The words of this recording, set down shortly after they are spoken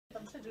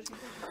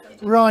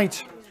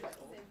Right,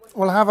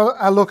 we'll have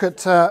a look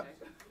at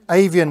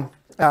avian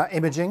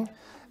imaging.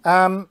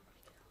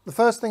 The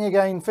first thing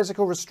again,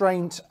 physical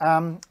restraint.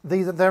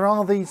 There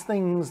are these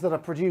things that are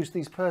produced,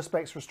 these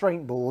Perspex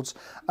restraint boards.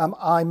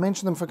 I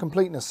mention them for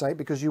completeness sake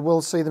because you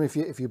will see them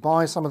if you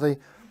buy some of the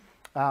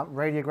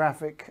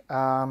radiographic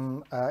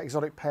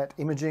exotic pet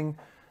imaging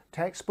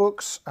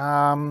textbooks.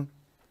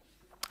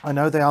 I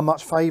know they are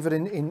much favoured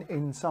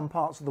in some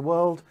parts of the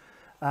world.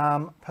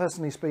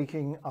 Personally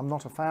speaking, I'm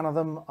not a fan of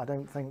them. I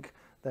don't think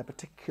they're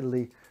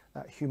particularly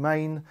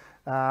humane.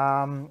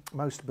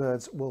 Most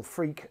birds will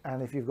freak,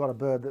 and if you've got a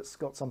bird that's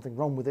got something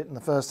wrong with it in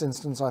the first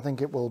instance, I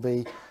think it will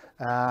be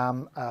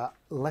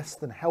less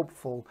than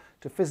helpful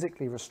to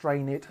physically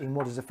restrain it in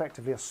what is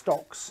effectively a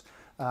stocks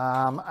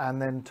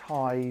and then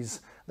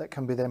ties that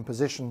can be then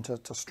positioned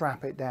to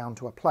strap it down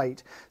to a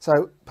plate.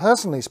 So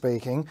personally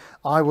speaking,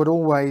 I would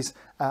always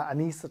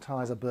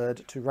anaesthetise a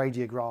bird to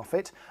radiograph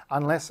it,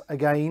 unless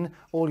again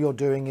all you're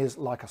doing is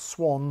like a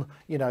swan.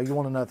 You know, you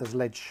want to know if there's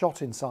lead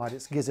shot inside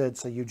its gizzard,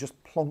 so you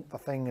just plonk the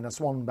thing in a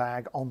swan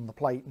bag on the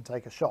plate and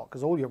take a shot,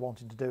 because all you're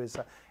wanting to do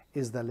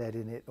is there lead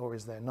in it or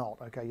is there not?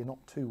 Okay, you're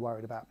not too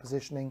worried about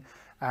positioning,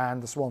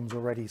 and the swan's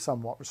already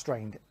somewhat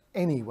restrained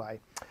anyway.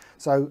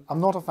 So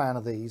I'm not a fan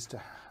of these,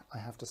 I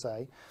have to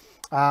say.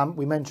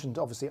 We mentioned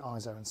obviously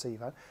ISO and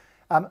SIVO.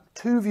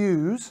 Two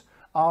views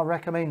are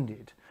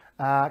recommended,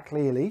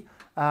 clearly.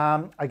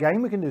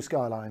 Again, we can do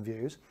skyline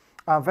views.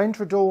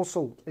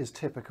 Ventrodorsal is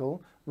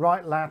typical.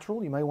 Right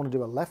lateral, you may want to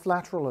do a left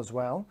lateral as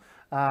well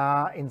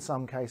in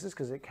some cases,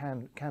 because it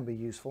can be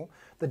useful.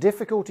 The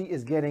difficulty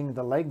is getting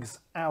the legs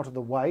out of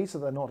the way so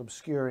they're not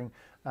obscuring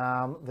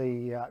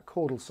the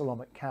caudal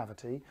coelomic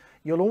cavity.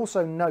 You'll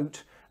also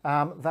note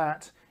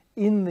that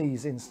in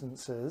these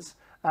instances,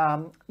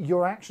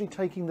 you're actually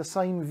taking the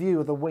same view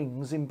of the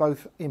wings in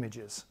both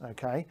images,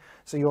 okay?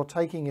 So you're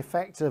taking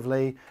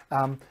effectively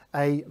a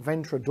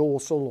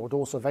ventrodorsal or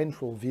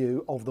dorsoventral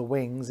view of the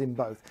wings in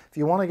both. If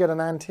you want to get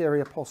an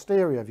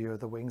anterior-posterior view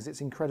of the wings,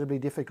 it's incredibly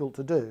difficult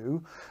to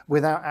do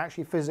without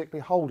actually physically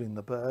holding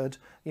the bird,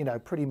 you know,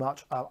 pretty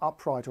much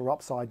upright or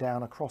upside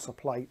down across a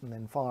plate and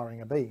then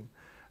firing a beam,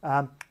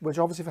 which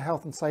obviously for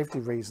health and safety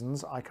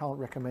reasons, I can't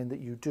recommend that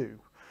you do.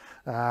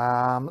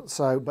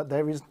 But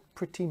there is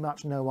pretty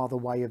much no other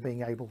way of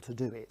being able to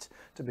do it,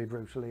 to be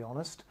brutally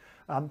honest.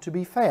 To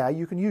be fair,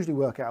 you can usually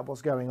work out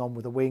what's going on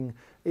with the wing,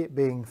 it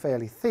being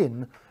fairly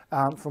thin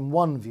from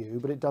one view,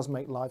 but it does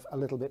make life a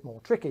little bit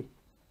more tricky.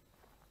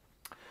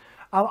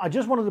 I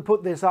just wanted to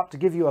put this up to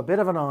give you a bit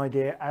of an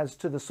idea as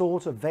to the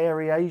sort of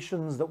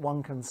variations that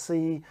one can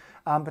see,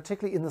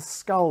 particularly in the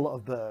skull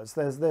of birds.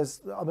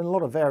 There's a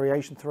lot of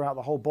variation throughout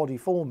the whole body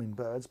form in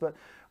birds, but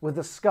with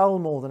the skull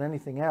more than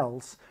anything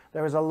else,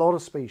 there is a lot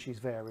of species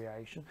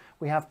variation.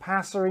 We have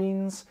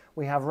passerines,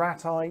 we have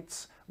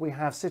ratites, we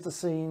have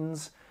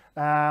citacines,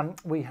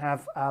 we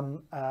have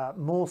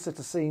more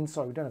citacines.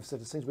 Sorry, we don't have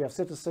citacines. We have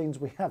citacines,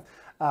 we have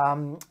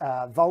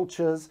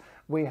vultures,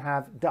 we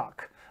have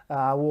duck.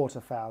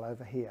 Waterfowl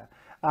over here.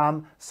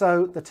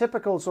 So the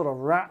typical sort of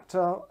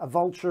raptor, a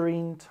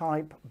vulturine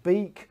type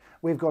beak.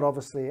 We've got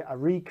obviously a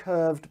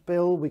recurved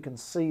bill. We can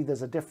see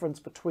there's a difference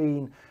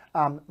between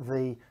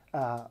the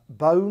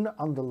bone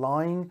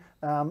underlying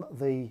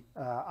the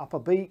upper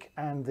beak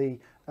and the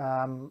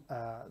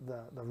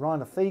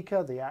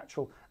rhinotheca, the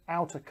actual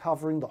outer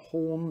covering, the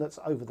horn that's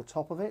over the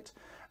top of it.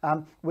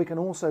 We can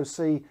also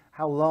see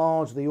how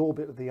large the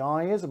orbit of the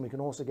eye is, and we can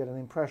also get an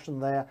impression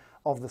there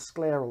of the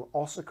scleral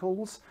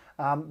ossicles.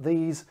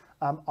 These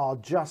are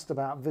just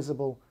about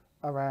visible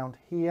around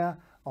here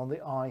on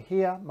the eye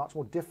here, much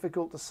more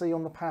difficult to see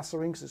on the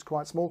passerine because it's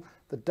quite small.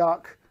 The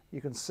duck,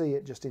 you can see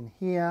it just in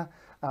here.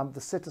 The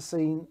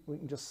citacine, we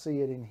can just see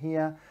it in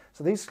here.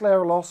 So these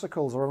scleral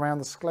ossicles are around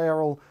the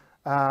scleral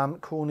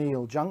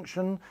corneal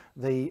junction.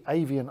 The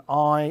avian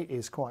eye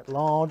is quite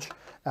large,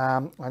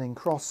 and in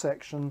cross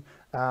section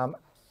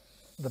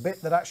the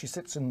bit that actually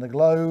sits in the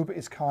globe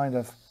is kind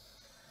of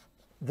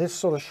this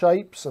sort of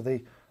shape, so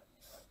the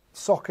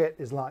socket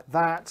is like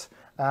that,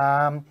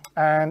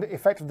 and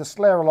effectively the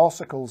scleral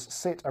ossicles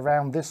sit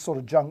around this sort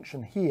of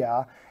junction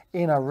here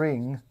in a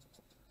ring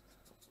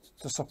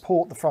to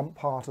support the front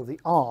part of the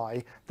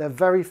eye. They're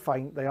very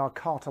faint, they are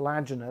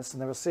cartilaginous,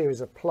 and they're a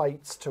series of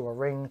plates to a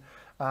ring,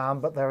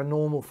 but they're a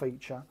normal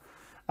feature.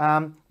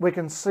 We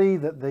can see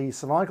that the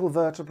cervical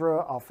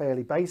vertebrae are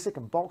fairly basic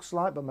and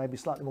box-like, but maybe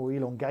slightly more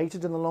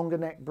elongated in the longer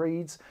neck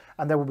breeds,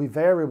 and there will be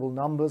variable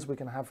numbers. We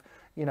can have,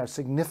 you know,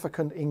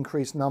 significant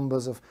increased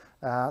numbers of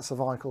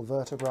cervical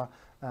vertebrae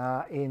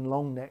in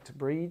long-necked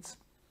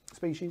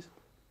species.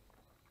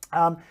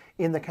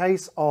 In the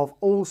case of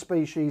all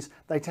species,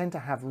 they tend to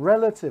have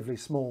relatively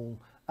small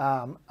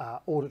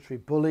auditory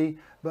bulli,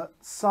 but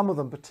some of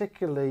them,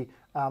 particularly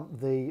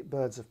the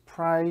birds of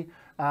prey,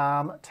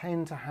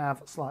 tend to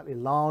have slightly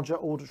larger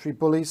auditory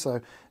bulli, so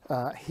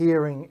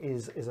hearing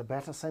is a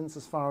better sense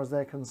as far as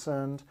they're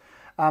concerned.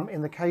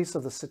 In the case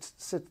of the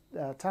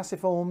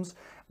Cetaciforms,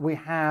 we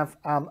have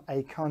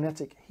a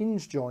kinetic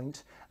hinge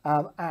joint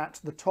at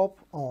the top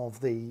of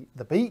the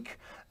beak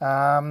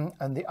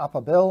and the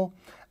upper bill,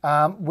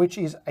 which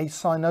is a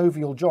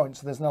synovial joint.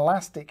 So there's an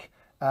elastic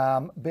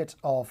bit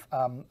of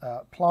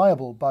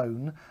pliable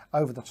bone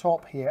over the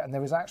top here, and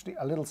there is actually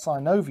a little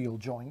synovial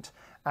joint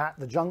at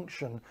the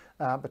junction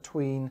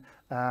between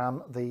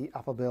the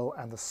upper bill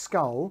and the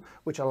skull,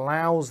 which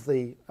allows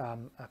the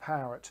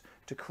parrot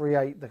to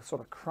create the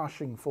sort of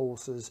crushing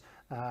forces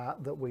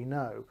that we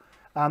know.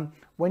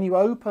 When you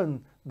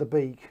open the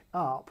beak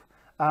up,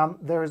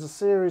 there is a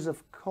series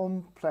of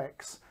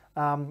complex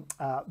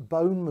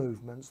bone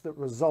movements that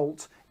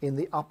result in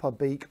the upper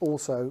beak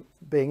also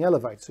being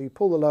elevated. So you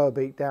pull the lower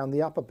beak down,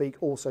 the upper beak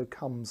also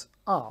comes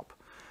up,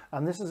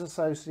 and this is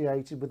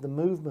associated with the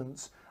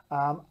movements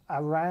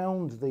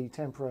around the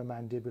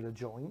temporomandibular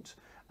joint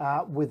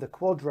with the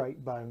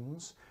quadrate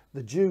bones,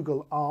 the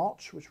jugal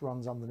arch, which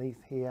runs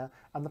underneath here,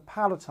 and the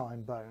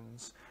palatine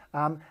bones.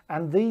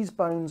 And these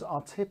bones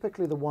are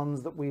typically the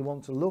ones that we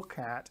want to look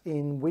at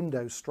in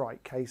window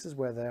strike cases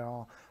where there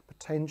are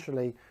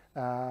potentially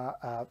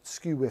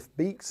skew-whiff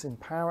beaks in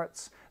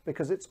parrots,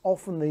 because it's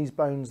often these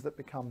bones that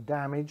become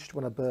damaged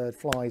when a bird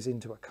flies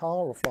into a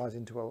car or flies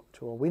into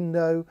a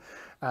window,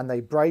 and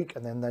they break,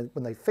 and then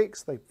when they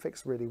fix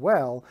really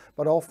well,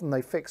 but often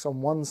they fix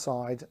on one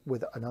side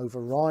with an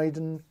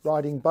overriding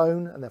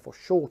bone and therefore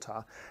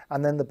shorter,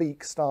 and then the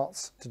beak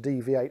starts to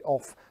deviate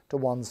off to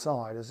one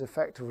side as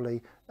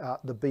effectively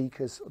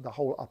the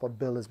whole upper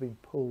bill has been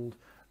pulled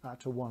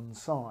to one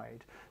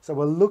side. So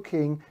we're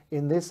looking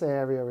in this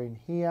area in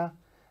here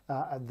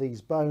at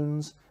these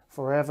bones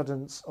for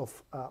evidence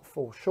of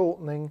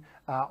foreshortening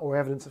or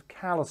evidence of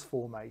callus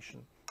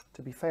formation.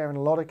 To be fair, in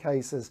a lot of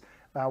cases,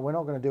 we're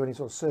not going to do any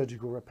sort of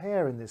surgical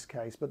repair in this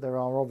case, but there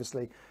are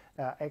obviously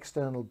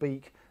external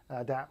beak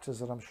adapters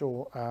that I'm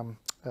sure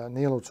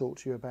Neil will talk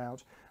to you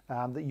about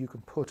that you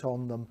can put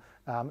on them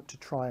to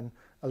try and,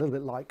 a little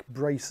bit like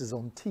braces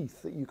on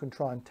teeth, that you can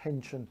try and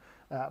tension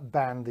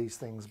band these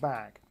things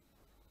back.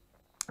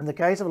 In the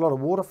case of a lot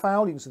of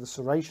waterfowl, you can see the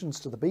serrations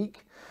to the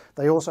beak.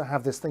 They also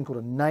have this thing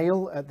called a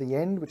nail at the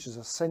end, which is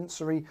a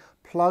sensory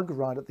plug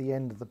right at the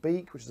end of the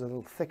beak, which is a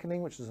little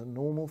thickening, which is a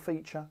normal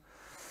feature.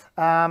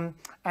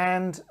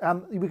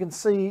 We can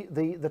see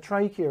the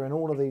trachea in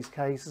all of these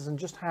cases, and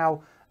just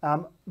how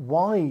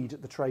wide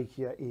the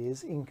trachea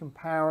is in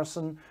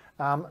comparison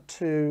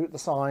to the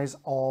size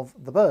of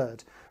the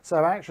bird.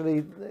 So actually,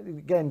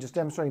 again, just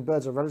demonstrating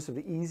birds are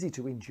relatively easy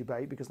to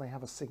intubate because they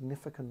have a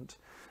significant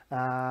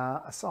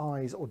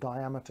size or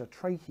diameter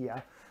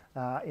trachea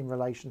in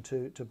relation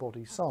to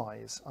body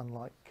size,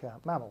 unlike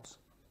mammals.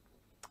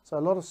 So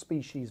a lot of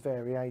species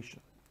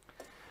variation.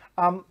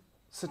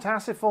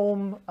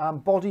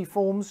 Cetaciform body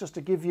forms, just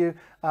to give you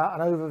an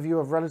overview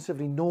of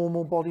relatively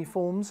normal body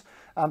forms.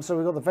 So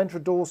we've got the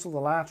ventrodorsal, the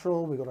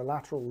lateral, we've got a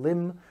lateral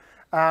limb.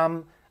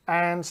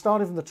 And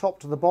starting from the top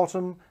to the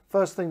bottom,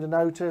 first thing to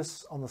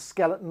notice on the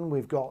skeleton,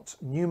 we've got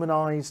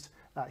numanized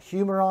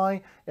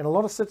humeri. In a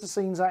lot of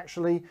cetacines,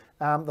 actually,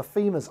 the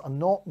femurs are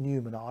not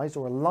numanized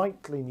or are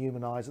lightly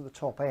numanized at the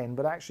top end,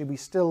 but actually we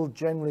still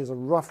generally, as a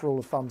rough rule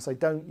of thumb, say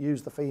don't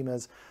use the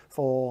femurs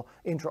for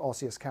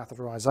intraosseous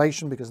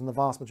catheterization, because in the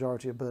vast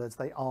majority of birds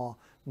they are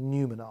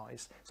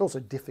numanized. It's also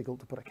difficult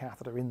to put a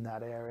catheter in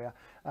that area.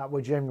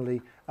 We're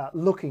generally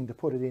looking to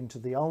put it into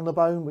the ulnar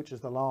bone, which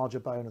is the larger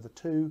bone of the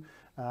two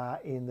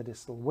in the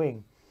distal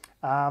wing.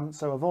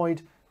 So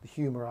avoid the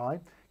humeri.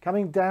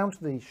 Coming down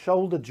to the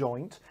shoulder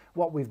joint,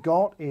 what we've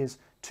got is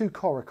two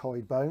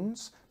coracoid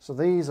bones. So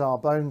these are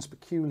bones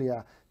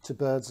peculiar to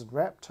birds and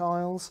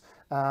reptiles,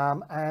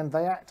 and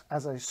they act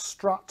as a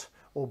strut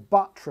or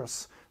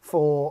buttress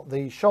for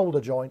the shoulder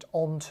joint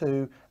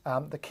onto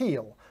the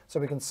keel. So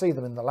we can see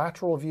them in the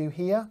lateral view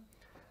here,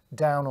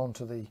 down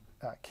onto the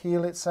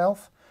keel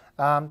itself.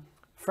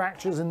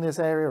 Fractures in this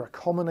area are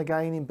common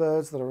again in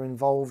birds that are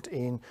involved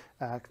in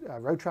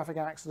road traffic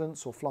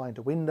accidents or fly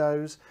into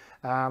windows.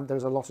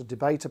 There's a lot of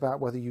debate about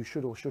whether you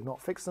should or should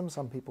not fix them.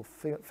 Some people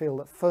feel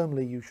that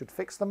firmly you should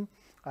fix them.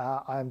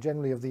 I am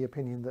generally of the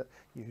opinion that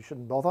you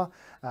shouldn't bother.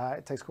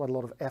 It takes quite a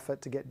lot of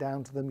effort to get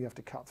down to them. You have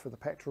to cut through the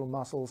pectoral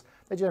muscles.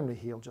 They generally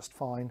heal just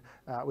fine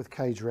with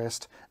cage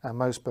rest, and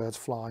most birds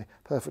fly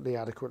perfectly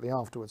adequately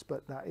afterwards,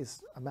 but that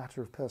is a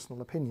matter of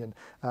personal opinion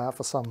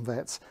for some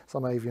vets,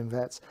 some avian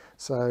vets.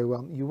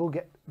 So you will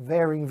get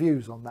varying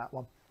views on that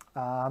one.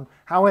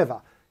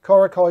 However,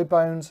 coracoid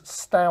bones,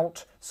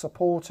 stout,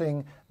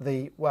 supporting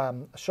the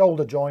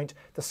shoulder joint.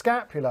 The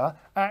scapula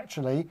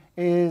actually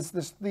is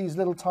these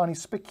little tiny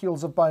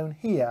spicules of bone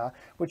here,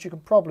 which you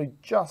can probably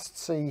just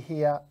see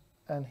here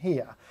and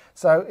here.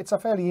 So it's a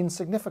fairly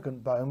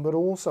insignificant bone, but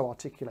also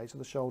articulates to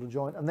the shoulder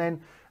joint. And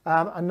then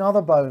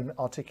another bone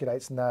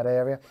articulates in that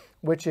area,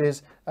 which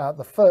is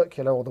the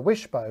furcula or the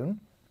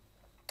wishbone,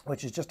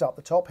 which is just up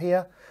the top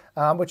here,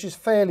 which is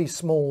fairly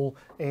small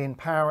in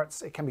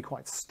parrots. It can be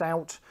quite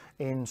stout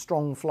in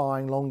strong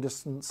flying, long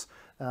distance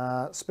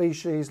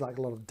species, like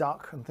a lot of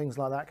duck and things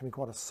like that, can be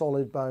quite a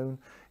solid bone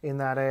in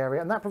that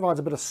area, and that provides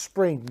a bit of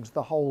spring to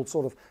the whole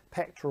sort of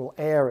pectoral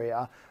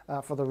area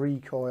for the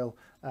recoil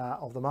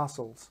of the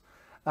muscles.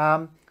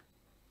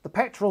 The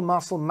pectoral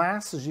muscle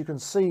mass, as you can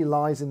see,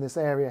 lies in this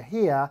area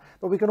here,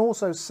 but we can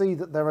also see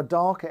that there are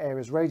darker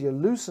areas,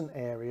 radiolucent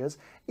areas,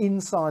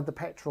 inside the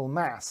pectoral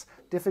mass.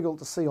 Difficult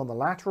to see on the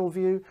lateral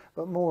view,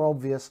 but more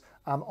obvious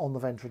on the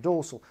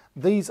ventrodorsal.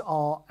 These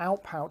are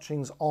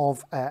outpouchings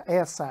of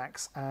air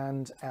sacs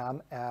and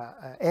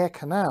air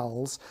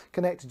canals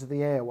connected to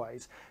the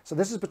airways. So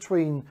this is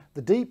between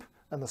the deep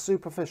and the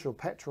superficial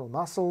pectoral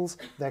muscles.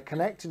 They're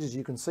connected, as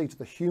you can see, to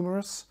the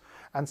humerus.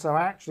 And so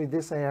actually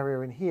this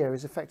area in here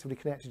is effectively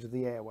connected to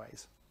the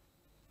airways.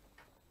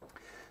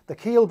 The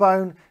keel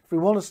bone, if we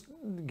want to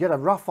get a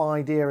rough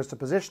idea as to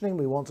positioning,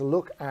 we want to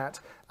look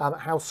at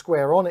how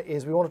square on it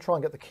is. We want to try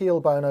and get the keel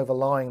bone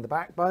overlying the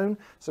backbone,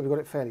 so we've got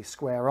it fairly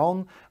square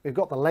on. We've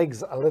got the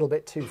legs a little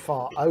bit too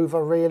far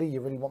over, really.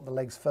 You really want the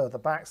legs further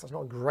back, so that's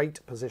not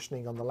great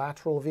positioning on the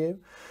lateral view.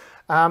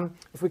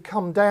 If we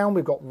come down,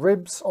 we've got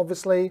ribs,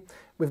 obviously.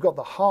 We've got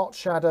the heart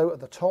shadow at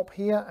the top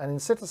here, and in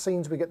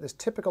cytosines we get this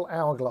typical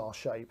hourglass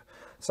shape.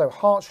 So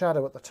heart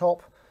shadow at the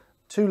top,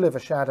 two liver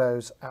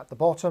shadows at the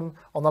bottom.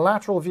 On the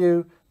lateral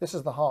view, this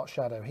is the heart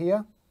shadow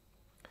here,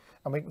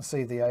 and we can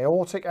see the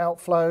aortic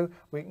outflow,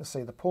 we can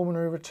see the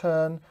pulmonary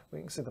return,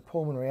 we can see the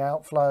pulmonary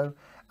outflow,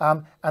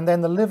 and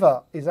then the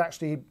liver is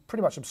actually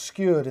pretty much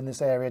obscured in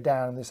this area,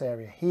 down in this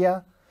area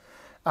here.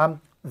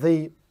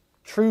 The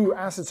true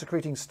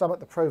acid-secreting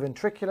stomach, the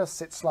proventriculus,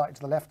 sits slightly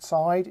to the left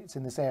side. It's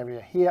in this area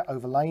here,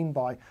 overlain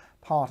by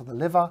part of the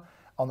liver.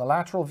 On the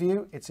lateral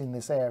view, it's in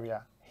this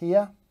area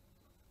here.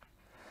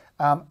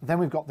 Then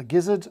we've got the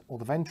gizzard, or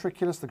the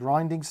ventriculus, the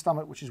grinding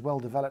stomach, which is well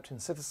developed in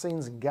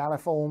cytosines and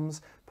galliforms,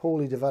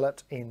 poorly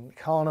developed in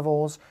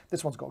carnivores.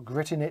 This one's got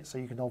grit in it, so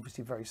you can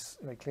obviously very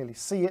clearly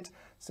see it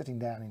sitting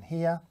down in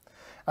here.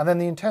 And then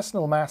the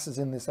intestinal mass is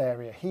in this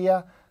area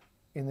here,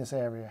 in this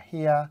area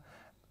here,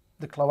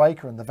 the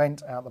cloaca and the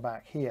vent out the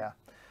back here.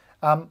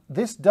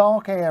 This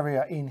dark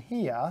area in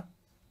here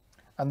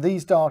and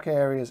these dark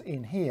areas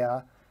in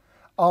here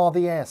are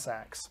the air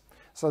sacs.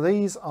 So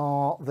these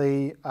are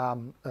the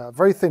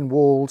very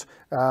thin-walled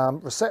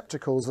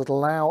receptacles that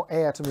allow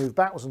air to move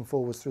backwards and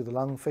forwards through the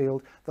lung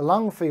field. The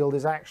lung field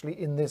is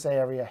actually in this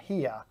area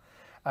here,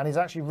 and is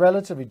actually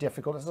relatively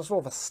difficult. It's a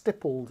sort of a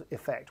stippled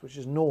effect, which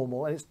is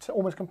normal, and it's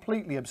almost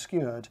completely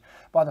obscured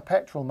by the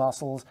pectoral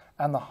muscles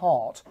and the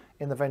heart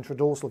in the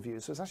ventrodorsal view.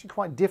 So it's actually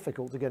quite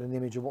difficult to get an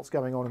image of what's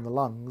going on in the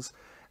lungs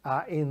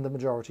in the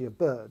majority of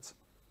birds.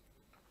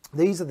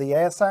 These are the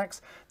air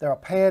sacs. There are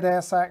paired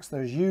air sacs.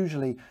 There's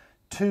usually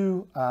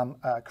two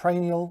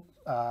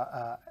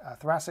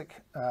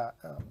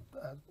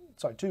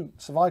two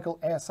cervical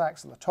air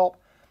sacs at the top,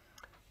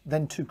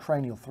 then two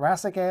cranial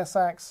thoracic air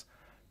sacs,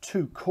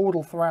 two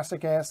caudal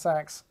thoracic air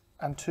sacs,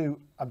 and two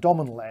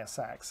abdominal air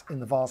sacs in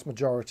the vast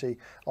majority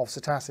of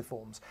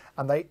cetaciforms.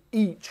 And they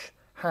each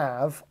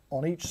have,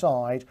 on each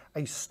side,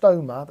 a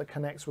stoma that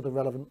connects with a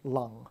relevant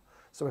lung.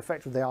 So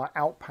effectively they are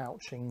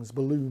outpouchings,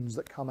 balloons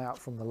that come out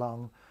from the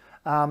lung.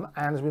 And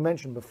as we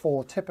mentioned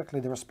before, typically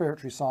the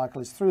respiratory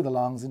cycle is through the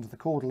lungs into the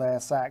caudal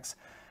air sacs,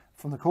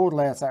 from the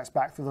caudal air sacs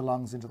back through the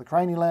lungs into the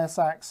cranial air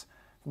sacs,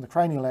 from the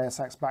cranial air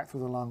sacs back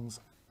through the lungs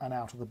and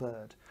out of the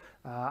bird.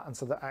 And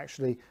so that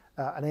actually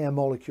an air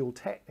molecule,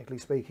 technically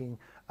speaking,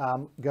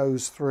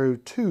 goes through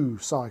two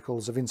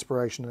cycles of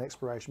inspiration and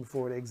expiration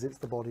before it exits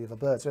the body of a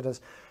bird. So it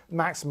has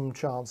maximum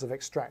chance of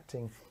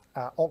extracting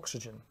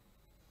oxygen.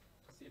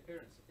 Does the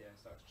appearance of the air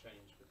sacs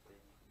change with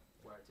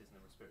where it is in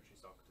the respiratory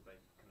cycle? Do they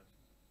kind of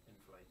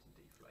inflate and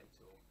deflate,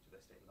 or do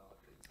they stay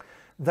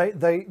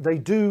largely? They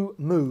do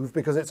move,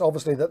 because it's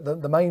obviously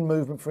the main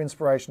movement for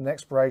inspiration and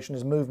expiration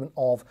is movement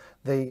of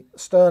the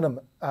sternum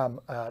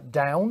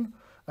down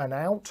and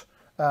out,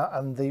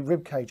 and the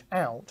rib cage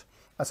out.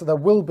 So there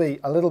will be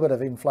a little bit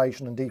of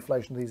inflation and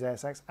deflation of these air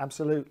sacs,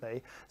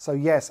 absolutely. So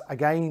yes,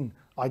 again,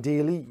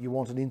 ideally you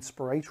want an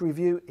inspiratory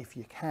view if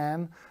you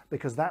can,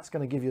 because that's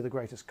going to give you the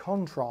greatest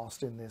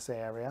contrast in this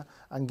area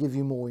and give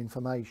you more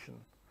information.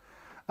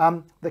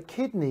 The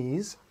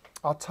kidneys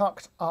are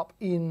tucked up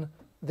in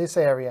this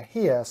area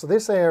here. So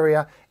this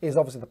area is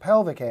obviously the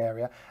pelvic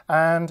area,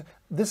 and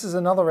this is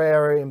another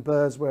area in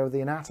birds where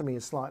the anatomy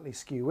is slightly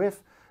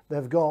skew-if.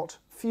 They've got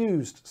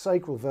fused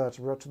sacral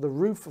vertebra to the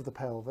roof of the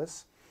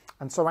pelvis,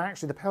 and so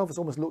actually the pelvis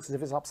almost looks as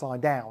if it's upside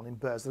down in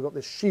birds. They've got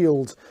this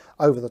shield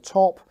over the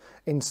top,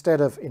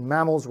 instead of in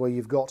mammals where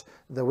you've got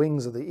the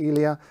wings of the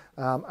ilia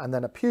and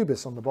then a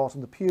pubis on the bottom.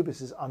 The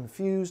pubis is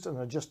unfused and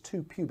there are just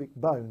two pubic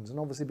bones, and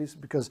obviously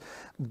because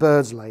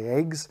birds lay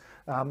eggs,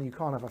 you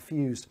can't have a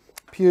fused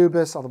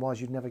pubis, otherwise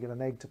you'd never get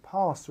an egg to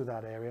pass through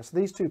that area. So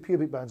these two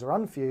pubic bones are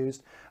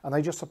unfused and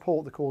they just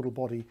support the caudal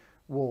body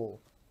wall.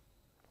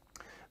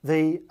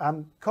 The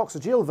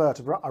coccygeal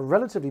vertebrae are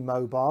relatively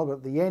mobile, but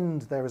at the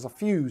end there is a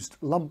fused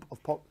lump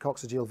of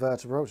coccygeal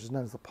vertebra, which is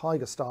known as the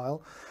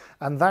pygostyle,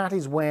 and that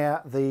is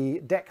where the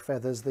deck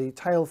feathers, the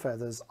tail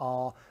feathers,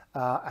 are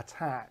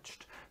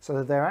attached. so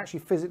that they're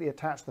actually physically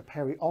attached to the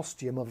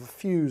periosteum of a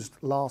fused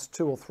last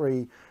 2 or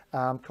 3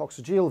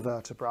 coccygeal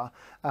vertebra,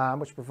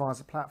 which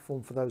provides a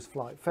platform for those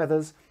flight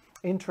feathers.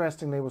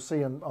 Interestingly, we'll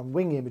see on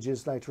wing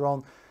images later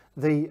on,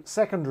 the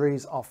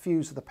secondaries are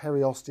fused to the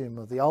periosteum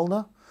of the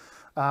ulna,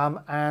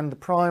 and the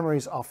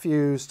primaries are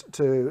fused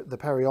to the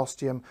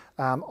periosteum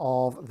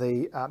of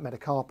the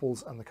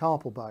metacarpals and the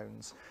carpal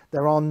bones.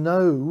 There are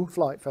no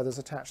flight feathers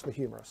attached to the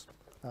humerus.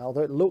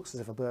 Although it looks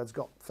as if a bird's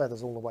got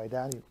feathers all the way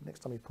down, next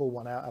time you pull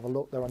one out, have a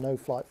look, there are no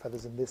flight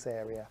feathers in this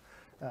area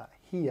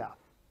here.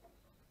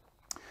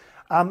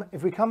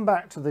 If we come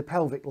back to the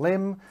pelvic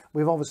limb,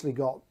 we've obviously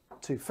got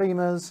 2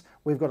 femurs,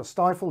 we've got a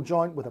stifle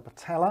joint with a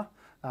patella.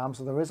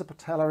 So there is a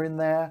patella in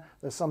there.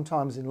 There's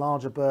sometimes in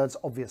larger birds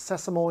obvious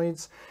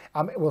sesamoids.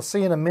 We'll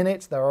see in a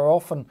minute there are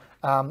often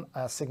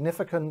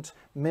significant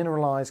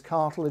mineralized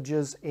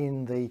cartilages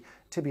in the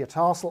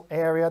tibia-tarsal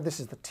area. This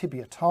is the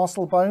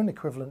tibia-tarsal bone,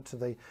 equivalent to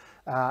the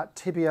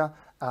tibia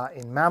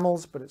in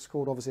mammals, but it's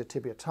called obviously a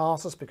tibia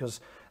tarsus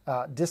because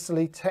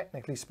distally,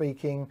 technically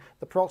speaking,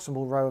 the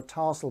proximal row of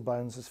tarsal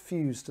bones is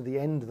fused to the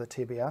end of the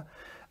tibia,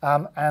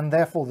 and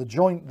therefore the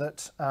joint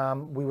that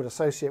we would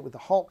associate with the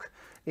hock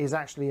is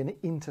actually an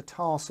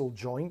intertarsal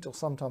joint, or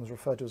sometimes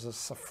referred to as a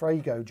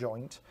suffrago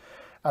joint,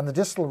 and the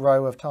distal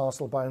row of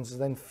tarsal bones is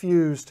then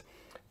fused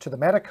to the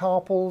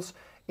metacarpals.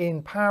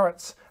 In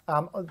parrots,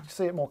 you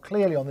see it more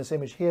clearly on this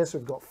image here, so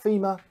we've got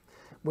femur,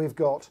 we've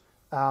got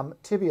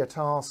tibia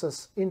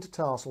tarsus,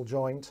 intertarsal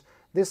joint.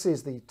 This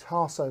is the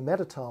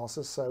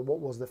tarsometatarsus, so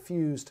what was the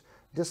fused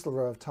distal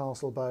row of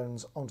tarsal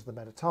bones onto the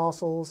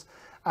metatarsals,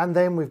 and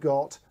then we've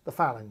got the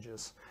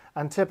phalanges.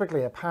 And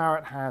typically a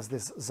parrot has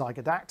this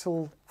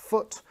zygodactyl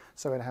foot,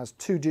 so it has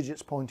 2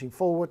 digits pointing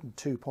forward and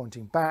 2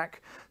 pointing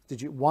back.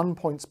 Digit 1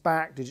 points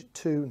back, digit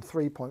 2 and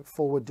 3 point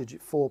forward,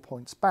 digit 4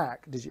 points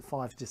back, digit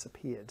 5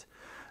 disappeared.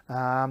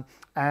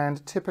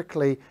 And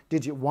typically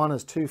digit 1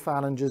 has 2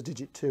 phalanges,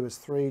 digit 2 has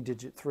 3,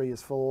 digit 3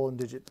 is 4, and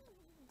digit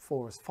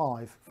 4 is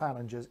 5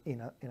 phalanges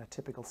in a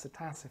typical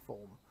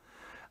cetaciform.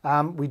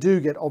 We do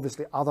get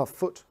obviously other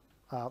foot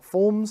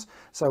forms,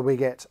 so we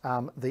get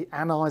the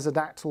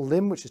anisodactyl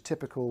limb, which is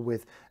typical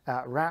with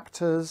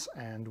raptors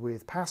and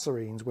with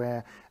passerines,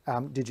 where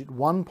digit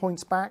 1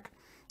 points back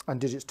and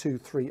digits 2,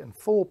 3 and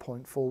 4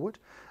 point forward,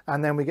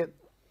 and then we get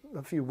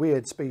a few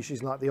weird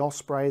species like the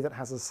osprey that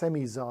has a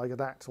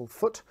semi-zygodactyl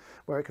foot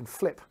where it can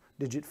flip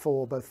digit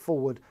 4 both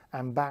forward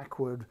and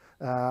backward,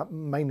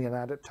 mainly an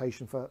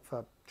adaptation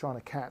for trying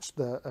to catch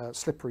the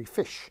slippery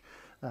fish.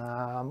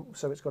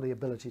 So it's got the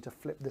ability to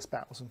flip this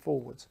backwards and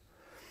forwards.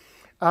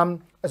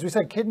 As we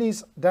said,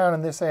 kidneys down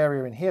in this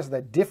area in here, so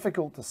they're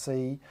difficult to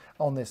see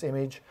on this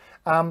image.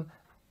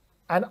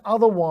 And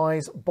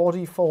otherwise,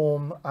 body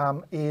form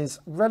is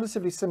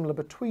relatively similar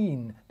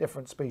between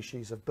different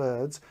species of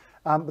birds.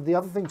 But the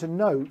other thing to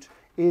note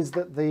is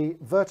that the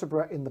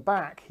vertebrae in the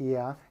back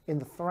here, in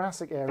the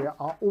thoracic area,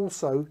 are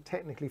also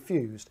technically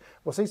fused.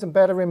 We'll see some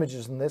better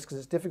images than this because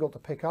it's difficult to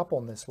pick up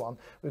on this one.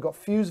 We've got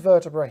fused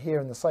vertebrae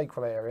here in the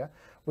sacral area.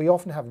 We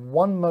often have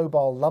 1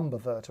 mobile lumbar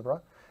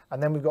vertebra,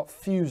 and then we've got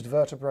fused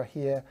vertebra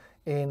here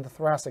in the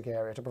thoracic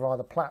area to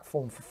provide a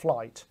platform for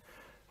flight.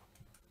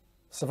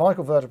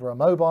 Cervical vertebrae are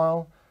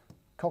mobile,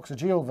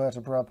 coccygeal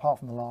vertebrae, apart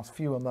from the last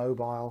few, are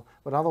mobile,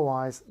 but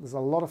otherwise there's a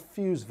lot of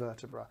fused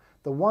vertebra.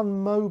 The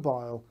 1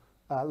 mobile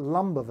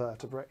lumbar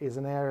vertebra is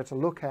an area to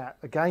look at,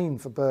 again,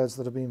 for birds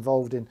that have been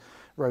involved in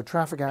road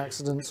traffic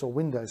accidents or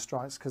window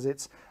strikes, because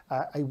it's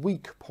a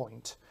weak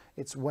point.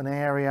 It's one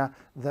area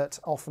that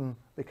often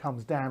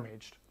becomes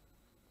damaged.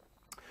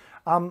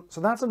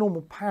 So that's a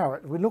normal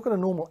parrot. If we look at a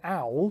normal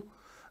owl,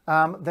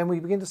 then we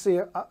begin to see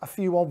a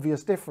few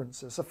obvious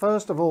differences. So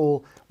first of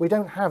all, we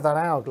don't have that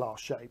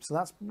hourglass shape. So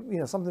that's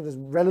something that's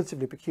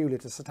relatively peculiar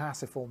to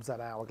cetaciforms, that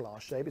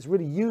hourglass shape. It's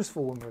really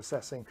useful when we're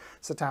assessing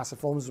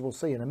cetaciforms, as we'll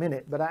see in a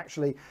minute, but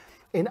actually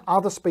in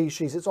other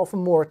species, it's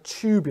often more a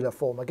tubular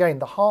form. Again,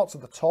 the heart's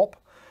at the top,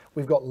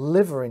 we've got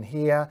liver in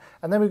here,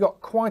 and then we've got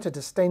quite a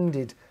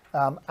distended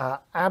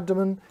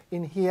abdomen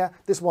in here.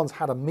 This one's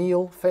had a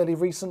meal fairly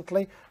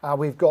recently.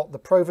 We've got the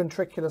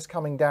proventriculus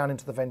coming down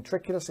into the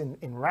ventriculus in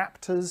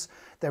raptors.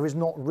 There is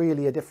not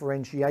really a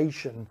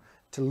differentiation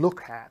to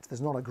look at. There's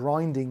not a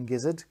grinding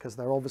gizzard because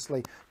they're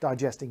obviously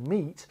digesting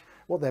meat.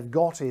 What they've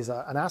got is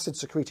an acid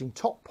secreting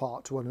top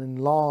part to an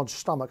enlarged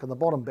stomach, and the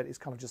bottom bit is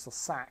kind of just a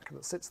sac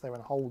that sits there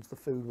and holds the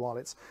food while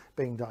it's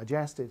being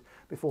digested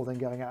before then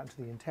going out into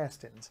the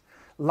intestines.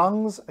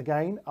 Lungs,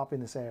 again, up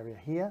in this area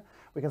here.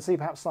 We can see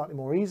perhaps slightly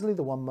more easily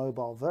the 1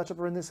 mobile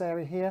vertebra in this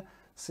area here,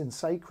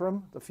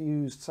 synsacrum, the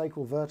fused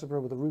sacral vertebra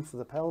with the roof of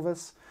the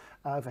pelvis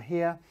over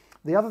here.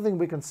 The other thing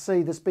we can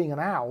see, this being an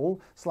owl,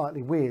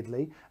 slightly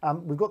weirdly,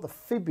 we've got the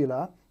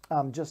fibula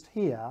just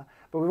here,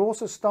 but we're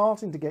also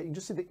starting to get, you can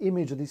just see the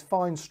image of these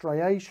fine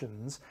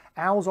striations.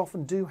 Owls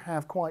often do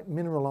have quite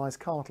mineralized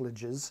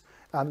cartilages,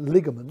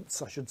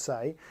 ligaments I should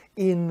say,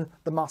 in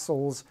the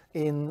muscles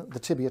in the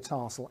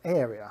tibia-tarsal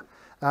area.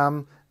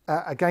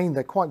 Again,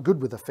 they're quite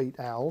good with the feet,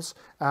 owls,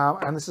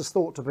 and this is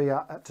thought to be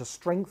to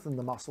strengthen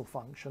the muscle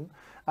function.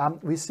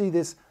 We see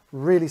this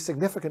really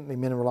significantly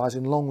mineralised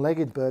in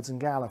long-legged birds and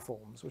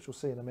galliforms, which we'll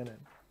see in a minute.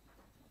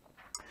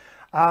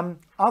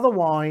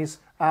 Otherwise,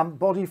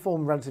 body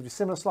form relatively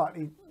similar,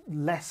 slightly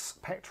less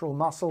pectoral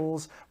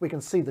muscles. We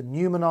can see the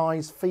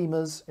pneumonized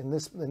femurs in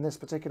this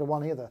particular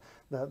one here,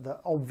 the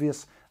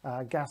obvious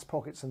gas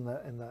pockets in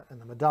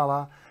the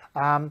medulla,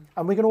 and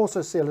we can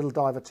also see a little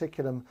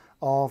diverticulum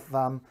of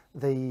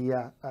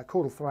the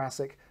caudal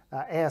thoracic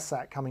air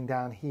sac coming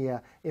down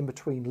here in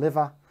between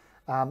liver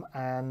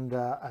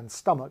and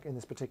stomach in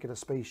this particular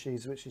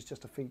species, which is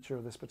just a feature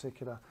of this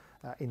particular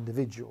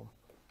individual.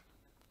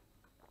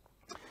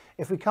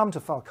 If we come to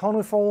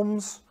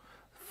falconiforms,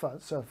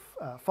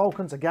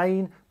 falcons,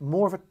 again,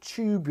 more of a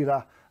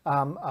tubular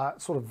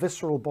sort of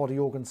visceral body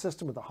organ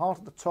system with the heart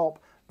at the top,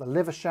 the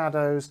liver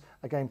shadows,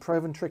 again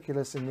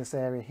proventriculus in this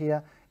area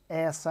here,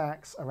 air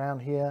sacs around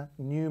here,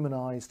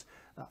 pneumonized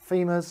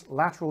femurs,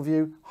 lateral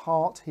view,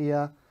 heart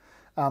here,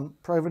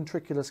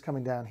 proventriculus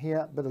coming down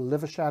here, bit of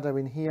liver shadow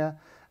in here,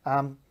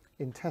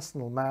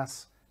 intestinal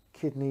mass,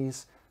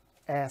 kidneys,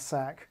 air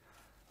sac,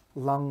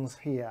 lungs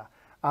here.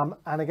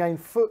 And again,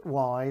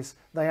 foot-wise,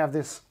 they have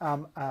this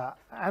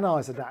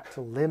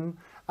anisodactyl limb,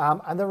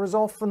 and there is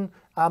often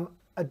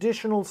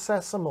additional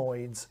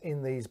sesamoids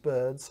in these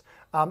birds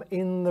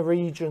in the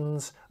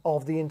regions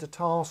of the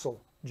intertarsal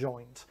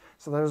joint.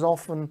 So there's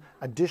often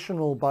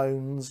additional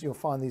bones. You'll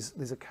find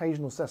these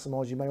occasional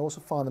sesamoids. You may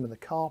also find them in the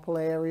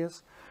carpal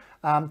areas,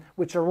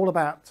 which are all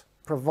about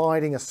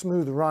providing a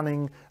smooth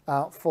running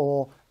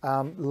for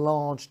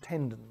large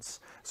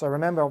tendons. So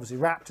remember, obviously,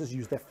 raptors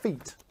use their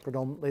feet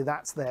predominantly.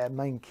 That's their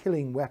main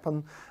killing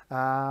weapon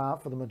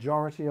for the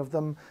majority of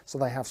them. So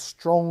they have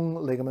strong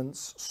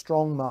ligaments,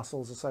 strong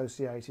muscles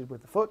associated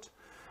with the foot,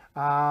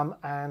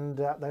 and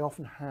they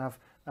often have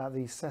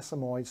these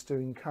sesamoids to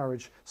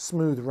encourage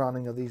smooth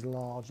running of these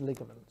large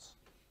ligaments.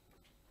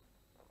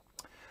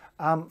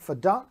 For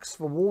ducks,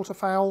 for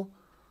waterfowl,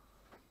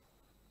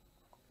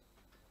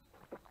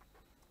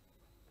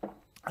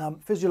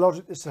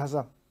 physiologically, this has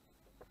a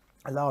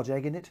large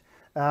egg in it,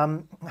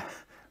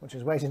 which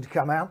is waiting to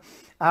come out.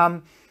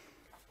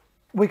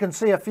 We can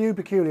see a few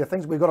peculiar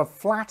things. We've got a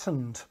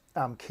flattened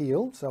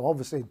keel, so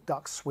obviously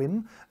ducks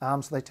swim,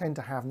 so they tend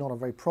to have not a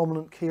very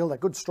prominent keel. They're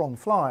good strong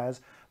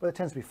flyers, but it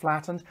tends to be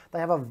flattened. They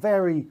have a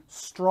very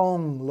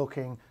strong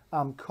looking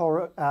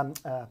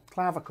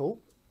clavicle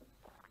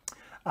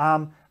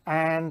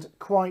and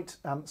quite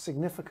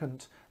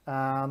significant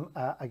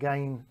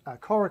again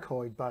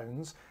coracoid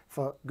bones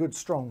for good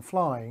strong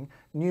flying,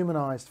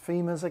 pneumonized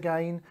femurs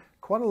again,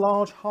 quite a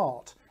large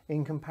heart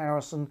in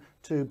comparison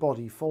to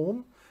body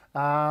form,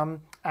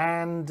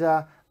 and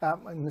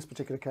in this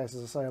particular case,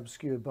 as I say,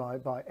 obscured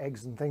by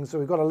eggs and things. So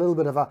we've got a little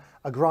bit of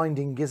a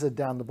grinding gizzard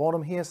down the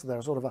bottom here, so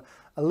they're sort of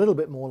a little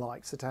bit more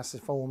like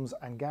cetaciforms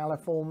and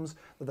galliforms,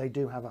 but they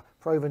do have a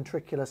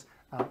proventriculus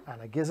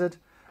and a gizzard,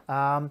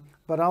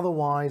 but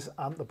otherwise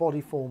the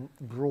body form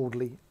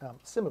broadly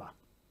similar.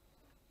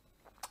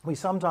 We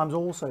sometimes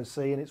also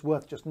see, and it's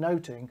worth just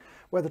noting,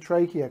 where the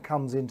trachea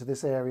comes into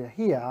this area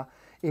here,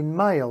 in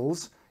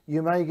males,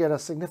 you may get a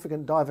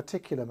significant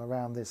diverticulum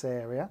around this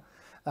area,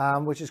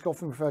 which is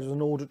often referred to as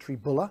an auditory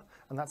bulla,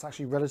 and that's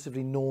actually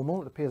relatively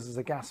normal. It appears as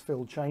a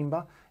gas-filled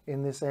chamber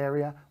in this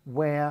area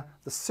where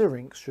the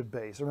syrinx should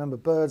be. So remember,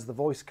 birds, the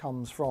voice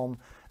comes from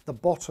the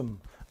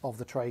bottom of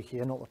the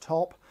trachea, not the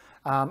top.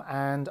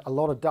 And a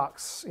lot of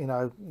ducks, you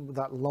know,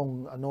 that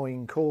long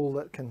annoying call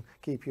that can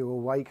keep you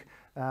awake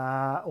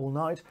all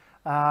night,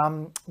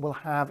 will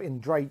have in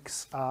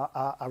drakes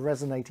a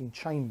resonating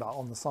chamber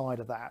on the side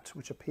of that,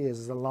 which appears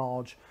as a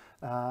large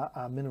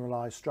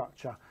mineralized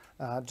structure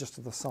just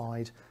to the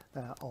side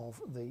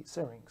of the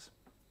syrinx.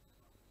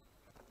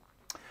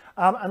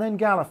 And then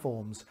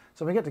galliforms.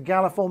 So when we get to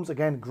galliforms,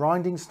 again,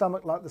 grinding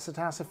stomach like the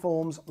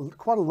cetaciforms,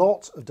 quite a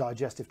lot of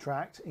digestive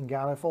tract in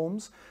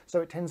galliforms. So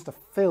it tends to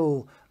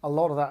fill a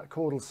lot of that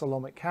caudal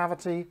coelomic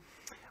cavity.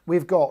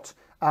 We've got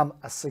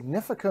a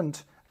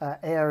significant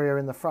area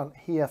in the front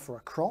here for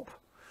a crop.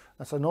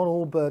 And so not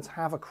all birds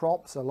have a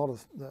crop. So a lot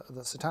of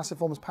the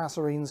cetaciforms,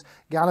 passerines,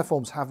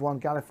 galliforms have one.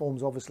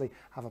 Galliforms obviously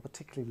have a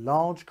particularly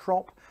large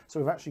crop.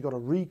 So we've actually got a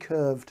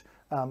recurved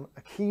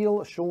a keel,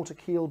 a shorter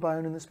keel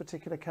bone in this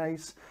particular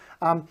case.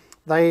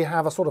 They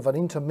have a sort of an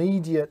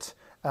intermediate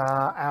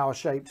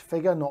hour-shaped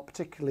figure, not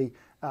particularly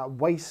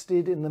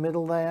wasted in the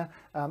middle there,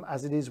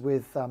 as it is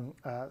with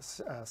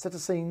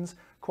cetacines.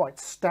 Quite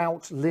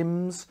stout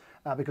limbs,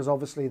 because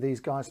obviously these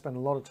guys spend a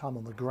lot of time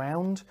on the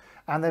ground,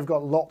 and they've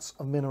got lots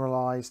of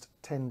mineralized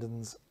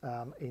tendons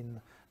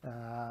in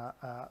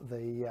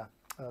the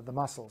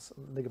muscles,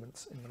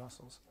 ligaments in the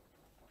muscles.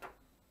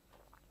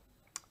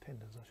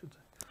 Tendons, I should say.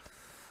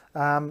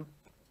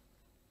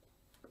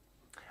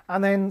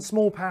 And then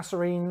small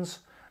passerines,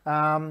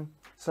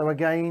 so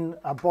again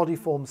a body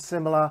form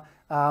similar.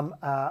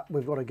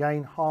 We've got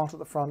again heart at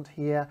the front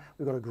here.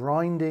 We've got a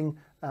grinding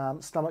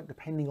stomach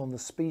depending on the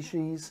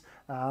species.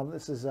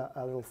 This is a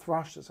little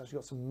thrush that's actually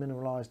got some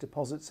mineralized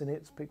deposits in it.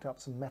 It's picked up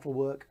some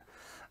metalwork,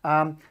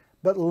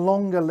 but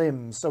longer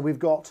limbs. So we've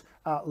got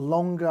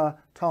longer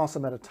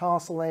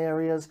tarsometatarsal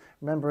areas.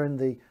 Remember, in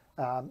the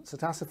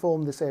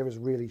Cetaciform, this area is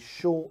really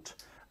short.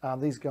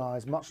 These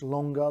guys much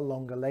longer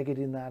legged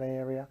in that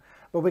area.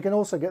 But we can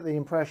also get the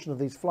impression of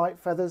these flight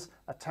feathers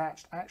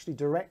attached actually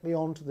directly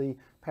onto the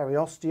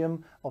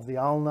periosteum of the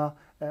ulna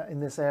in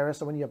this area.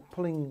 So when you're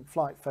pulling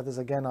flight feathers,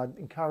 again, I'd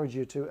encourage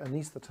you to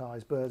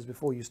anaesthetize birds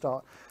before you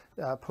start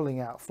pulling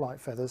out flight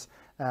feathers.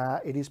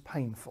 It is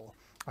painful,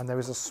 and there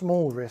is a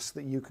small risk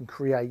that you can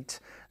create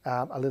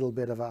a little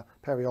bit of a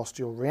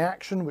periosteal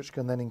reaction, which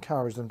can then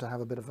encourage them to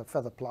have a bit of a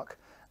feather pluck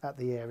at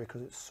the area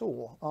because it's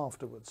sore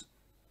afterwards.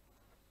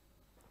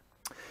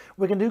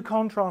 We can do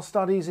contrast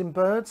studies in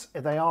birds.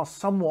 They are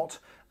somewhat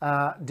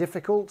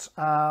difficult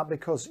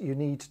because you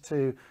need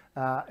to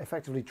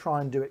effectively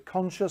try and do it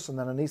conscious and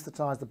then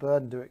anaesthetize the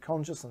bird and do it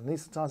conscious and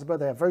anaesthetize the bird.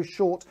 They have very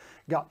short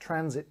gut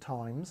transit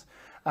times.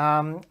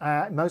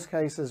 In most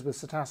cases with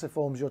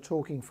cetaciforms, you're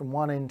talking from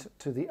one end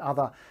to the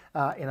other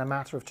in a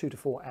matter of 2 to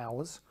 4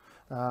 hours.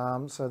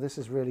 So this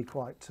is really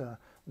quite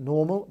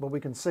normal, but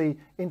we can see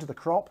into the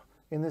crop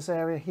in this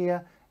area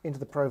here, into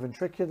the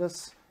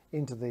proventriculus,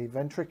 into the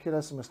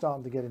ventriculus, and we're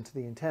starting to get into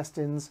the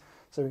intestines.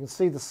 So we can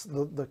see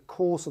the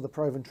course of the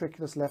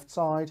proventriculus left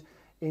side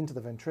into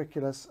the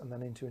ventriculus and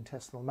then into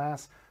intestinal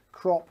mass.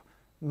 Crop,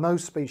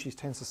 most species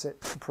tends to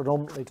sit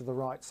predominantly to the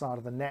right side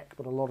of the neck,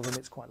 but a lot of them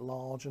it's quite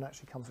large and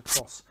actually comes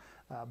across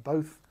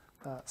both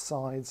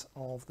sides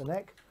of the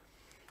neck.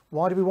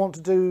 Why do we want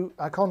to do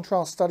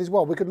contrast studies?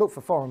 Well, we could look for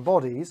foreign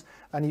bodies,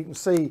 and you can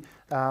see,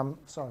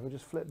 sorry, we'll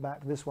just flip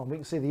back to this one. We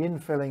can see the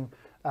infilling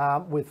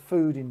with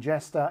food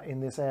ingesta in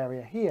this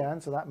area here,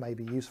 and so that may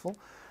be useful.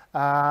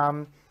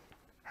 However,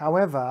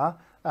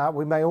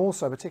 we may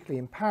also, particularly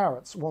in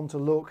parrots, want to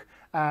look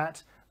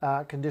at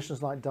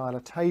conditions like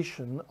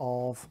dilatation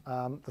of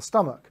the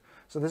stomach.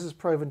 So this is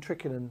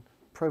proventricular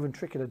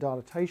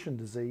dilatation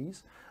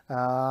disease,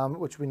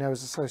 which we know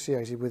is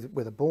associated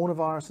with a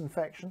Bornavirus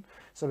infection.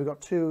 So we've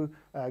got two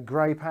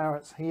grey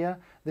parrots here.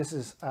 This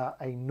is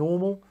a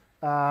normal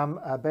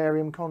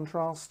barium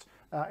contrast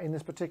in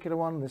this particular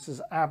one. This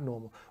is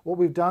abnormal. What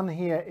we've done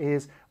here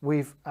is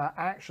we've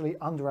actually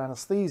under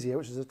anaesthesia,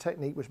 which is a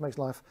technique which makes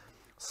life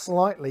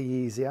slightly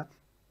easier,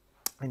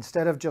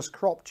 instead of just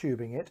crop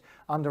tubing it,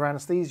 under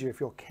anaesthesia, if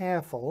you're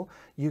careful,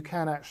 you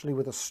can actually,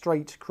 with a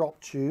straight crop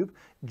tube,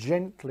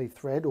 gently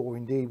thread, or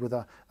indeed with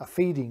a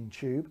feeding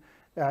tube,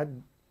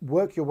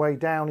 work your way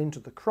down into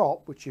the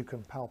crop, which you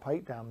can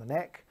palpate down the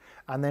neck,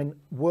 and then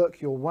work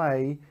your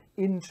way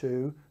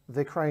into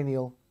the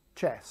cranial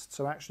chest.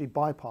 So actually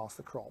bypass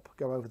the crop,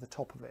 go over the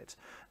top of it,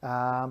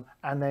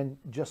 and then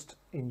just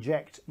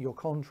inject your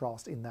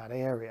contrast in that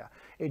area.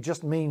 It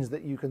just means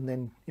that you can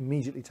then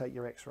immediately take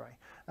your x-ray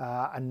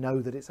and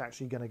know that it's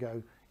actually going to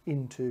go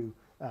into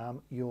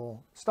your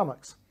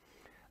stomachs.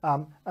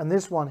 And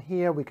this one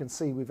here, we can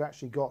see we've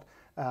actually got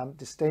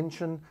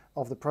distension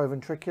of the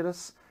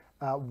proventriculus,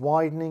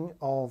 widening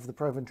of the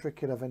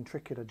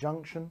proventricular-ventricular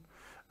junction.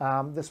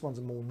 This one's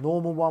a more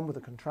normal one with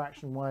a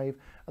contraction wave,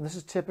 and this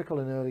is typical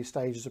in early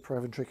stages of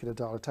proventricular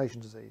dilatation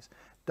disease.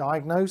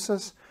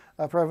 Diagnosis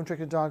of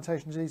proventricular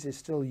dilatation disease is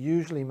still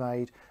usually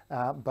made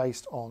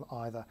based on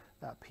either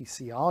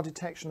PCR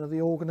detection of the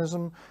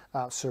organism,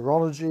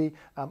 serology,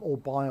 or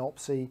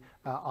biopsy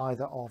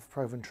either of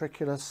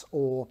proventriculus,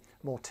 or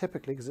more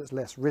typically, because it's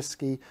less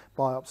risky,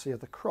 biopsy of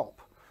the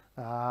crop.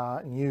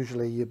 And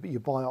usually you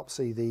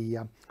biopsy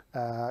the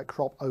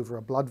crop over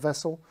a blood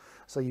vessel,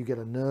 so you get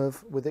a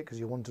nerve with it because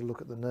you want to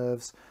look at the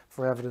nerves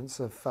for evidence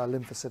of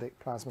lymphocytic,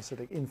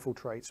 plasmacytic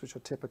infiltrates, which are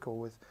typical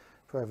with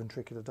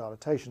proventricular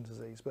dilatation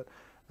disease. But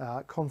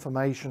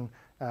confirmation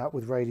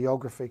with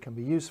radiography can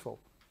be useful.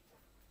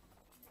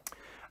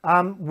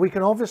 We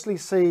can obviously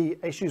see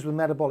issues with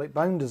metabolic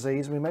bone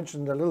disease. We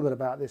mentioned a little bit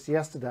about this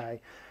yesterday.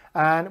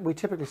 And we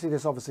typically see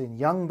this obviously in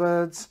young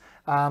birds,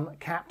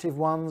 captive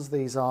ones.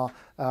 These are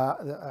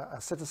a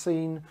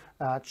cetacine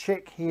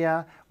chick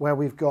here, where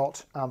we've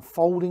got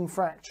folding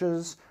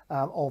fractures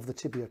of the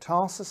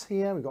tibiotarsus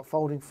here. We've got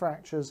folding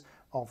fractures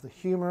of the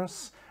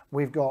humerus.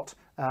 We've got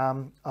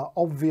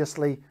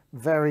obviously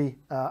very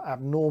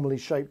abnormally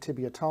shaped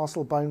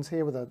tibiotarsal bones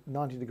here with a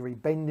 90-degree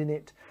bend in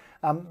it.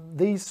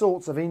 These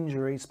sorts of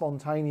injuries,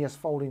 spontaneous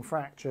folding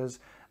fractures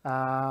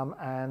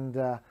and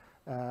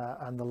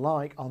the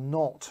like, are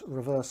not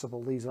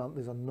reversible. These are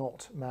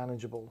not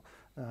manageable.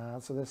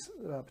 So this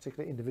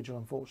particular individual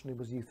unfortunately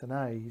was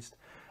euthanized.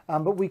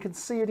 But we can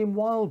see it in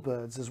wild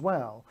birds as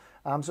well.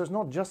 So it's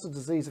not just a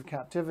disease of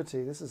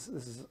captivity. This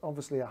is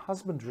obviously a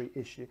husbandry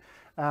issue.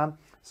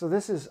 So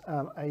this is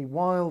a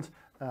wild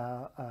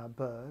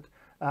bird,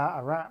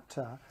 a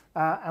raptor,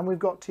 and we've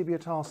got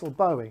tibiotarsal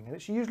bowing, and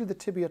it's usually the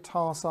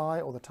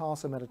tibiotarsi or the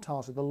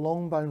tarsometatarsi, the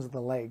long bones of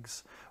the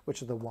legs,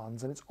 which are the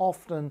ones, and it's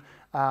often,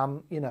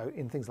 you know,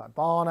 in things like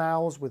barn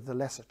owls with the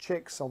lesser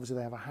chicks. Obviously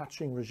they have a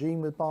hatching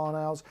regime with barn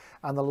owls,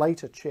 and the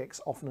later chicks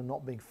often are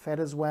not being fed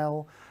as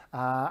well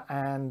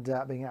and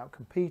being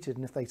outcompeted,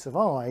 and if they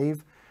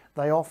survive,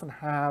 they often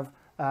have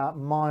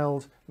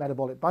mild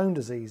metabolic bone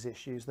disease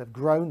issues. They've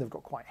grown, they've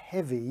got quite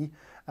heavy,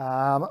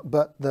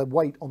 but the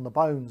weight on the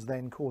bones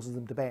then causes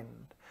them to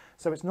bend.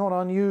 So it's not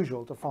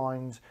unusual to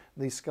find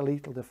these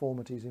skeletal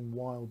deformities in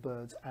wild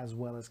birds as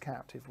well as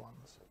captive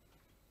ones.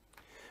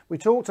 We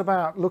talked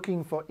about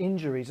looking for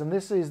injuries, and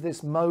this is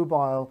this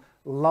mobile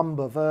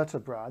lumbar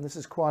vertebra, and this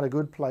is quite a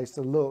good place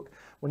to look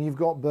when you've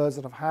got birds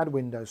that have had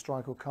window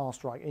strike or car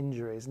strike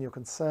injuries and you're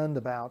concerned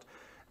about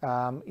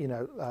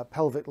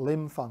pelvic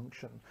limb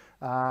function.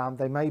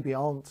 They maybe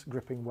aren't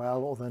gripping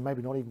well, or they're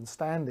maybe not even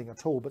standing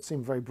at all, but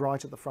seem very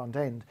bright at the front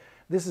end.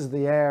 This is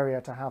the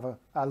area to have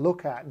a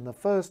look at in the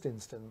first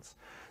instance.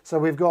 So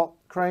we've got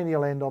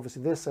cranial end,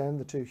 obviously this end,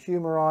 the two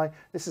humeri.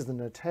 This is the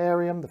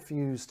notarium, the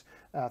fused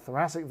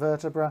thoracic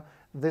vertebra.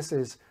 This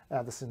is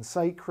the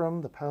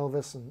synsacrum, the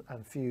pelvis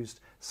and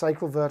fused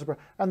sacral vertebra.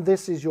 And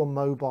this is your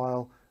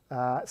mobile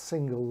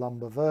single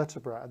lumbar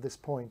vertebra at this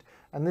point.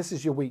 And this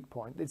is your weak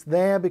point. It's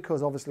there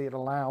because obviously it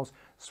allows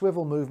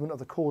swivel movement of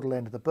the caudal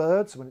end of the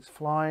bird. So when it's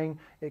flying,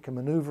 it can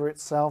maneuver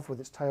itself with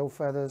its tail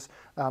feathers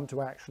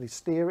to actually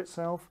steer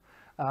itself.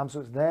 So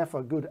it's there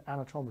for good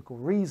anatomical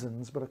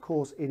reasons, but of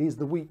course it is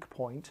the weak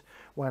point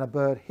when a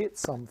bird hits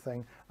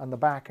something and the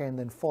back end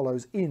then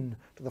follows in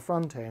to the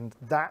front end.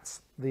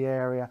 That's the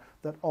area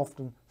that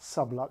often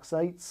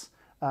subluxates,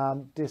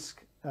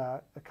 disc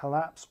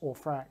collapse or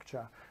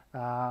fracture.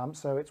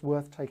 So it's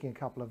worth taking a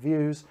couple of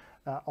views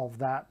of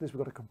that. We've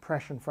got a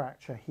compression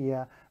fracture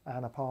here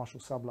and a partial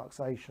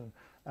subluxation.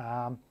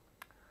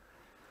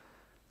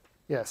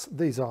 Yes,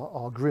 these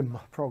are grim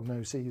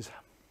prognoses.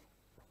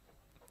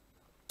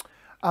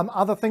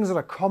 Other things that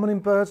are common in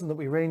birds and that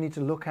we really need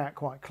to look at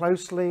quite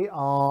closely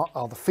are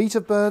the feet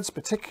of birds,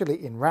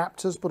 particularly in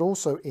raptors, but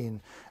also in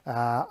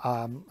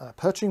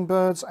perching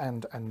birds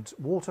and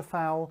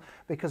waterfowl,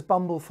 because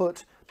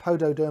bumblefoot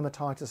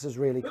pododermatitis is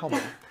really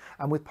common.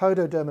 And with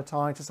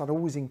pododermatitis, I'd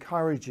always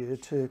encourage you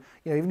to,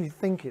 even if you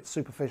think it's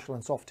superficial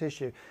and soft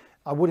tissue,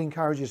 I would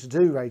encourage you to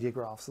do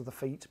radiographs of the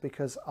feet,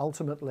 because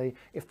ultimately,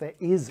 if there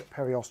is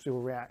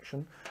periosteal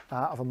reaction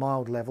of a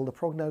mild level, the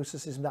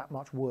prognosis is that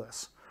much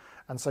worse.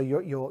 And so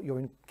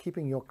you're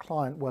keeping your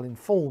client well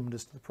informed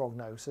as to the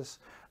prognosis,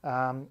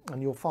 and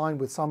you'll find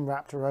with some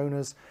raptor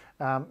owners,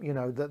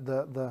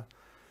 that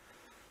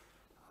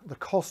the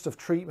cost of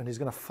treatment is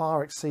going to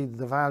far exceed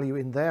the value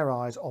in their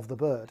eyes of the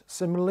bird.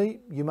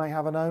 Similarly, you may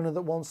have an owner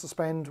that wants to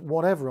spend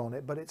whatever on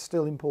it, but it's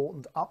still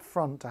important up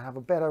front to have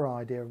a better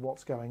idea of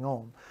what's going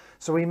on.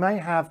 So we may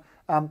have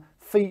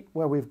feet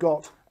where we've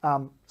got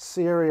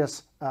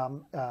serious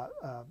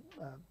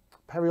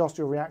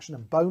periosteal reaction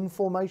and bone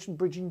formation,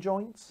 bridging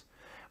joints.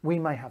 We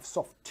may have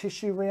soft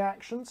tissue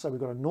reaction, so we've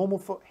got a normal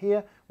foot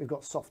here, we've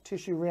got soft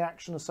tissue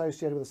reaction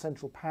associated with a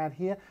central pad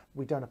here.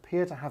 We don't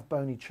appear to have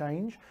bony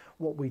change.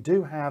 What we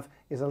do have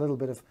is a little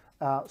bit of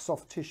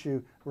soft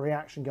tissue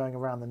reaction going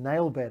around the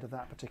nail bed of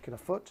that particular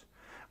foot.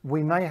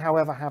 We may,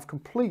 however, have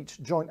complete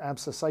joint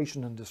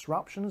abscessation and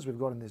disruption, as we've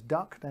got in this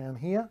duck down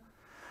here,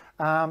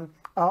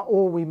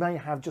 or we may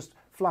have just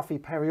fluffy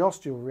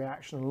periosteal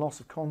reaction and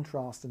loss of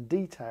contrast and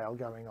detail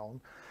going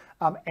on.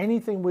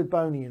 Anything with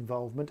bony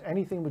involvement,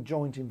 anything with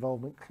joint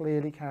involvement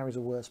clearly carries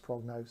a worse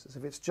prognosis.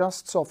 If it's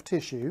just soft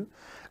tissue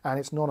and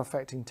it's not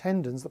affecting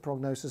tendons, the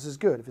prognosis is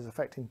good. If it's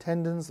affecting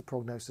tendons, the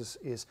prognosis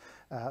is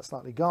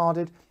slightly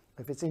guarded.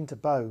 If it's into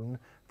bone,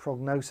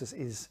 prognosis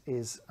is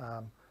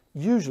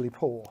usually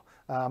poor.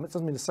 It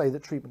doesn't mean to say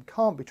that treatment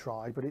can't be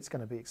tried, but it's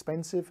going to be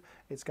expensive,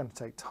 it's going to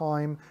take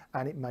time,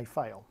 and it may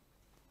fail.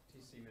 Do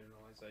you see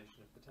mineralisation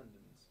of the tendons?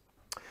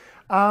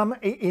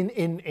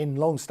 In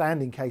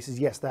long-standing cases,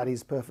 yes, that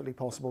is perfectly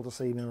possible to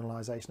see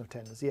mineralisation of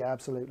tendons. Yeah,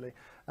 absolutely.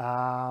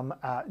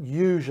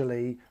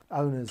 Usually,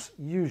 owners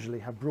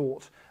have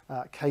brought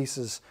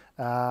cases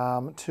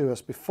to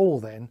us before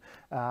then,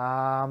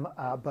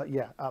 but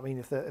yeah, I mean,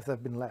 if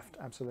they've been left,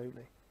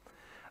 absolutely.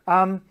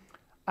 And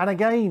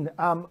again,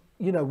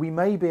 we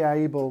may be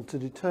able to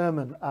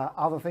determine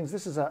other things.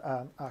 This is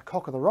a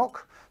cock of the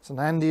rock. It's an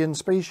Andean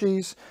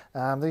species.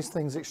 These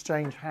things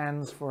exchange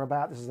hands for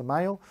about, this is the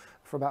male,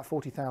 for about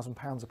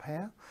 £40,000 a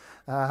pair.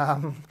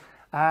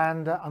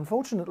 And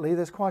unfortunately,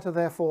 there's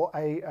therefore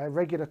a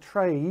regular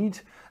trade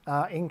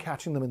in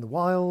catching them in the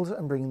wild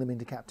and bringing them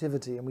into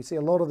captivity. And we see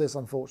a lot of this,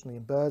 unfortunately,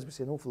 in birds. We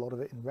see an awful lot of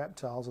it in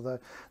reptiles, although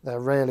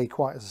they're rarely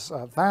quite as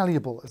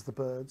valuable as the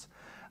birds.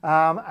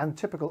 And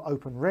typical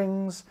open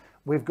rings.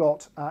 We've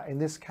got, in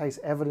this case,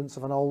 evidence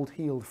of an old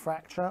healed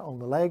fracture on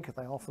the leg.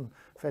 They often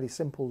fairly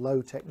simple,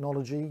 low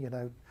technology,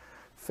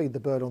 feed the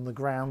bird on the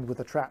ground with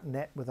a trap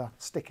net with a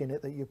stick in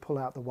it that you pull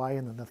out the way,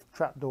 and then the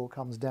trap door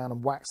comes down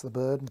and whacks the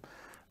bird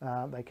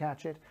and they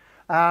catch it.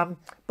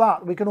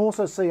 But we can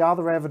also see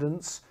other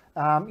evidence.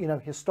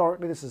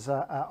 Historically, this is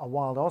a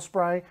wild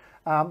osprey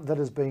that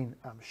has been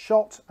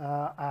shot.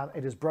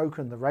 It has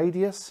broken the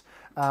radius.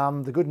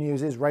 The good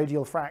news is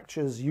radial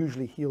fractures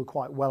usually heal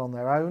quite well on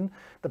their own.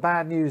 The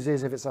bad news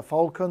is if it's a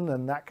falcon,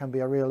 then that can be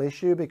a real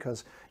issue,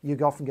 because you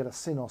often get a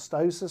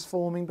synostosis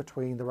forming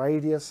between the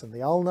radius and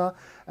the ulna,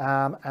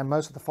 and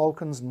most of the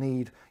falcons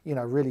need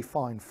really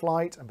fine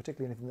flight, and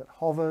particularly anything that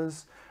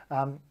hovers.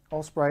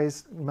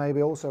 Ospreys may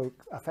be also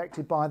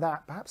affected by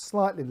that, perhaps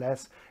slightly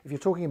less. If you're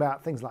talking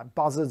about things like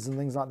buzzards and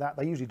things like that,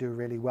 they usually do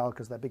really well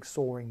because they're big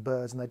soaring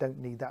birds and they don't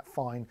need that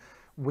fine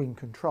wing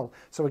control.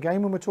 So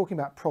again, when we're talking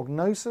about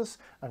prognosis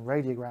and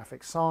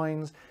radiographic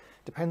signs,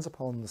 depends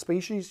upon the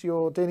species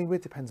you're dealing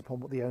with, depends upon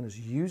what the owner's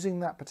using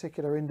that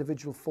particular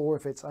individual for,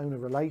 if it's owner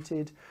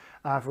related.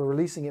 If we're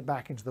releasing it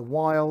back into the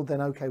wild,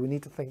 then okay, we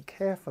need to think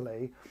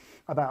carefully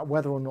about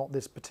whether or not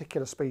this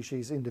particular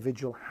species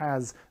individual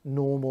has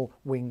normal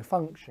wing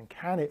function.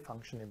 Can it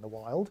function in the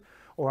wild,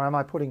 or am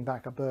I putting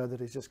back a bird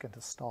that is just going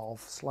to starve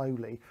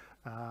slowly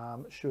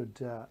should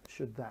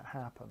that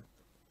happen?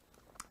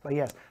 But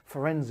yes,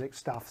 forensic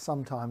stuff,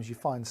 sometimes you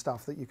find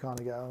stuff that you kind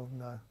of go, oh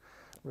no,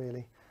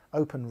 really.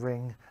 Open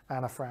ring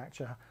and a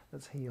fracture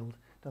that's healed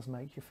does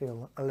make you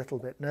feel a little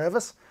bit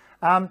nervous.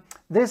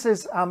 This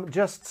is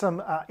just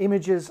some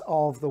images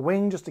of the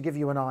wing, just to give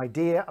you an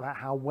idea about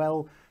how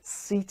well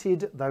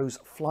seated those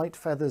flight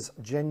feathers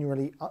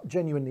genuinely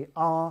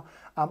are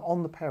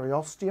on the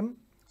periosteum.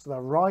 So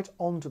they're right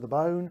onto the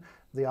bone,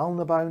 the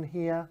ulnar bone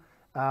here,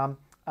 and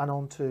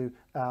onto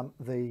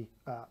the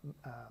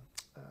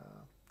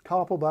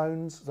carpal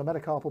bones, the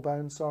metacarpal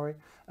bones, sorry,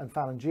 and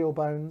phalangeal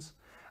bones.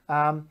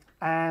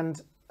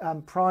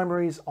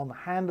 Primaries on the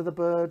hand of the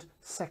bird,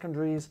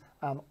 secondaries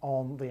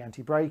on the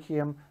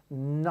antebrachium,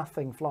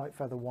 nothing flight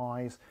feather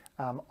wise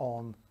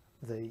on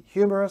the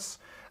humerus.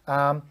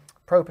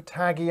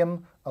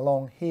 Propatagium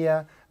along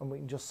here, and we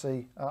can just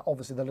see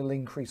obviously the little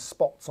increased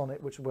spots on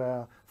it, which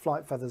where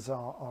flight feathers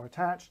are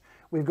attached.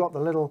 We've got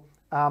the little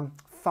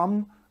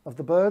thumb of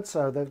the bird,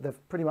 so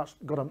they've pretty much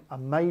got a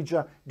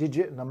major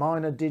digit and a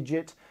minor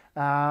digit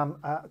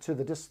to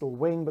the distal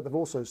wing, but they've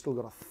also still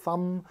got a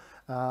thumb,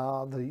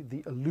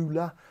 the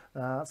alula,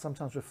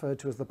 sometimes referred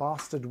to as the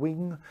bastard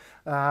wing,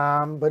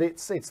 but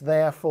it's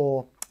there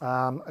for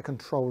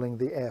controlling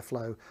the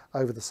airflow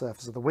over the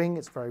surface of the wing.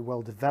 It's very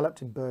well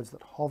developed in birds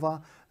that hover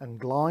and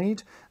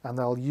glide, and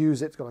they'll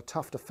use it. It's got a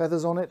tuft of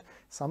feathers on it.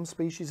 Some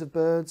species of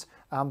birds,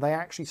 they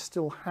actually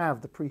still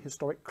have the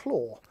prehistoric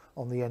claw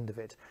on the end of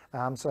it.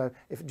 So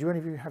do any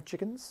of you have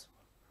chickens?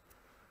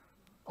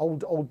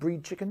 Old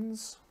breed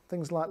chickens?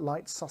 Things like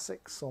light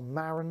Sussex or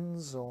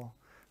Marans or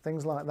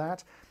things like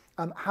that.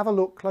 Have a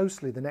look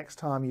closely the next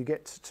time you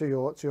get to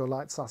your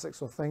light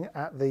Sussex or thing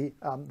at the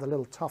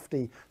little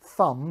tufty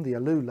thumb, the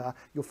alula.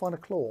 You'll find a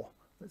claw.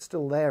 It's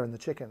still there in the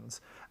chickens.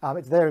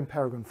 It's there in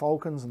peregrine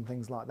falcons and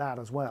things like that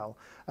as well.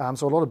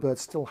 So a lot of birds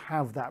still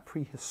have that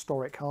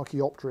prehistoric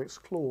Archaeopteryx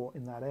claw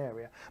in that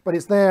area. But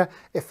it's there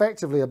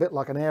effectively a bit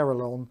like an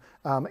aileron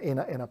in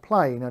a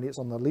plane, only it's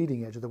on the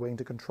leading edge of the wing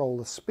to control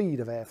the speed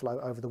of airflow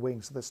over the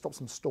wing, so that stops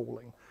them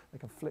stalling. They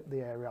can flip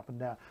the area up and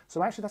down.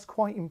 So actually that's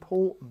quite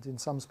important in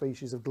some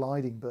species of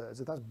gliding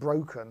birds. If that's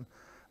broken,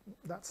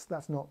 that's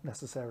not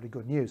necessarily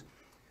good news.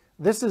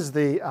 This is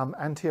the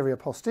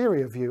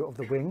anterior-posterior view of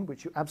the wing,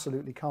 which you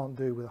absolutely can't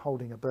do with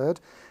holding a bird,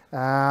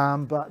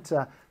 but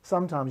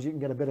sometimes you can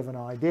get a bit of an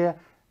idea.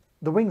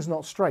 The wing's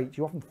not straight.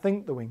 You often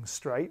think the wing's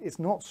straight. It's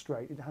not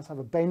straight. It has to have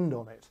a bend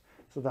on it.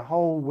 So the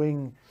whole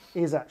wing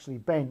is actually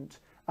bent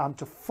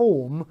to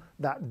form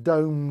that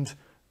domed,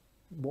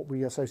 what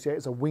we associate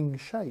as a wing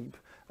shape,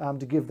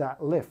 to give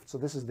that lift. So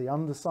this is the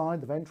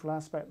underside, the ventral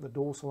aspect, the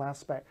dorsal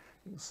aspect.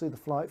 You can see the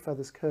flight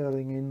feathers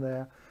curling in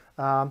there.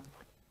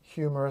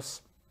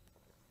 Humerus,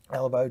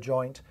 elbow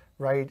joint,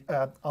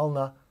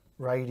 ulnar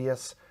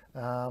radius,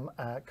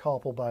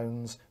 carpal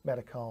bones,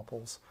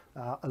 metacarpals,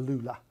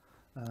 alula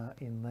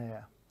in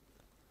there.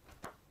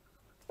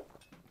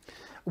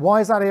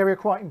 Why is that area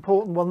quite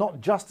important? Well,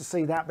 not just to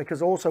see that,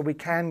 because also we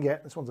can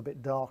get, this one's a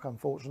bit dark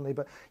unfortunately,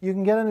 but you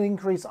can get an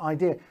increased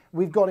idea.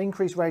 We've got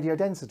increased radio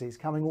densities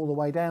coming all the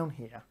way down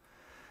here.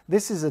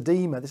 This is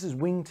edema, this is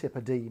wingtip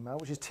edema,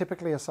 which is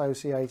typically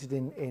associated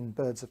in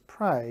birds of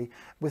prey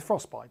with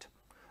frostbite.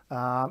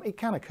 It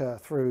can occur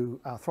through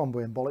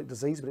thromboembolic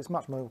disease, but it's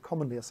much more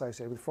commonly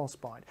associated with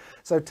frostbite.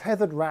 So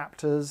tethered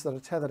raptors that are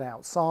tethered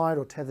outside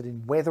or tethered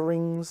in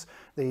weatherings,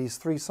 these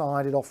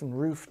three-sided, often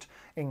roofed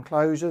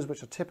enclosures,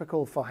 which are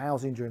typical for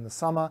housing during the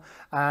summer,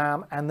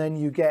 and then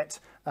you get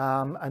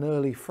an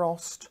early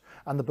frost,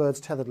 and the bird's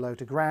tethered low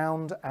to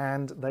ground,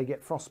 and they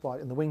get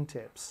frostbite in the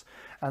wingtips.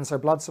 And so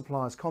blood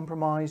supply is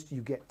compromised,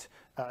 you get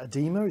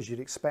edema, as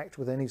you'd expect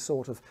with any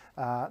sort of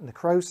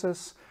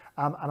necrosis.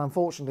 And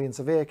unfortunately, in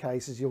severe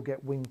cases, you'll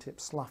get wingtip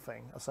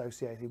sloughing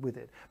associated with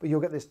it. But you'll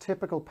get this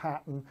typical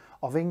pattern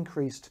of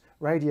increased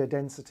radio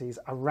densities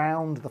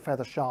around the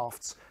feather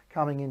shafts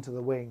coming into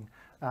the wing.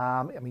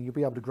 I mean, you'll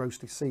be able to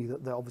grossly see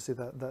that obviously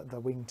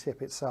the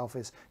wingtip itself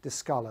is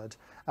discoloured.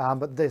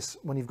 But this,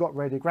 when you've got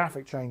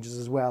radiographic changes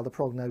as well, the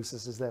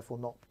prognosis is therefore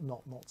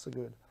not so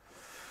good.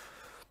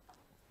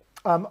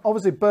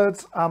 Obviously,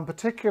 birds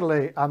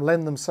particularly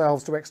lend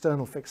themselves to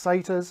external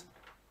fixators,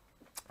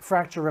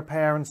 fracture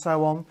repair and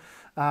so on.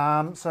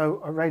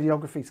 So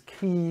radiography is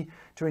key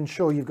to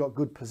ensure you've got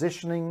good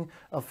positioning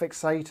of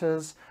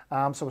fixators.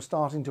 So we're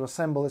starting to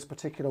assemble this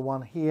particular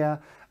one here,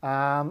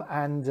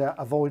 and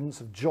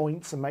avoidance of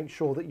joints, and make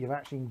sure that you're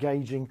actually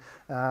engaging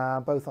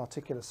both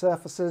articular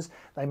surfaces.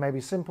 They may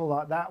be simple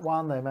like that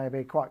one, they may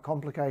be quite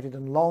complicated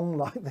and long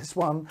like this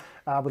one,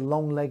 with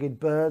long-legged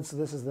birds. So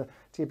this is the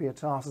tibia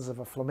tarsus of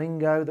a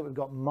flamingo that we've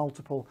got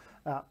multiple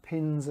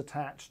pins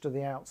attached to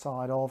the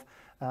outside of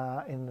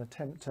in an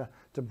attempt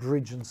to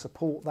bridge and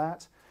support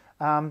that.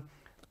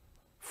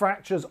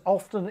 Fractures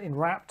often in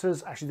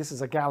raptors, actually this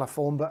is a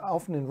galliform, but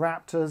often in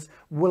raptors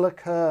will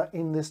occur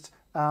in this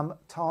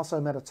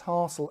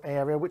tarsometatarsal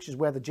area, which is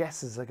where the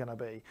jesses are going to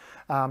be,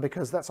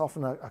 because that's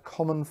often a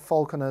common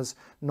falconer's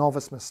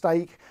novice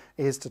mistake,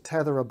 is to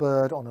tether a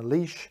bird on a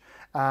leash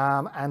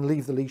and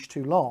leave the leash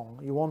too long.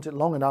 You want it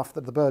long enough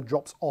that the bird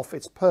drops off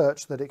its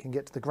perch, that it can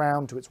get to the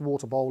ground, to its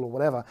water bowl or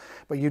whatever,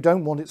 but you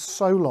don't want it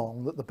so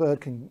long that the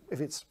bird can, if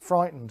it's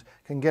frightened,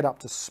 can get up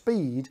to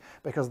speed,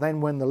 because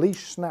then when the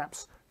leash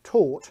snaps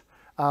taut,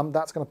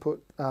 that's going to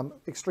put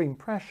extreme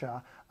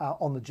pressure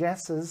on the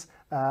jesses,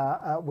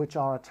 which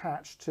are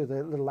attached to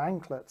the little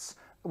anklets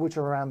which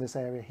are around this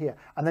area here,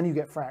 and then you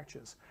get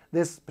fractures.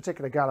 This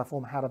particular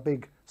galliform had a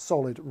big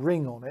solid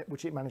ring on it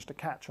which it managed to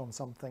catch on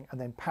something and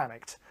then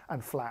panicked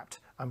and flapped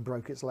and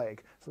broke its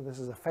leg. So this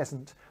is a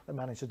pheasant that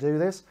managed to do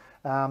this,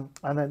 and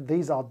then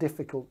these are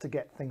difficult to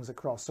get things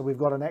across. So we've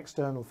got an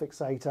external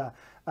fixator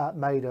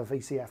made of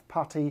ECF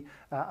putty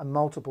and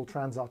multiple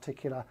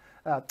transarticular,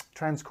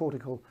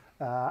 transcortical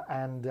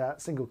and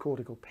single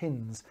cortical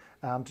pins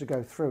to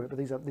go through it, but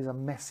these are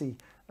messy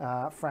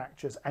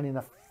fractures, and in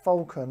a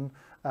falcon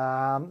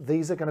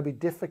these are going to be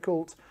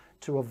difficult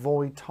to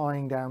avoid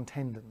tying down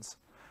tendons.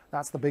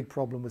 That's the big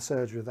problem with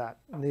surgery of that.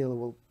 Neil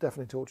will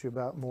definitely talk to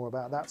you more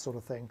about that sort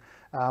of thing.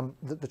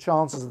 The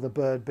chances of the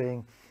bird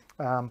being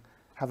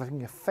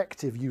having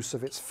effective use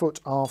of its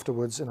foot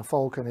afterwards in a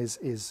falcon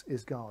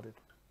is guarded.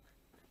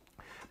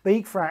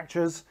 Beak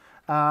fractures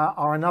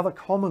are another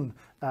common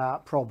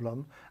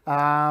problem,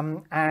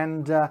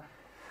 and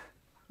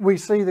we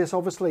see this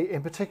obviously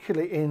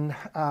particularly in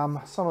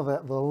some of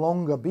the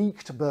longer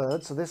beaked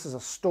birds. So this is a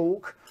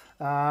stork,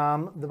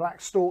 the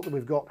black stork that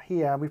we've got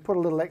here. We've put a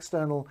little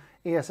external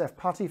ESF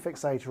putty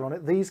fixator on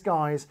it. These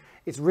guys,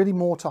 it's really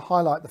more to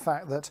highlight the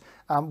fact that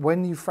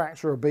when you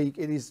fracture a beak,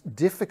 it is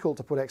difficult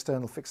to put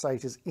external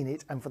fixators in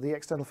it, and for the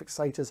external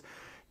fixators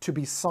to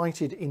be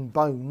sited in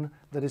bone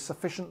that is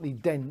sufficiently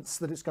dense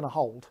that it's going to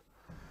hold.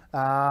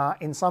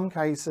 In some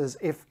cases,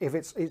 if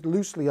it's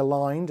loosely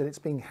aligned and it's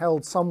being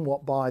held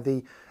somewhat by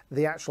the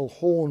actual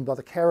horn, by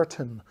the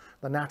keratin,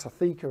 the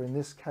natatheca in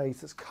this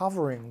case, that's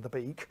covering the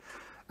beak,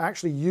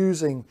 actually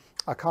using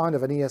a kind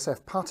of an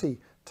ESF putty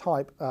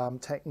type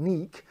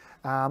technique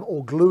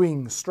or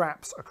gluing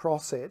straps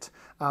across it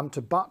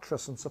to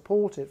buttress and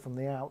support it from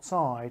the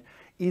outside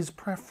is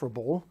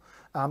preferable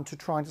to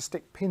trying to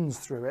stick pins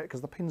through it,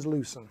 because the pins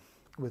loosen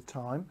with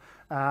time,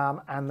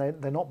 and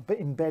they're not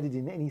embedded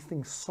in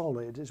anything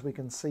solid, as we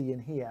can see in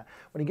here.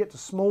 When you get to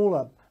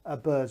smaller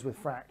birds with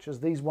fractures,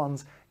 these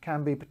ones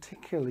can be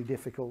particularly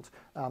difficult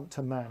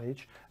to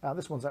manage.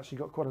 This one's actually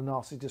got quite a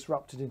nasty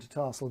disrupted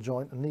intertarsal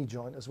joint and knee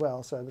joint as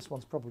well, so this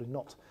one's probably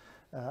not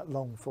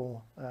long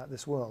for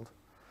this world.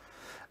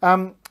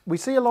 We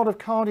see a lot of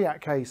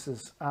cardiac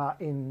cases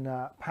in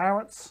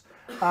parrots,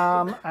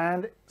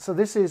 and so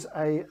this is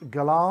a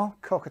galah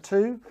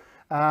cockatoo.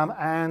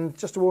 And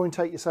just to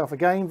orientate yourself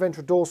again,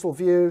 ventrodorsal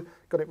view,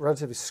 got it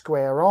relatively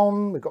square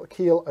on. We've got the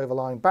keel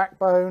overlying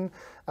backbone,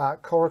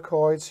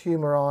 coracoids,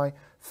 humeri,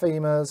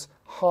 femurs,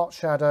 heart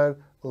shadow,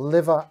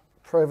 liver,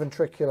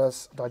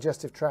 proventriculus,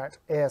 digestive tract,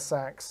 air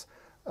sacs,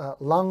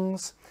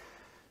 lungs.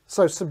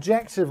 So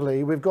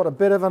subjectively, we've got a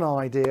bit of an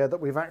idea that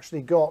we've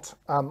actually got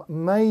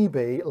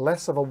maybe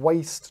less of a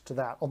waist to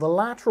that. On the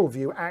lateral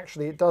view,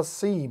 actually, it does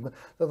seem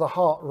that the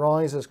heart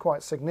rises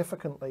quite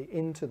significantly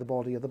into the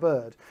body of the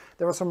bird.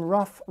 There are some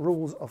rough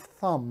rules of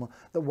thumb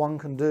that one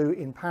can do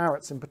in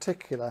parrots in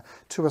particular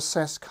to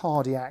assess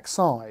cardiac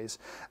size.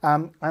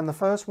 And the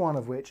first one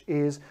of which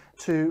is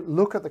to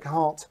look at the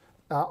heart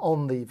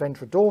on the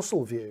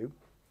ventrodorsal view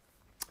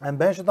and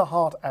measure the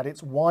heart at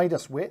its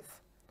widest width,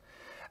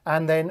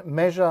 and then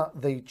measure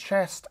the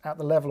chest at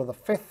the level of the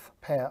fifth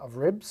pair of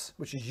ribs,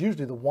 which is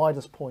usually the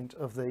widest point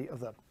of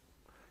the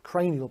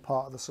cranial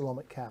part of the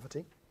coelomic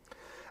cavity.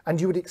 And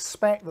you would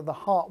expect that the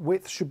heart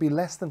width should be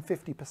less than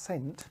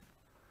 50%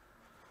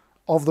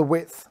 of the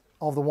width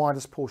of the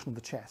widest portion of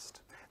the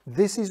chest.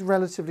 This is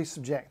relatively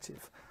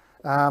subjective.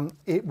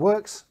 It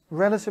works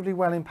relatively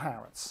well in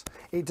parrots.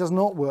 It does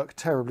not work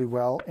terribly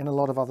well in a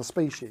lot of other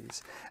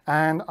species.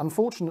 And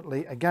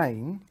unfortunately,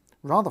 again,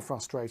 rather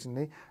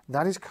frustratingly,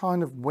 that is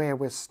kind of where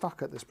we're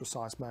stuck at this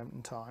precise moment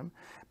in time,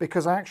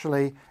 because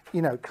actually,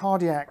 you know,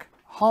 cardiac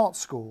heart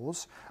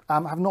scores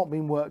have not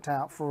been worked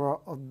out for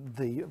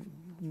the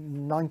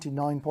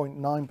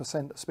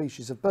 99.9% of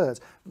species of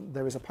birds.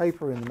 There is a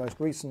paper in the most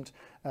recent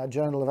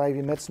Journal of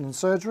Avian Medicine and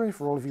Surgery,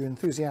 for all of you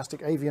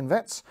enthusiastic avian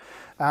vets,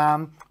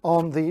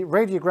 on the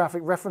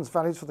radiographic reference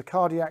values for the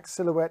cardiac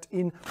silhouette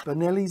in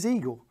Bonelli's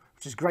eagle,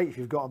 which is great if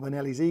you've got a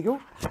Bonelli's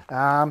eagle.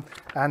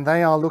 And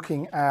they are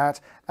looking at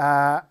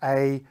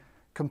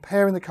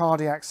comparing the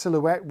cardiac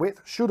silhouette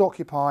width should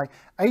occupy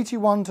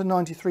 81 to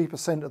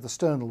 93% of the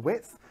sternal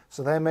width.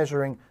 So they're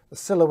measuring the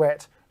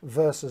silhouette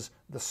versus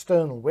the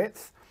sternal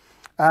width.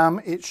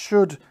 It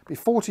should be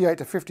 48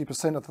 to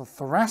 50% of the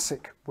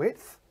thoracic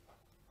width,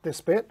 this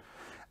bit.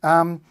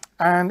 And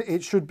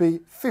it should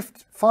be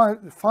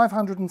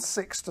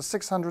 506 to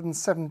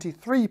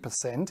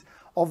 673%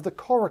 of the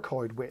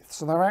coracoid width.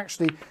 So they're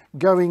actually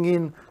going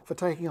in for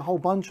taking a whole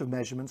bunch of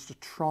measurements to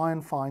try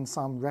and find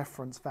some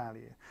reference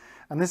value.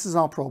 And this is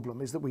our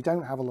problem, is that we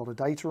don't have a lot of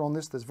data on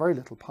this. There's very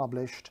little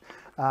published.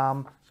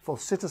 For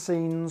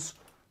cytosines,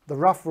 the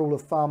rough rule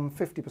of thumb,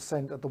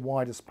 50% at the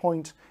widest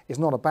point, is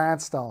not a bad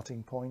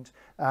starting point,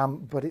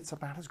 but it's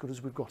about as good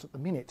as we've got at the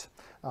minute.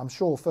 I'm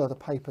sure further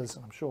papers,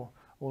 and I'm sure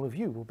all of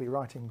you will be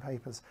writing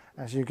papers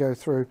as you go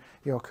through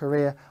your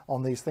career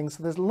on these things.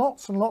 So there's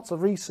lots and lots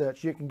of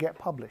research you can get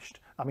published.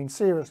 I mean,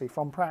 seriously,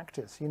 from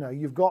practice, you know,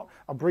 you've got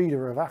a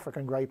breeder of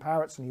African grey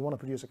parrots and you want to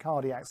produce a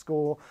cardiac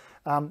score,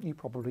 you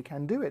probably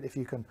can do it if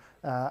you can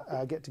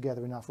get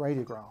together enough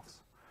radiographs.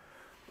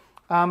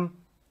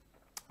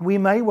 We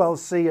may well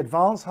see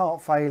advanced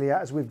heart failure,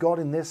 as we've got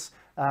in this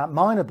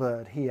minor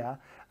bird here,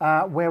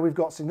 where we've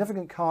got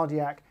significant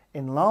cardiac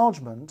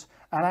enlargement,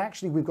 and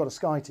actually we've got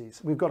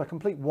ascites. We've got a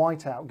complete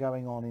whiteout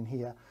going on in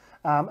here,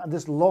 and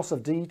this loss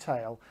of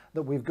detail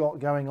that we've got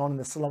going on in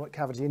the coelomic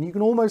cavity. And you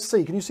can almost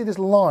see, can you see this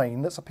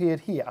line that's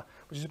appeared here,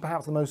 which is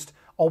perhaps the most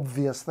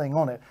obvious thing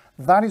on it?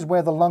 That is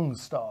where the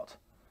lungs start.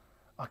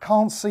 I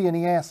can't see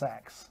any air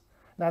sacs.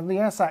 Now the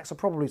air sacs are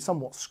probably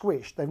somewhat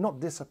squished. They've not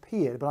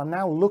disappeared, but I'm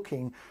now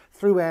looking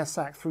through air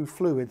sac, through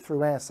fluid,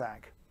 through air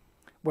sac.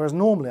 Whereas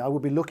normally I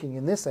would be looking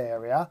in this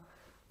area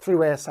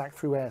through air sac,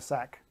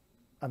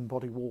 and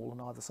body wall on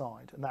either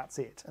side, and that's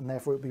it, and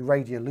therefore it would be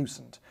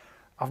radiolucent.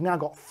 I've now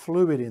got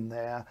fluid in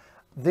there.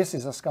 This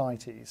is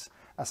ascites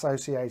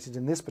associated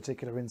in this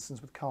particular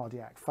instance with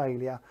cardiac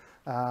failure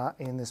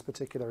in this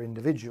particular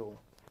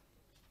individual.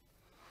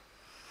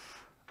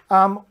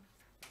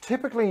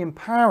 Typically in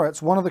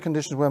parrots, one of the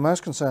conditions we're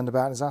most concerned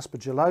about is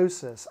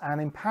aspergillosis, and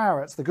in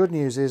parrots the good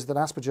news is that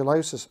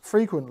aspergillosis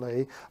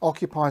frequently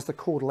occupies the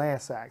caudal air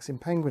sacs. In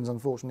penguins,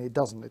 unfortunately, it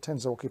doesn't. It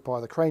tends to occupy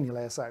the cranial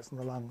air sacs and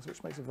the lungs,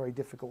 which makes it very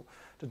difficult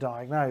to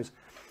diagnose.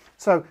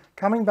 So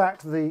coming back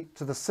to the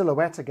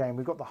silhouette again,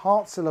 we've got the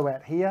heart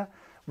silhouette here,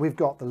 we've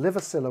got the liver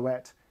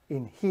silhouette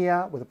in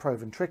here with a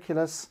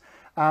proventriculus.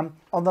 On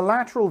the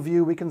lateral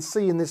view, we can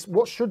see in this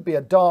what should be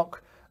a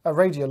dark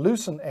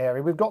radiolucent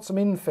area, we've got some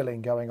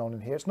infilling going on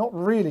in here. It's not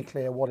really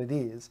clear what it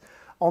is.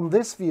 On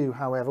this view,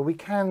 however, we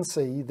can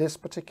see this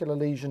particular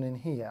lesion in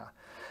here.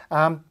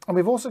 And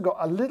we've also got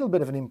a little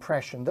bit of an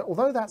impression that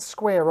although that's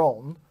square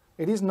on,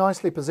 it is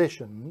nicely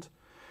positioned,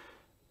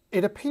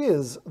 it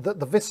appears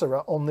that the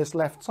viscera on this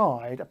left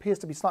side appears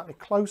to be slightly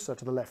closer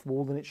to the left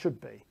wall than it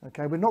should be.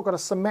 Okay, we've not got a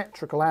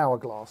symmetrical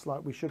hourglass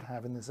like we should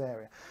have in this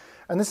area.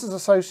 And this is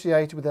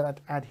associated with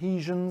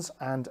adhesions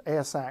and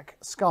air sac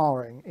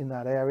scarring in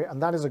that area,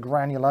 and that is a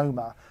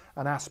granuloma,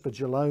 an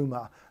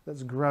aspergilloma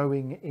that's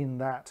growing in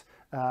that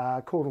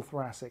caudal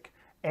thoracic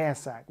air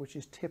sac, which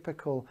is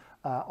typical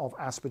of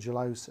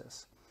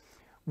aspergillosis.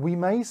 We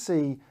may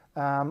see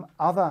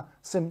other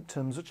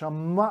symptoms which are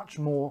much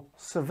more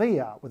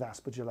severe with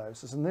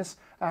aspergillosis, and this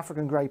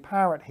African grey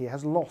parrot here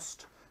has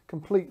lost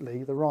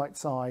completely the right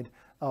side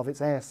of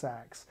its air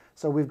sacs.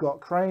 So we've got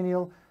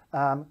cranial,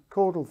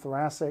 caudal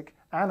thoracic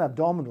and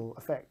abdominal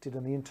affected,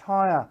 and the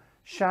entire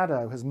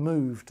shadow has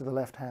moved to the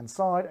left hand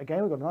side.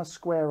 Again, we've got a nice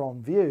square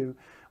on view.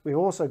 We've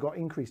also got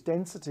increased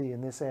density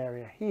in this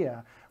area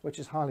here, which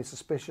is highly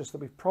suspicious that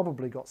we've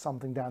probably got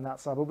something down that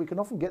side, but we can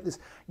often get this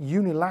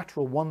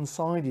unilateral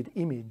one-sided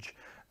image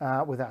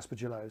with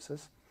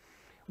aspergillosis.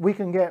 We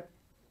can get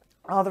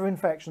other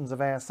infections of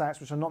air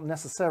sacs which are not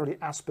necessarily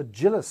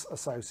aspergillus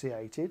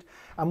associated,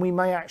 and we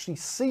may actually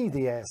see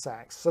the air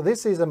sacs. So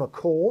this is a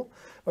macaw.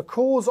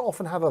 Macaws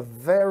often have a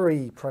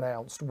very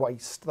pronounced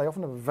waist. They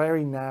often have a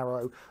very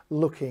narrow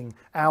looking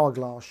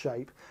hourglass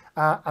shape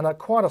and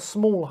quite a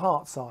small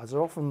heart size.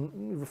 They're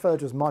often referred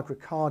to as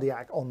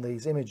microcardiac on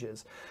these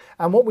images.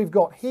 And what we've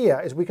got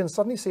here is we can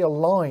suddenly see a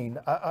line,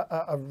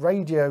 a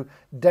radio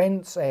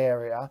dense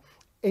area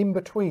in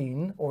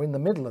between or in the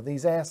middle of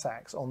these air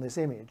sacs on this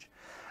image.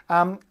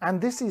 And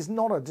this is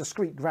not a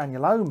discrete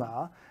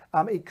granuloma.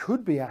 It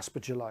could be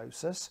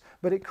aspergillosis,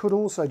 but it could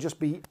also just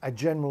be a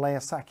general air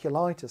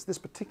saculitis. This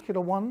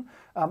particular one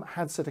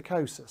had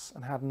psittacosis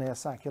and had an air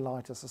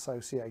saculitis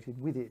associated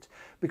with it,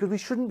 because we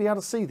shouldn't be able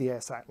to see the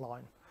air sac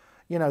line.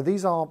 You know,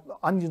 these are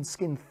onion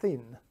skin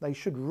thin. They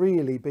should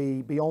really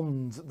be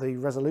beyond the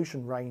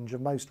resolution range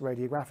of most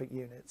radiographic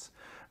units.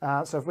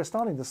 So if we're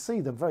starting to see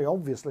them very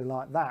obviously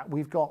like that,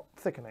 we've got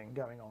thickening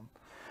going on.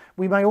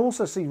 We may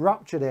also see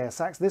ruptured air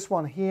sacs. This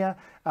one here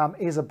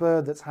is a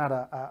bird that's had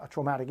a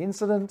traumatic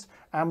incident,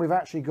 and we've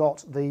actually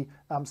got the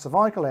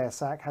cervical air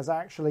sac has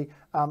actually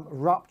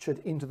ruptured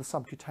into the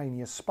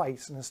subcutaneous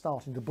space and is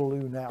starting to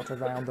balloon out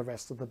around the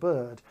rest of the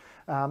bird.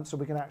 So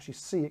we can actually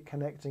see it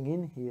connecting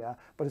in here,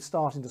 but it's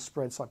starting to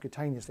spread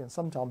subcutaneously. And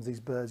sometimes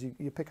these birds,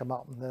 you pick them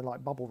up and they're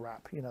like bubble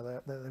wrap. You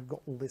know, they've got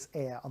all this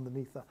air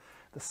underneath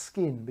the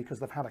skin because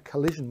they've had a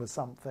collision with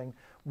something.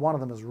 One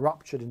of them has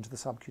ruptured into the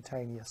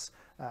subcutaneous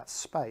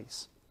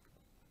space.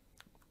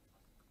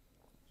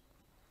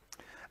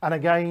 And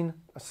again,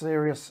 a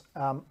serious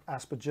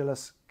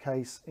Aspergillus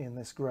case in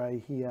this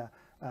grey here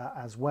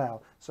as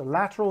well. So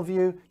lateral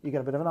view, you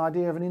get a bit of an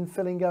idea of an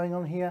infilling going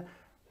on here.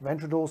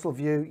 Ventrodorsal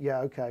view, yeah,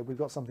 okay, we've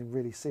got something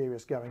really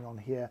serious going on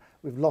here.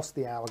 We've lost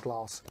the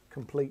hourglass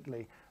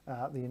completely.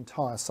 The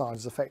entire side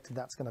is affected.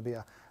 That's going to be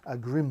a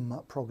grim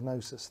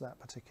prognosis, that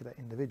particular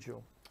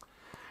individual.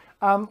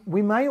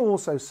 We may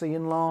also see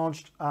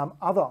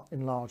other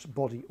enlarged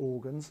body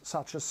organs,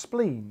 such as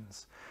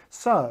spleens.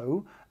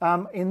 So,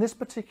 in this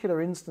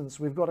particular instance,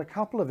 we've got a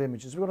couple of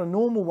images. We've got a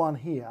normal one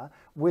here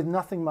with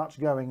nothing much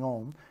going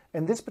on.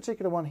 In this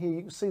particular one here,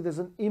 you can see there's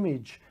an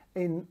image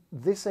in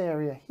this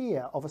area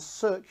here of a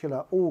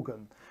circular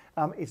organ.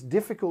 It's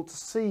difficult to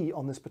see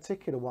on this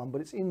particular one,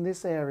 but it's in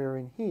this area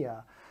in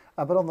here.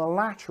 But on the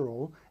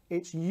lateral,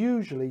 it's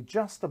usually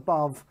just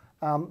above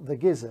the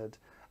gizzard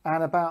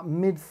and about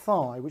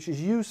mid-thigh, which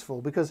is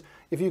useful because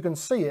if you can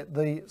see it,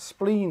 the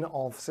spleen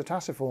of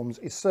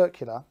cetaciforms is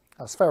circular,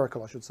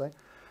 spherical I should say,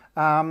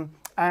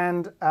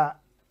 and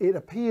it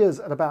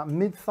appears at about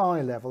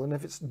mid-thigh level, and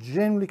if it's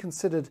generally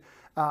considered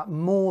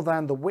more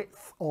than the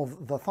width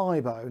of the thigh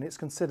bone, it's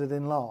considered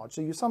enlarged.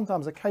 So you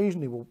sometimes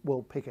occasionally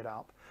will pick it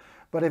up,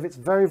 but if it's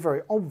very,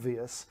 very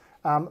obvious,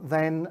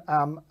 then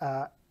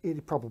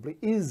it probably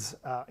is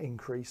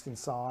increased in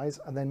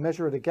size, and then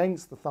measure it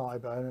against the thigh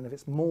bone, and if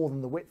it's more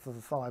than the width of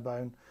the thigh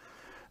bone,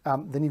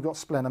 then you've got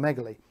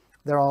splenomegaly.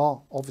 There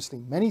are obviously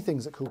many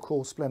things that could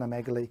cause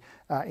splenomegaly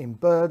in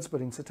birds,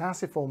 but in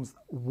cetaciforms,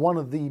 one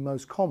of the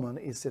most common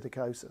is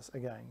psittacosis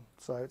again.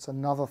 So it's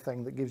another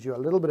thing that gives you a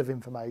little bit of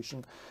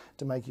information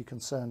to make you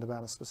concerned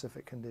about a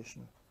specific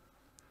condition.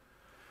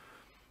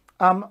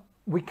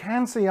 We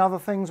can see other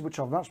things which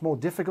are much more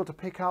difficult to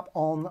pick up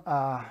on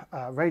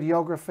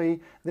radiography.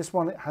 This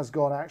one has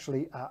got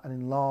actually an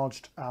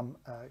enlarged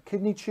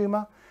kidney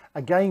tumour.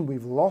 Again,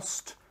 we've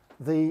lost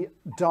the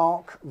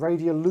dark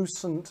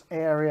radiolucent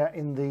area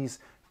in these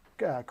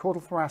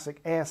caudal thoracic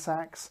air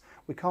sacs.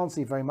 We can't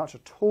see very much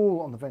at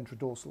all on the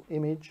ventrodorsal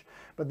image,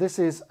 but this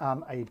is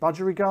a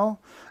budgerigar.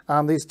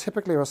 These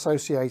typically are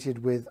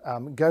associated with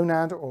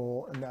gonad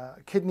or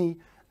kidney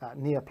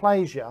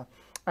neoplasia,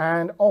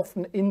 and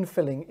often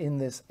infilling in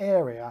this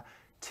area,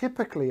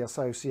 typically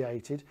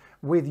associated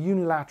with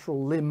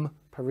unilateral limb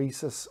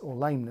paresis or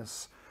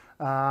lameness.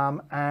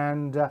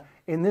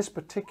 In this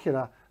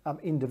particular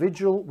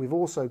individual, we've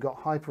also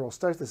got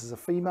hyperostosis. This is a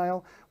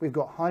female. We've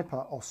got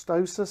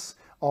hyperostosis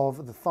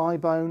of the thigh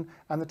bone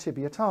and the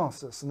tibia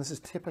tarsus, and this is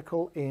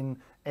typical in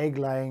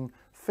egg-laying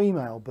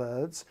female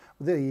birds.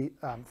 The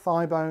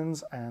thigh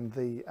bones and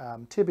the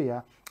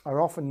tibia are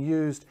often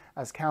used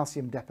as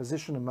calcium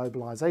deposition and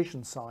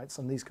mobilization sites,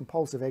 and these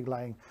compulsive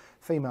egg-laying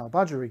female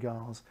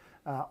budgerigars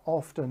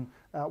often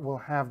will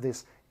have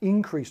this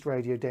increased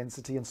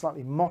radiodensity and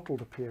slightly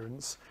mottled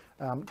appearance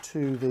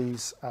to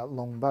these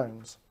long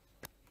bones.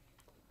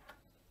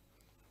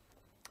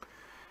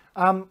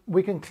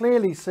 We can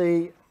clearly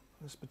see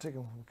this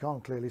particular, we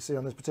can't clearly see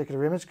on this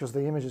particular image because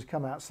the image has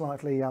come out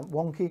slightly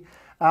wonky.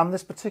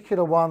 This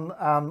particular one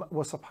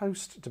was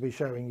supposed to be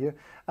showing you.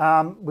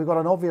 We've got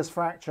an obvious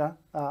fracture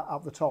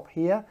up the top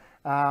here,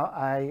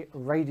 a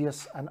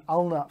radius and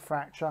ulnar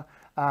fracture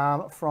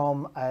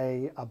from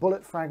a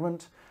bullet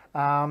fragment,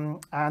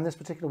 and this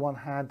particular one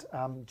had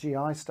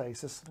GI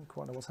stasis. I don't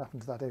quite know what's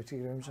happened to that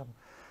particular image. I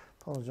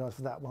apologise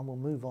for that one. We'll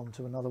move on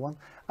to another one.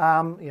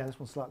 Yeah, this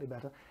one's slightly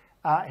better.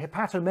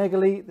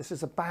 Hepatomegaly, this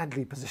is a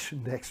badly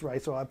positioned x-ray,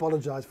 so I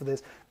apologise for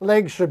this.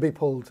 Legs should be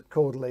pulled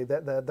caudally,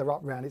 they're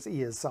up around its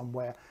ears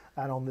somewhere,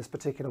 and on this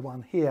particular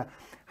one here.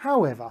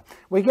 However,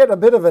 we get a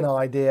bit of an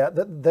idea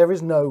that there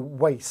is no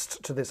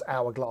waist to this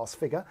hourglass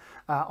figure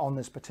on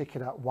this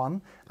particular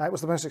one. It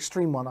was the most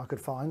extreme one I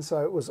could find,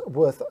 so it was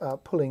worth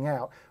pulling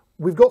out.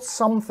 We've got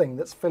something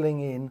that's filling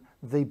in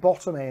the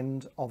bottom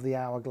end of the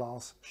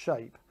hourglass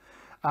shape.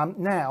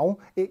 Now,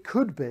 it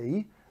could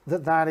be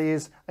that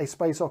is a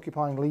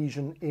space-occupying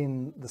lesion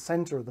in the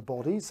centre of the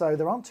body, so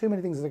there aren't too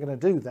many things that are going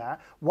to do that.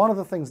 One of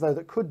the things, though,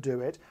 that could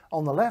do it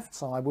on the left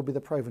side would be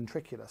the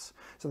proventriculus.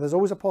 So there's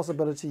always a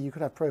possibility you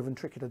could have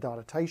proventricular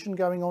dilatation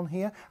going on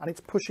here, and it's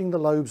pushing the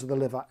lobes of the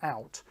liver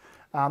out.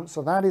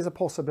 So that is a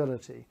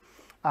possibility.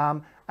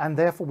 And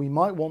therefore, we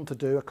might want to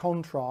do a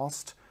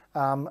contrast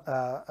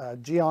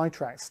GI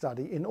tract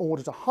study in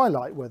order to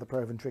highlight where the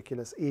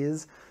proventriculus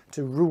is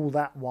to rule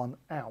that one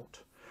out.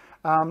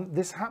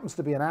 This happens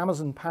to be an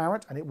Amazon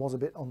parrot, and it was a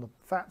bit on the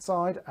fat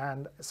side,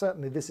 and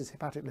certainly this is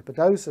hepatic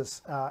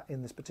lipidosis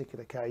in this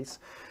particular case.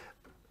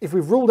 if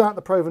we've ruled out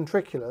the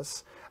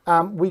proventriculus,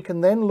 we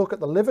can then look at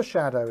the liver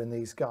shadow in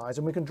these guys,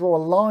 and we can draw a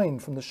line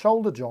from the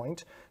shoulder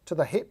joint to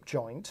the hip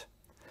joint,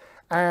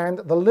 and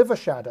the liver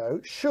shadow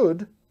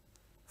should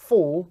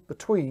fall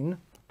between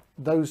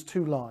those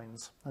two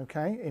lines,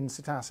 okay, in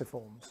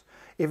psittaciforms.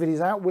 If it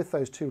is out with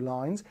those two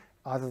lines,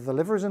 either the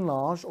liver is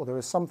enlarged or there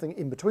is something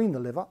in between the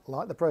liver,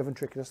 like the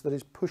proventriculus, that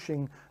is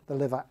pushing the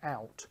liver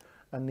out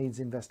and needs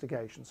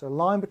investigation. So a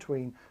line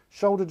between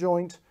shoulder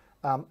joint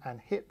and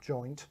hip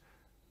joint,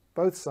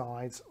 both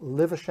sides,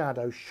 liver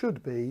shadow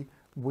should be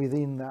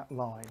within that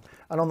line.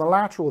 And on the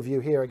lateral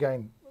view here,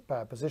 again,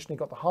 bad positioning,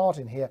 got the heart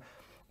in here,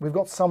 we've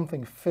got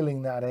something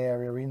filling that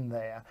area in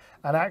there.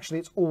 And actually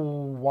it's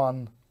all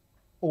one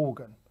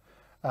organ.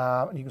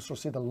 And you can sort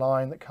of see the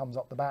line that comes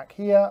up the back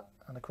here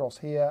and across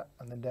here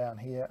and then down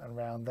here and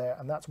round there.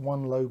 And that's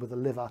one lobe of the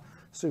liver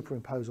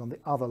superimposed on the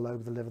other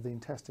lobe of the liver. The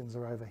intestines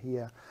are over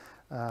here.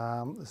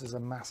 This is a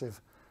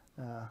massive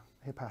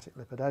hepatic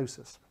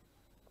lipidosis.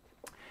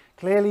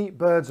 Clearly,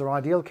 birds are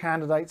ideal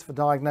candidates for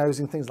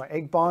diagnosing things like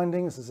egg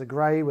binding. This is a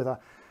grey with a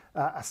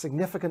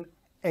significant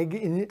egg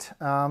in it.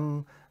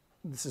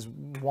 This is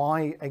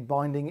why egg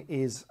binding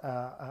is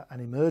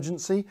an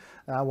emergency,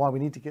 why we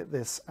need to get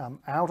this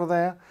out of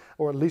there,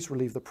 or at least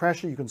relieve the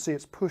pressure. You can see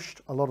it's pushed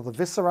a lot of the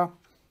viscera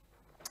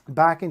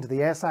back into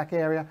the air sac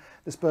area.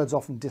 This bird's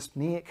often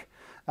dyspneic,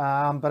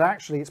 but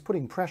actually it's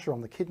putting pressure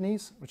on the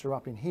kidneys, which are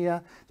up in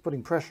here. It's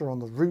putting pressure on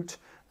the root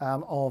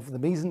of the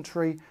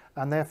mesentery,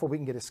 and therefore we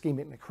can get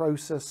ischemic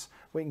necrosis.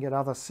 We can get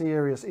other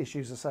serious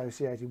issues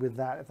associated with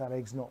that if that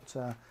egg's not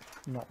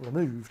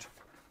removed.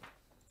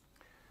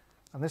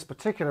 And this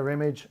particular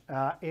image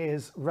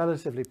is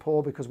relatively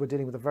poor because we're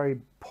dealing with a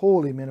very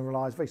poorly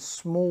mineralized, very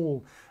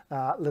small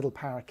little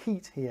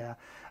parakeet here.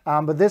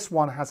 But this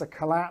one has a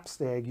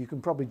collapsed egg. You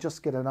can probably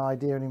just get an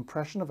idea, an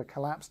impression of a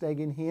collapsed egg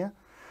in here.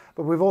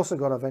 But we've also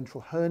got a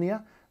ventral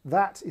hernia.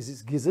 That is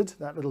its gizzard,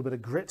 that little bit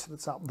of grit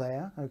that's up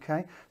there,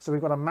 okay? So we've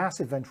got a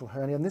massive ventral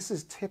hernia, and this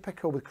is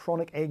typical with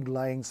chronic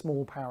egg-laying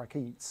small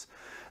parakeets.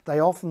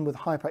 They often, with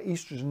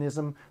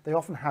hyperestrogenism, they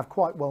often have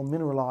quite well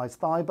mineralized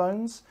thigh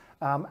bones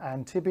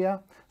and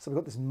tibia. So we've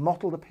got this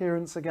mottled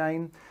appearance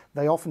again.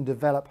 They often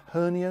develop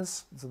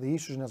hernias, so the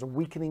estrogen has a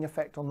weakening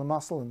effect on the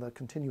muscle and the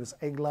continuous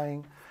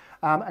egg-laying.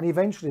 And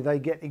eventually they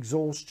get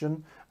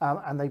exhaustion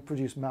and they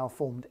produce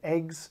malformed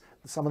eggs.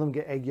 Some of them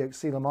get egg yolk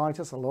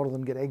coelomitis, a lot of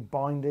them get egg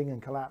binding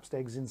and collapsed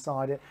eggs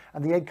inside it,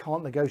 and the egg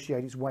can't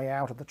negotiate its way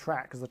out of the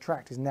tract because the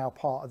tract is now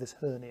part of this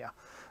hernia.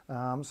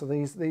 So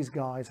these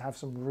guys have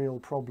some real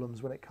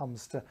problems when it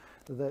comes to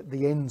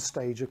the end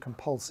stage of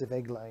compulsive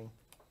egg laying.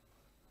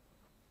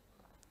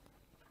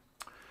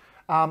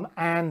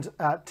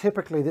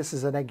 Typically this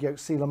is an egg yolk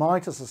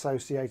coelomitis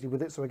associated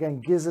with it. So again,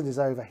 gizzard is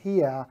over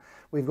here.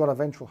 We've got a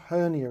ventral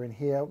hernia in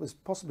here. There's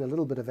possibly a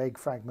little bit of egg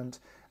fragment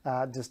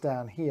just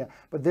down here.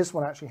 But this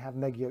one actually had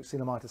an egg yolk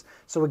coelomitis.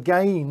 So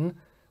again,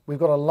 we've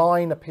got a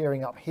line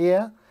appearing up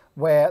here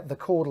where the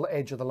caudal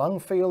edge of the lung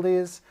field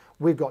is.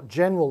 We've got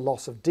general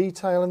loss of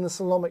detail in the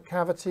coelomic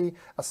cavity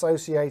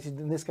associated,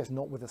 in this case,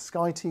 not with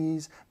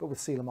ascites, but with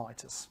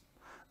coelomitis.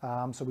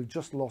 So we've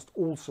just lost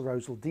all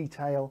serosal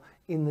detail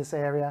in this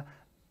area.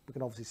 We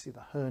can obviously see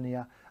the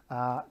hernia,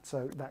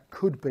 so that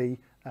could be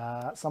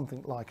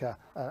something like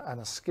an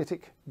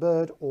ascitic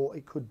bird, or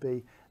it could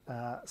be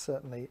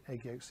certainly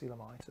egg yolk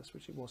coelomitis,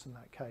 which it was in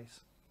that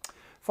case.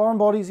 Foreign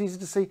bodies, easy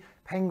to see.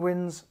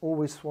 Penguins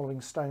always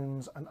swallowing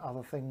stones and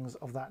other things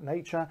of that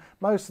nature.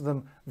 Most of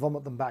them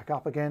vomit them back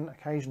up again.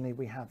 Occasionally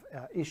we have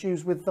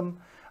issues with them.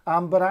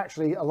 But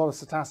actually a lot of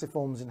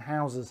psittaciforms in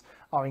houses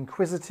are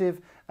inquisitive.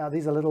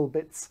 These are little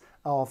bits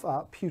of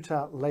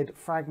pewter lead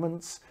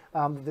fragments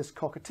that this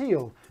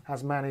cockatiel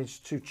has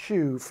managed to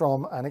chew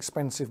from an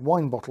expensive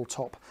wine bottle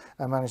top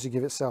and managed to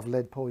give itself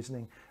lead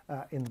poisoning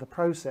in the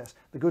process.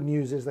 The good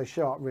news is they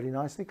show up really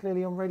nicely,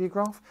 clearly on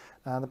radiograph.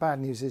 The bad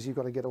news is you've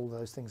got to get all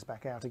those things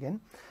back out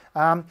again.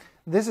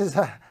 This is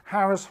a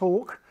Harris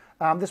hawk.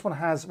 This one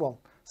has, well,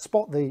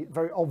 spot the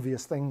very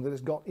obvious thing that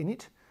it's got in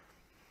it.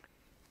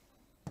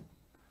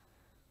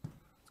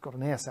 Got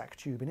an air sac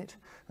tube in it.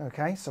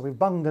 Okay, so we've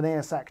bunged an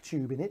air sac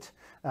tube in it.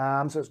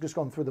 So it's just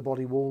gone through the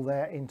body wall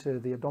there into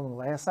the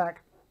abdominal air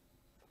sac.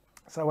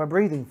 So we're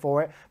breathing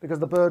for it because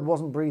the bird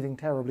wasn't breathing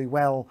terribly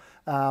well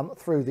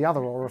through the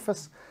other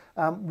orifice.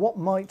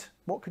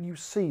 What can you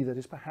see that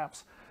is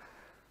perhaps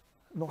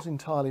not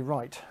entirely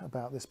right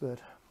about this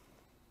bird?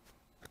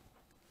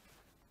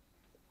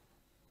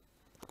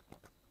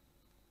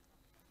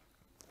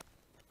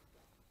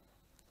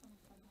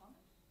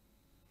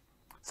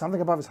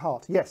 Something above his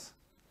heart, yes.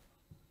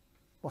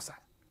 What's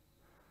that?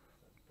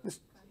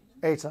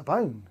 It's a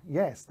bone,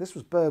 yes. This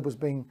bird was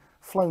being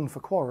flown for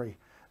quarry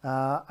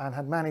and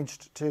had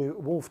managed to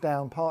wolf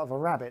down part of a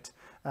rabbit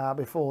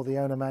before the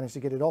owner managed to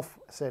get it off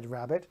said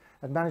rabbit,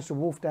 had managed to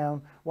wolf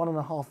down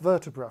 1.5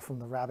 vertebra from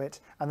the rabbit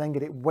and then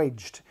get it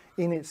wedged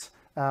in its,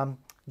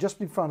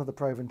 just in front of the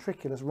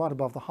proventriculus, right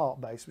above the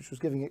heart base, which was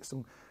giving it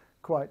some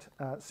quite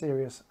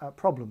serious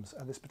problems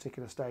at this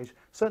particular stage.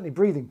 Certainly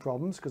breathing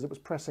problems, because it was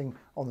pressing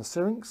on the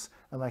syrinx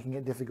and making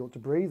it difficult to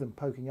breathe and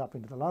poking up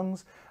into the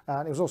lungs.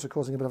 And it was also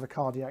causing a bit of a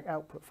cardiac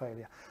output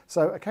failure.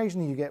 So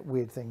occasionally you get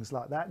weird things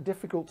like that.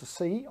 Difficult to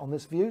see on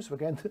this view. So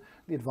again,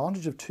 the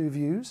advantage of two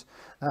views.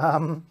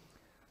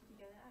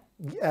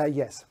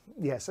 Yes,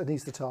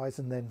 anaesthetised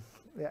and then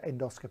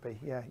endoscopy.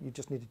 Yeah, you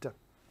just needed to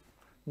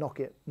knock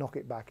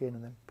it back in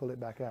and then pull it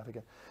back out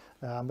again.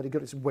 But it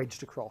got it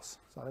wedged across.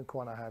 So I don't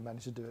quite know how it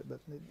managed to do it, but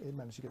it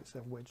managed to get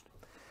itself wedged.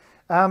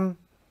 And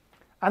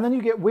then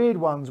you get weird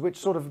ones which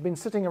sort of have been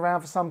sitting around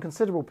for some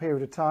considerable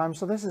period of time.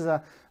 So this is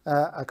a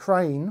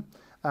crane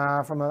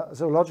from a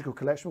zoological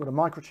collection. We've got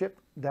a microchip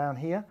down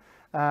here,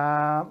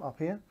 up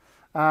here.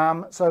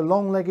 So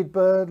long-legged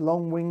bird,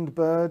 long-winged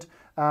bird.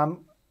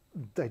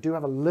 They do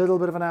have a little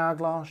bit of an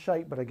hourglass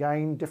shape, but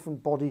again,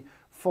 different body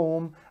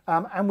form.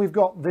 And we've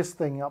got this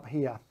thing up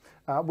here,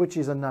 which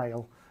is a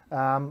nail.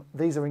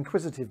 These are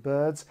inquisitive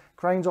birds.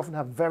 Cranes often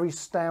have very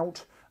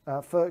stout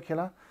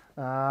furcula.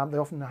 They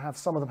often have,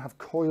 some of them have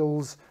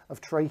coils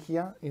of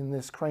trachea in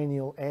this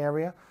cranial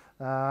area,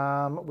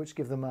 which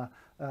give them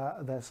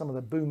some of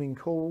the booming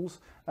calls.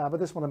 But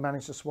this one had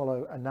managed to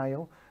swallow a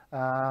nail,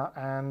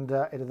 and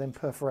it had then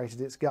perforated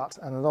its gut,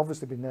 and had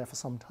obviously been there for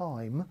some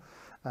time.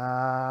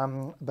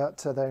 But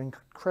they're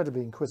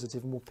incredibly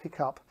inquisitive and will pick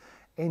up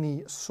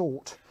any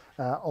sort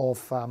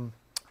of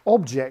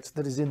object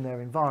that is in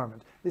their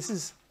environment. This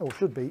is, or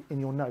should be, in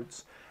your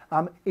notes.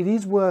 It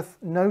is worth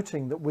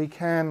noting that we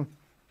can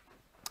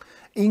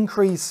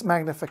increase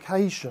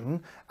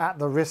magnification at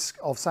the risk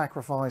of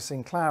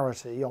sacrificing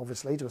clarity,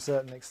 obviously, to a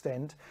certain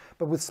extent,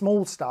 but with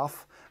small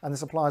stuff, and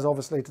this applies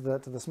obviously to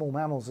the small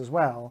mammals as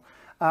well,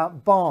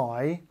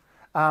 by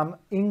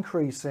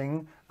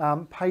increasing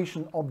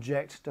patient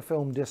object to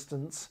film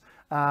distance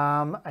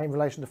in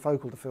relation to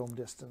focal to film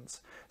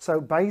distance. So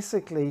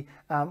basically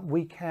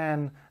we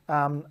can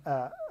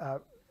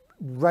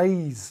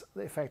raise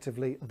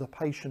effectively the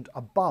patient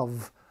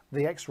above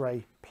the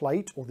X-ray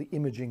plate or the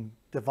imaging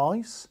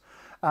device,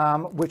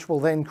 which will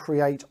then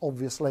create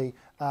obviously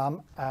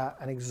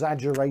an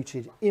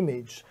exaggerated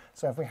image.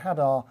 So if we had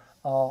our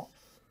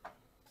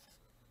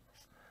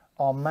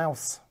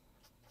mouse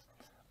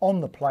on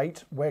the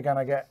plate, we're going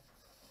to get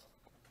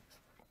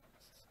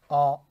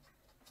our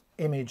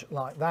image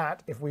like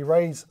that. If we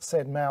raise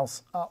said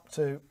mouse up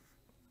to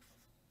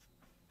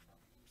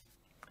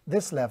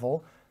this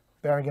level,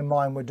 bearing in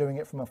mind we're doing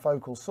it from a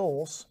focal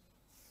source,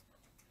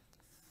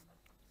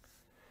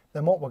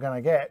 then what we're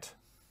going to get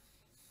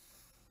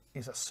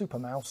is a super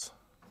mouse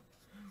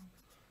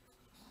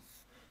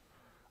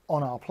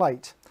on our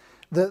plate.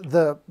 So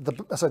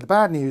the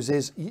bad news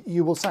is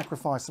you will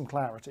sacrifice some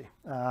clarity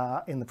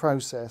in the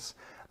process,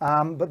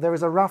 but there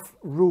is a rough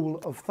rule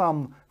of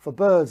thumb for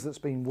birds that's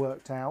been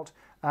worked out,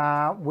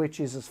 which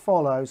is as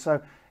follows.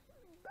 So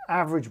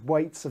average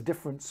weights of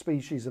different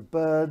species of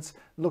birds,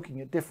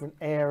 looking at different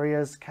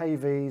areas,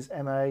 KVs,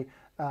 MA,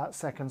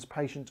 seconds,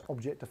 patient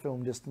object to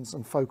film distance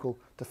and focal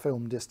to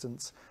film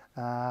distance,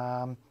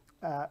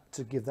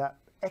 to give that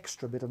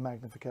extra bit of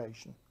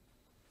magnification.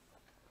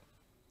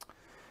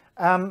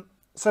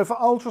 So for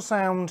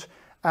ultrasound,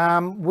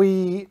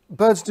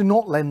 birds do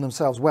not lend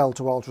themselves well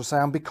to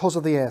ultrasound because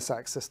of the air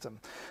sac system.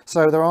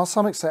 So there are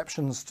some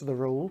exceptions to the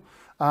rule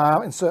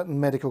in certain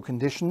medical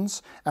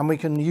conditions, and we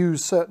can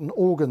use certain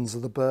organs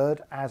of the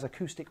bird as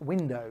acoustic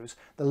windows.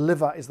 The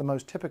liver is the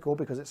most typical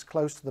because it's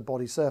close to the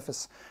body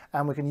surface,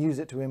 and we can use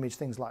it to image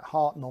things like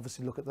heart and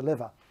obviously look at the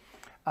liver.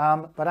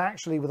 But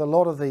actually with a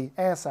lot of the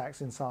air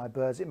sacs inside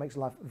birds, it makes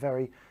life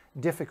very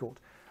difficult.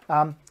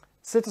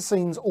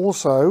 Cetaceans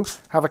also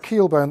have a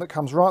keel bone that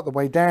comes right the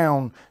way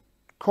down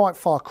quite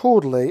far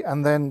caudally,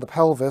 and then the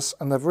pelvis,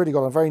 and they've really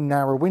got a very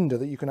narrow window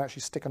that you can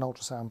actually stick an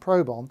ultrasound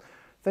probe on.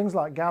 Things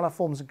like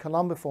galliforms and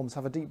columbiforms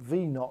have a deep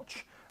V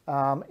notch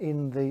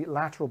in the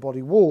lateral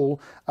body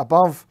wall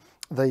above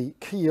the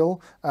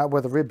keel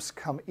where the ribs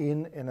come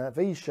in a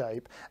V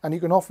shape, and you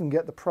can often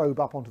get the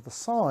probe up onto the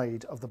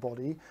side of the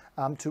body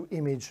to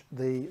image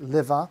the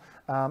liver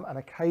and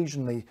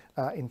occasionally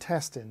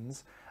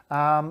intestines.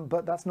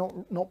 But that's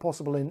not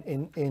possible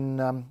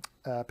in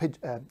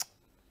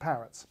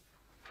parrots.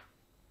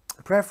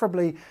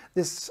 Preferably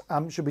this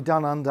should be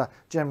done under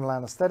general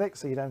anaesthetic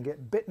so you don't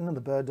get bitten and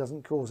the bird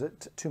doesn't cause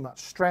it too much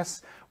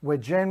stress. We're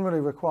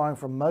generally requiring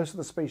from most of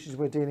the species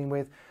we're dealing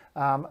with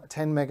 10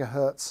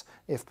 megahertz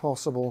if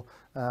possible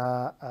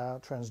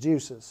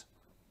transducers.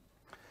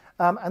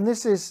 And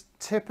this is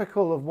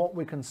typical of what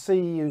we can see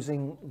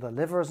using the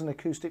liver as an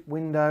acoustic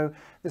window.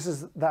 This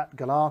is that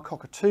galah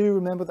cockatoo,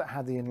 remember, that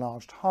had the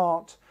enlarged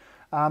heart.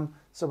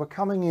 So we're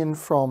coming in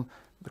from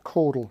the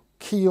caudal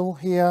keel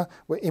here,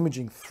 we're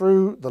imaging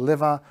through the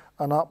liver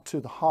and up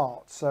to the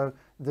heart. So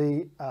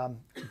the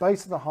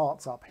base of the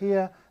heart's up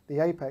here,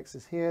 the apex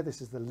is here, this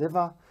is the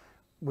liver.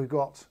 We've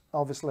got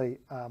obviously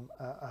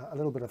a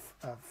little bit of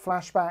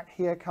flashback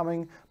here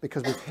coming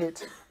because we've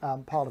hit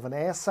part of an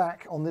air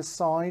sac on this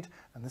side,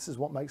 and this is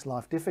what makes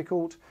life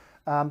difficult.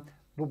 But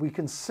we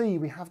can see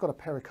we have got a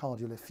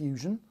pericardial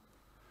effusion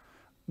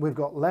we've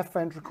got left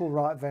ventricle,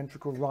 right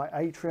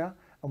atria,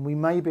 and we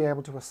may be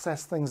able to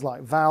assess things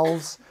like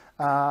valves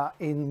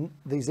in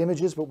these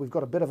images, but we've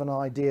got a bit of an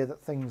idea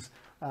that things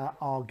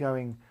are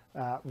going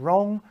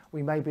wrong.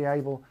 We may be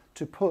able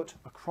to put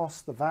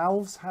across the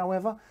valves,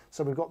 however,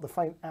 so we've got the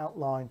faint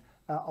outline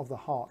of the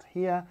heart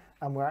here,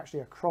 and we're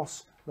actually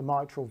across the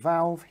mitral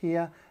valve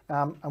here,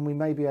 and we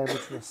may be able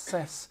to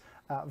assess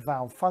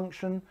valve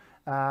function,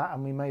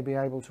 and we may be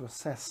able to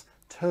assess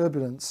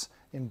turbulence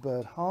in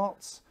bird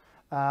hearts,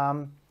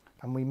 and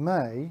we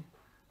may,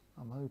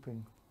 I'm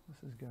hoping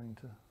this is going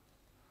to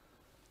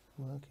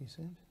work, he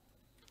said.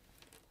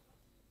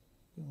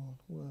 Go on,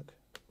 work.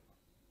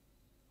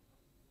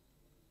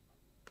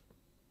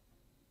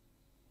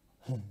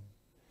 This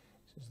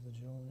is the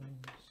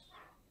joins.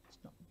 It's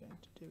not going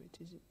to do it,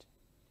 is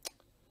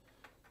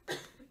it?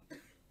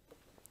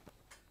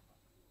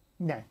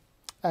 No.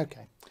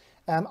 Okay.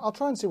 I'll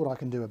try and see what I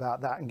can do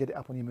about that and get it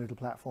up on your Moodle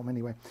platform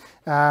anyway.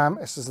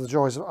 This is the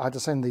joys of, I had to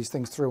send these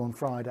things through on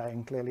Friday,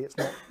 and clearly it's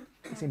not,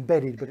 it's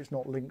embedded, but it's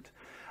not linked.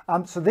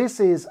 So this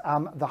is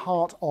the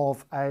heart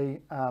of a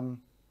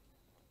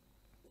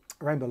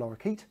rainbow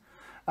lorikeet,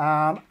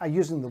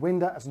 using the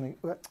window as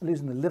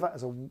using the liver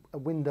as a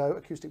window,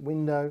 acoustic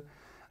window,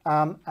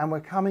 and we're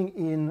coming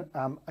in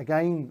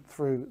again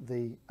through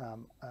the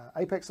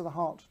apex of the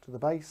heart to the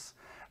base,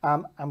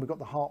 and we've got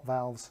the heart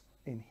valves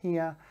in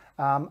here,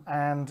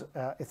 and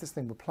if this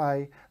thing will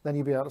play, then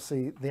you'll be able to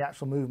see the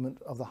actual movement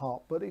of the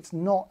heart, but it's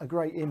not a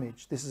great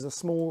image. This is a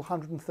small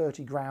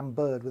 130 gram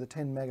bird with a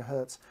 10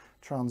 megahertz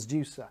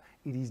transducer.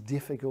 It is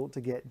difficult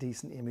to get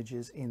decent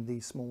images in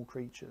these small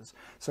creatures.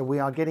 So we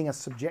are getting a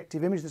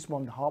subjective image. This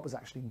one, the heart was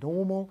actually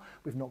normal.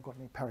 We've not got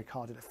any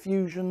pericardial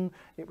effusion.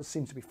 It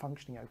seems to be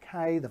functioning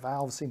okay. The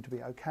valves seem to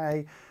be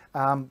okay,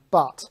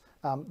 but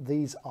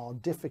these are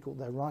difficult.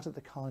 They're right at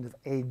the kind of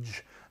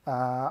edge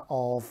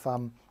of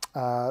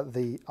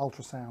the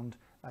ultrasound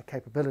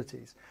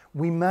capabilities.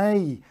 We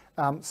may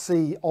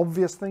see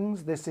obvious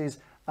things. This is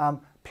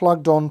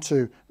plugged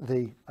onto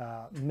the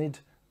mid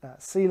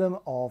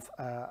coelom of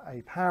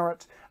a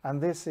parrot,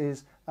 and this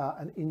is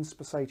an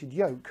inspissated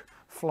yolk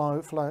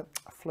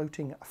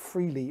floating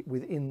freely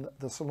within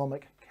the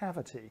coelomic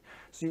cavity.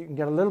 So you can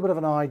get a little bit of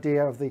an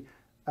idea of the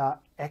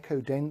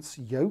echo-dense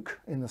yolk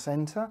in the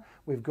centre.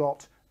 We've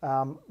got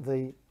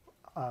the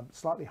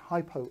slightly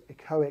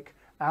hypoechoic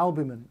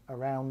albumin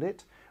around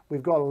it.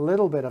 We've got a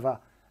little bit of a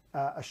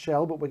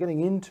shell, but we're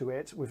getting into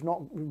it. We've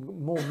got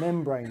more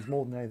membranes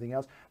more than anything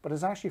else, but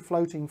it's actually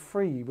floating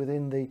free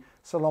within the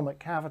coelomic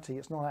cavity.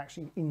 It's not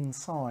actually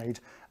inside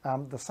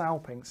the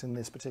salpinx in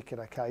this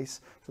particular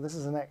case. So this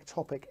is an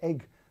ectopic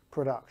egg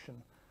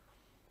production.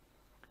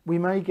 We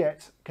may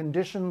get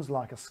conditions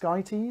like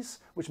ascites,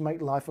 which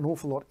make life an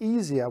awful lot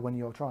easier when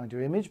you're trying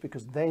to image,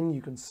 because then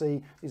you can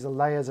see these are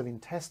layers of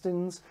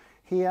intestines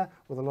here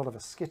with a lot of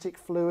ascitic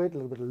fluid, a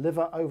little bit of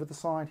liver over the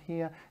side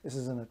here. This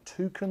is an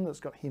toucan that's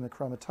got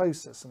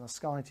hemochromatosis, and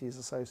ascites is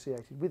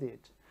associated with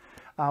it.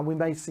 We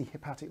may see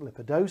hepatic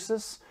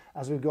lipidosis,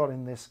 as we've got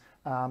in this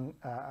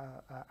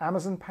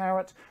Amazon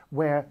parrot,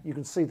 where you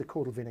can see the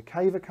caudal vena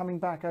cava coming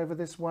back over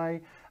this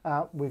way.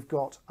 We've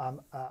got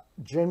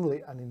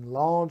generally an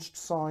enlarged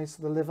size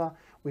of the liver.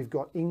 We've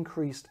got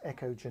increased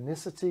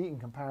echogenicity in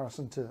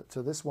comparison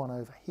to this one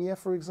over here,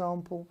 for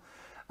example.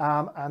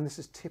 And this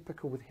is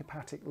typical with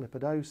hepatic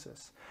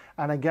lipidosis.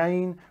 And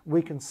again,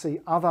 we can see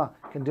other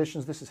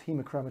conditions. This is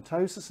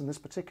hemochromatosis, and this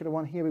particular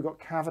one here, we've got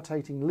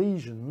cavitating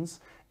lesions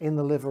in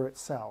the liver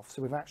itself.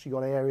 So we've actually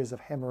got areas of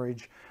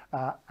hemorrhage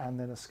and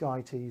then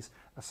ascites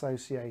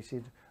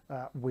associated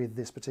with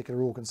this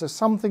particular organ. So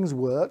some things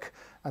work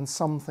and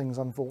some things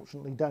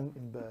unfortunately don't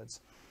in birds.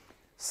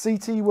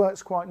 CT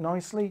works quite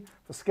nicely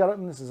for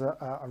skeleton. This is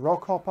a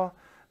rockhopper.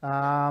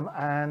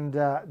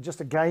 Just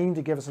again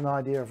to give us an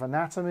idea of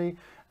anatomy,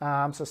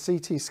 so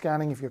CT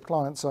scanning, if your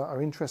clients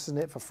are interested in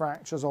it for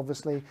fractures,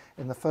 obviously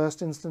in the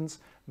first instance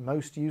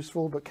most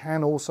useful, but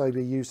can also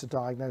be used to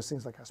diagnose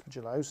things like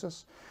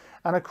aspergillosis.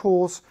 And of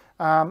course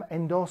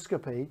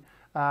endoscopy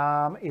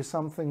is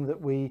something that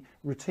we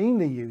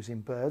routinely use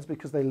in birds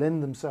because they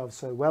lend themselves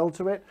so well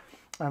to it.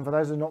 And for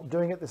those who are not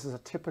doing it, this is a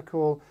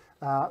typical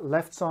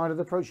left side of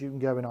the approach. You can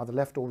go in either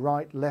left or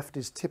right. Left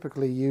is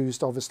typically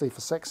used obviously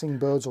for sexing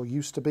birds, or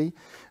used to be,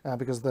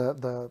 because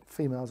the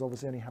females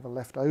obviously only have a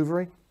left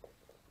ovary.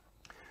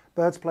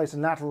 Birds placed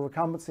in lateral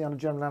recumbency under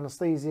general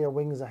anaesthesia,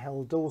 wings are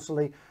held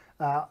dorsally,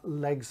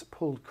 legs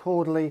pulled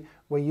caudally.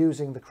 We're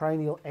using the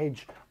cranial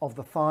edge of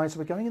the thigh, so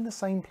we're going in the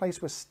same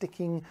place we're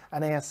sticking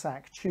an air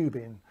sac tube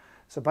in.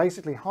 So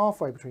basically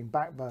halfway between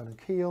backbone and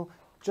keel,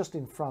 just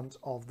in front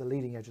of the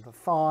leading edge of the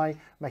thigh,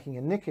 making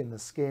a nick in the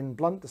skin,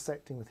 blunt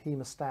dissecting with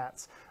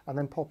hemostats, and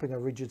then popping a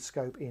rigid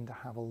scope in to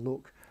have a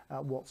look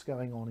what's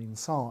going on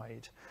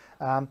inside.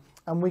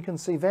 And we can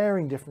see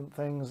varying different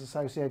things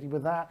associated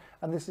with that,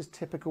 and this is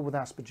typical with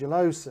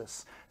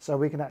aspergillosis. So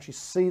we can actually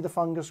see the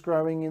fungus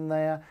growing in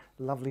there,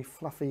 lovely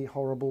fluffy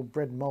horrible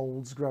bread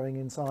molds growing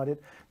inside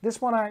it.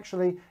 This one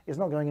actually is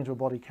not going into a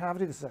body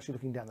cavity, this is actually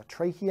looking down the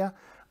trachea,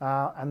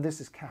 and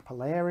this is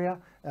capillaria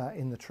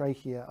in the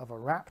trachea of a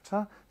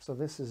raptor. So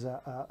this is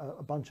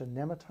a bunch of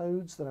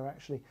nematodes that are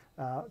actually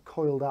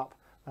coiled up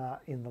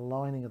in the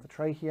lining of the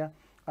trachea.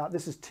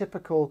 This is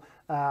typical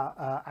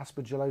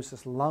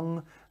aspergillosis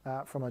lung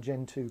from a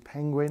Gen 2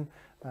 penguin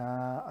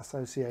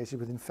associated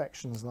with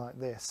infections like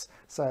this.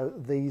 So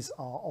these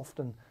are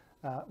often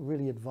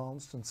really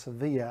advanced and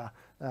severe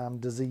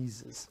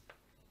diseases.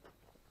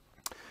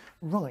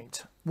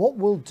 Right, what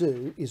we'll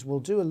do is we'll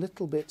do a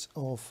little bit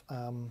of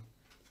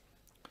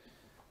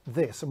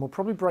this, and we'll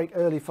probably break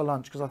early for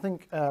lunch because I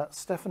think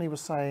Stephanie was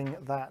saying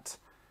that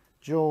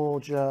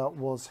Georgia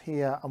was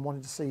here and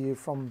wanted to see you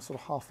from sort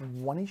of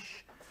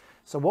 1:30ish.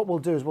 So what we'll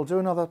do is we'll do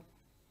another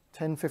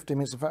 10-15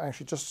 minutes. In fact,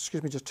 actually, just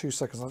excuse me just 2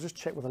 seconds. I'll just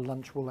check whether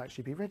lunch will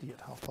actually be ready at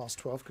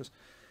 12:30 because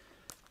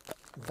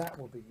that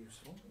will be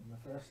useful in the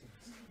first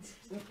instance.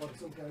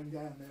 Everybody's all going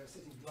down there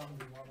sitting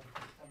glumly while I'm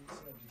having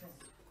served it up.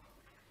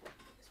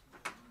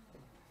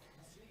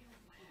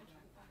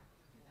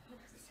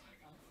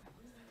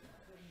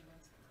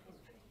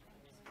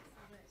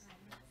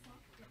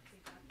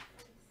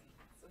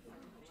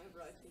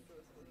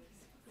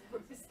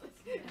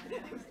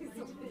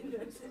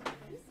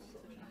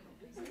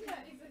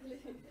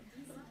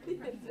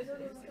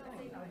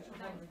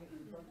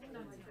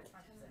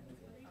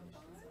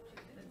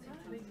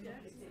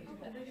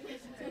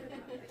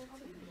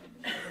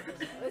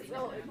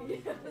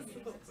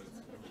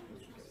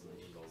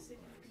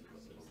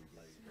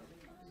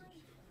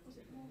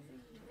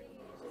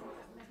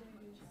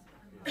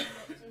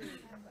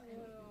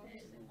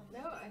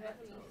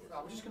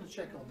 I'm just going to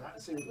check on that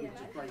and see if we can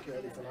just break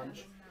early for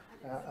lunch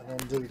and then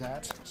do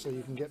that so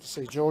you can get to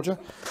see Georgia.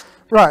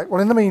 Right, well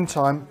in the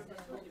meantime,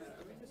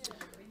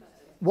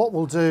 what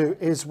we'll do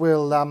is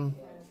we'll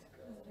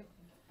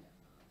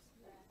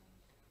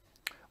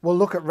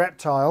look at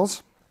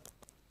reptiles.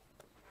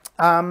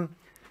 We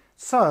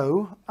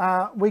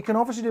can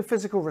obviously do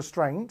physical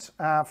restraint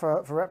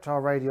for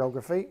reptile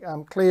radiography.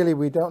 Clearly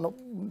we don't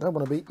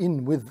want to be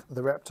in with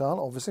the reptile,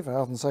 obviously for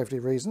health and safety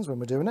reasons when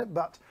we're doing it,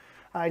 but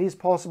it is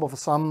possible for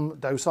some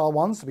docile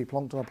ones to be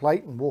plonked on a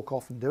plate and walk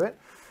off and do it.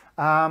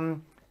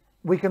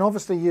 We can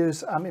obviously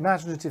use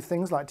imaginative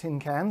things like tin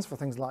cans for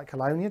things like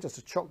colonia, just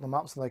to chock them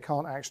up so they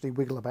can't actually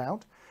wiggle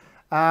about.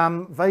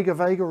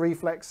 Vagal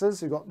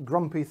reflexes, you've got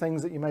grumpy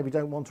things that you maybe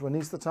don't want to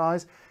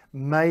anaesthetize,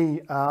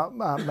 may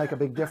make a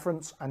big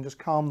difference and just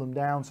calm them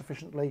down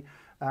sufficiently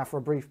for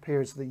a brief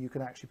period so that you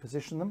can actually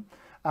position them.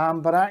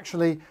 But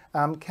actually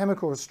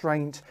chemical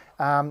restraint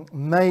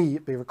may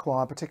be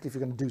required, particularly if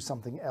you're going to do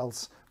something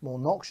else more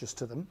noxious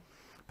to them.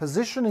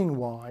 Positioning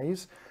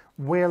wise,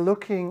 we're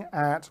looking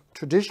at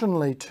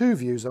traditionally 2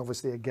 views,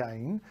 obviously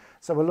again.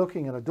 So we're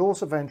looking at a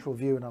dorsiventral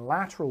view and a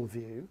lateral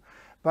view.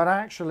 But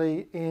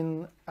actually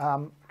in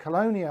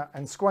colonia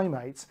and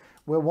squamates,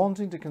 we're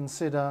wanting to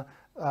consider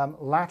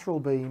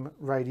lateral beam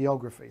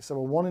radiography. So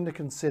we're wanting to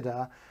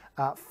consider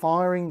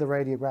firing the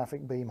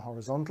radiographic beam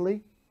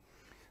horizontally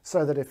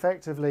so that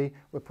effectively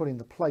we're putting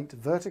the plate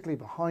vertically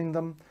behind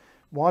them.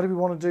 Why do we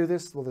want to do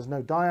this? Well, there's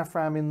no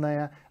diaphragm in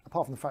there,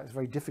 apart from the fact it's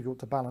very difficult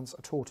to balance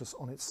a tortoise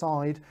on its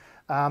side.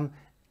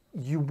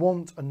 You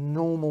want a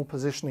normal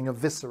positioning of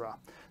viscera.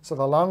 So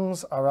the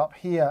lungs are up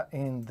here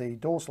in the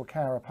dorsal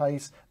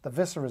carapace, the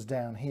viscera is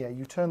down here.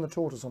 You turn the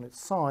tortoise on its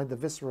side, the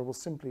viscera will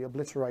simply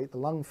obliterate the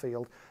lung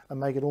field and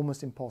make it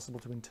almost impossible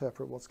to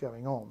interpret what's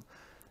going on.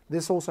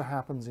 This also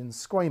happens in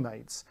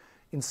squamates.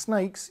 In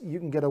snakes, you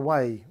can get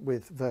away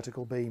with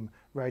vertical beam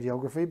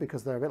radiography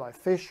because they're a bit like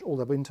fish. All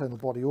their internal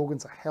body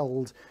organs are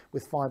held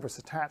with fibrous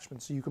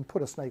attachments. So you can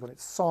put a snake on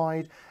its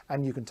side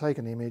and you can take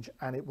an image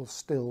and it will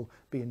still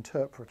be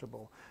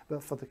interpretable.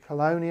 But for the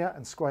colonia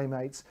and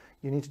squamates,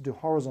 you need to do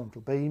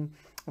horizontal beam.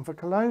 And for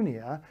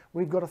colonia,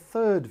 we've got a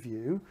 3rd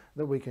view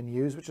that we can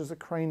use, which is a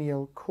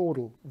cranial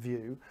caudal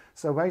view.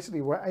 So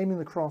basically, we're aiming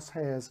the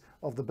crosshairs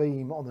of the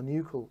beam on the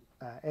nuchal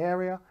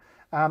area,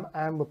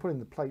 and we're putting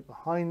the plate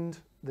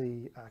behind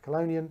the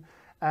colonian,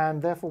 and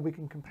therefore we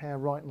can compare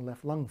right and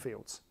left lung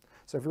fields.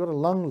 So if we've got a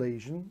lung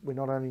lesion, we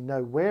not only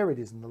know where it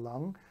is in the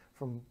lung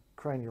from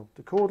cranial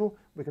to caudal,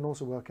 we can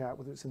also work out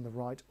whether it's in the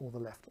right or the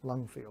left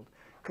lung field.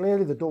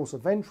 Clearly the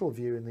dorsiventral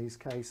view in these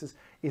cases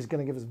is going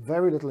to give us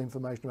very little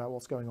information about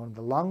what's going on in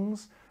the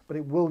lungs, but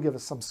it will give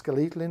us some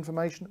skeletal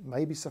information. It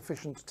may be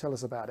sufficient to tell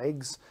us about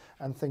eggs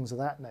and things of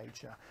that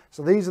nature.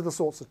 So these are the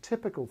sorts of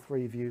typical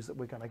 3 views that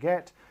we're going to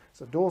get.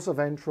 So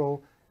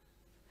dorsiventral,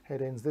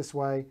 head ends this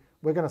way.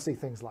 We're going to see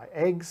things like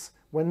eggs.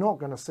 We're not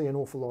going to see an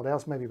awful lot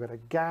else. Maybe a bit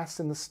of gas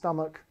in the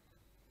stomach.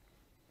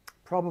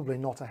 Probably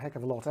not a heck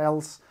of a lot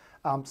else.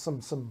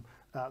 Some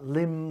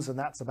limbs, and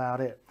that's about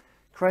it.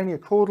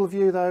 Craniocaudal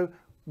view, though,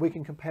 we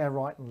can compare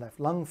right and left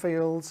lung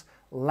fields.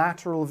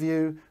 Lateral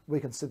view, we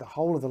can see the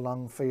whole of the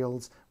lung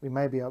fields. We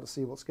may be able to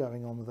see what's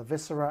going on with the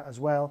viscera as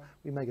well.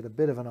 We may get a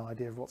bit of an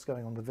idea of what's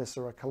going on with the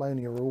viscera.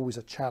 Colonia are always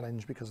a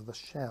challenge because of the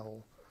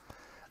shell.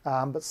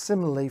 But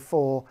similarly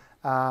for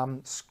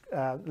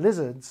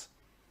lizards,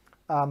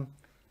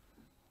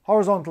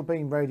 horizontal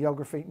beam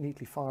radiography,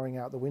 neatly firing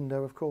out the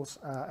window, of course,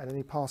 at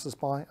any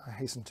passers-by. I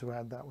hasten to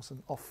add that was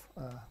an off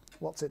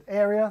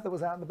area that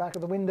was out in the back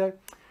of the window.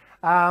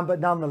 But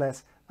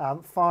nonetheless,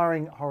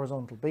 firing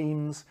horizontal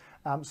beams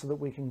so that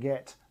we can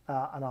get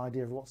an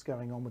idea of what's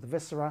going on with the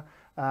viscera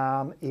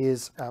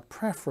is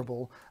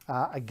preferable,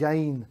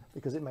 again,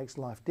 because it makes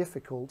life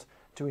difficult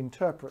to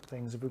interpret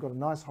things. If we've got a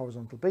nice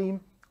horizontal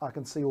beam, I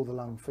can see all the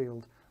lung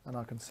field and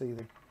I can see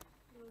the...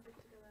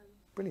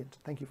 Brilliant,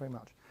 thank you very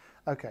much.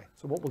 Okay,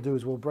 so what we'll do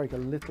is we'll break a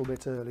little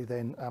bit early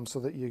then so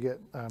that you get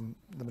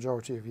the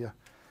majority of your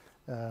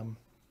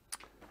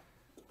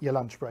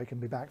lunch break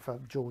and be back for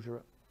Georgia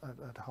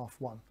at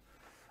 1:30.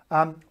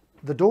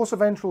 The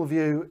dorsoventral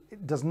view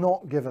does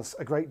not give us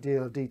a great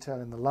deal of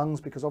detail in the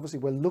lungs because obviously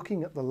we're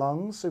looking at the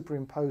lungs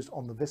superimposed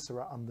on the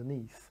viscera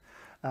underneath,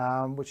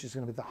 which is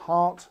going to be the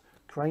heart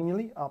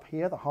cranially up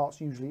here. The heart's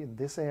usually in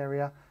this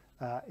area,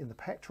 in the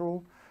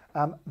pectoral.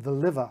 The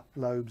liver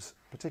lobes,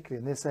 particularly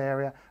in this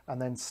area, and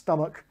then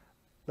stomach,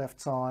 left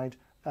side,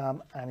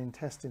 and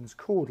intestines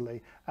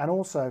caudally, and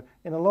also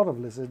in a lot of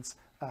lizards,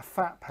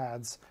 fat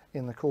pads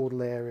in the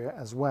caudal area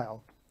as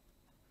well.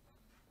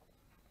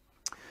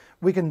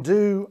 We can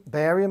do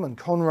barium and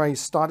Conray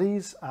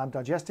studies,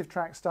 digestive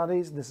tract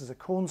studies. This is a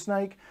corn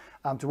snake.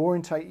 To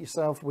orientate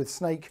yourself with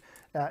snake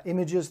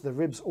images, the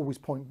ribs always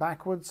point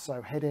backwards,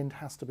 so head end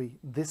has to be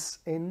this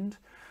end.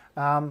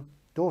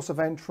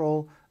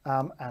 Dorsoventral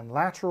and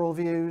lateral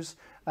views.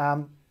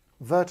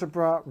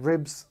 Vertebra,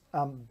 ribs,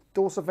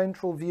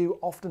 dorsoventral view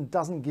often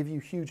doesn't give you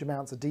huge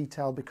amounts of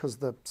detail because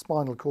the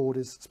spinal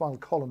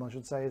column I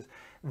should say, is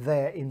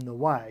there in the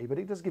way, but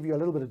it does give you a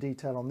little bit of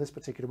detail on this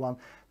particular one.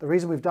 The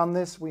reason we've done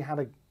this, we had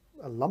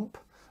a lump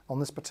on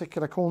this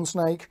particular corn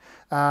snake,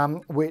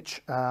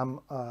 which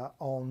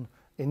on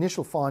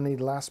initial fine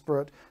needle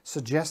aspirate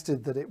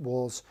suggested that it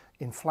was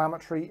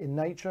inflammatory in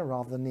nature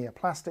rather than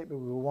neoplastic, but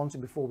we were wanting,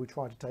 before we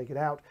tried to take it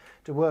out,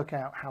 to work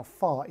out how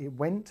far it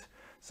went.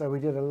 So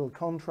we did a little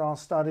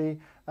contrast study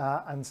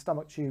and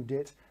stomach tubed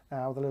it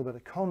with a little bit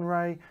of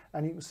Conray,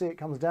 and you can see it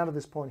comes down to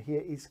this point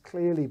here. It's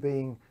clearly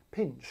being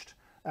pinched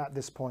at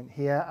this point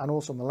here, and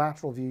also in the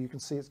lateral view you can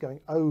see it's going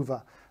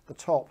over the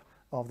top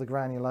of the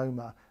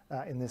granuloma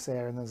in this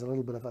area, and there's a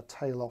little bit of a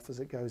tail off as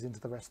it goes into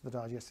the rest of the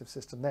digestive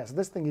system there. So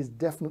this thing is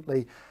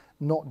definitely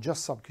not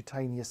just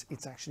subcutaneous,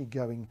 it's actually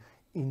going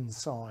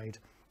inside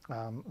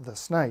the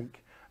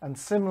snake. And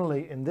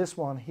similarly in this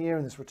one here,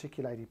 in this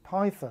reticulated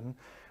python,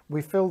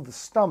 we filled the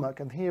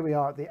stomach, and here we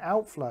are at the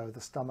outflow of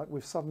the stomach.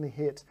 We've suddenly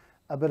hit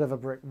a bit of a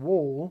brick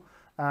wall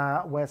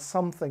where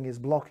something is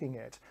blocking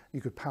it. You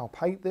could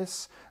palpate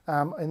this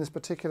in this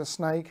particular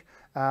snake.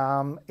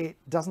 It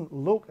doesn't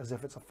look as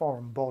if it's a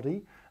foreign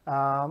body.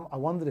 I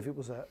wondered if it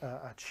was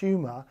a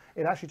tumour.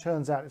 It actually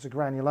turns out it's a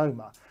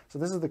granuloma. So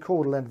this is the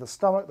caudal end of the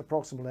stomach, the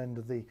proximal end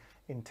of the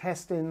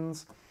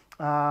intestines,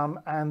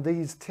 and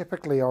these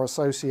typically are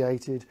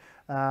associated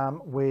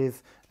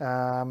with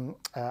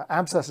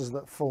abscesses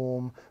that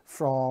form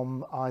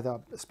from either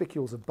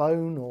spicules of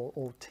bone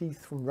or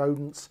teeth from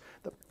rodents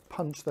that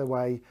punch their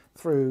way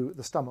through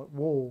the stomach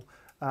wall.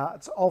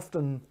 It's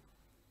often,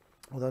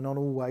 although not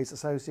always,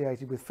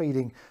 associated with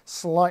feeding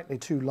slightly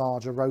too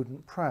large a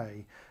rodent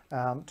prey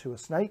to a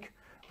snake,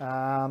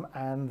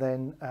 and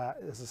then,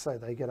 as I say,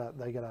 they get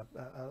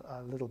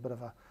a little bit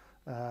of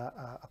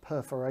a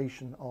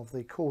perforation of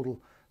the caudal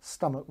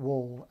stomach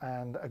wall,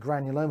 and a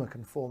granuloma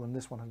can form, and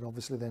this one had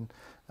obviously then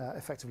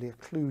effectively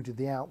occluded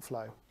the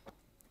outflow.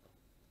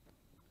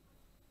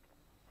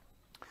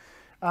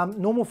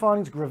 Normal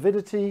findings,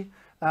 gravidity,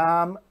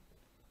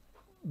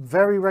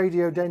 very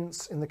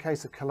radiodense in the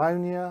case of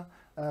Colonia.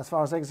 As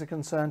far as eggs are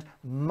concerned,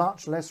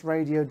 much less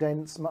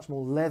radiodense, much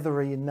more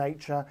leathery in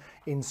nature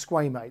in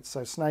squamates,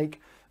 so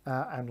snake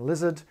and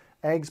lizard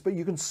eggs. But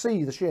you can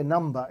see the sheer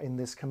number in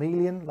this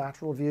chameleon,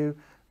 lateral view,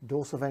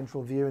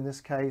 dorsoventral view in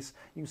this case.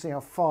 You can see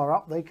how far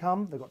up they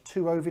come. They've got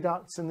two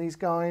oviducts in these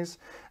guys.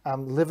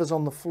 Livers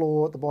on the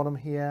floor at the bottom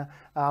here.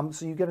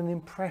 So you get an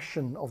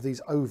impression of these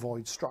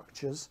ovoid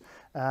structures.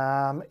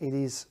 It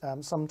is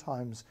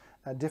sometimes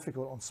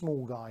difficult on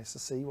small guys to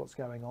see what's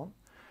going on.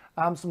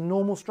 Some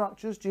normal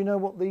structures. Do you know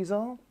what these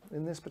are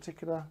in this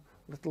particular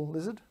little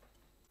lizard?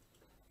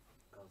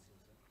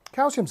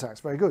 Calcium sacs,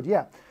 very good,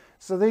 yeah.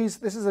 So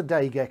this is a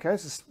day gecko.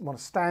 This is one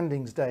of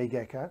Standing's day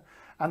gecko,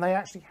 and they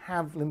actually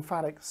have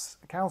lymphatic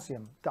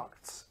calcium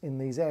ducts in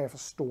these areas for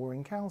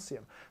storing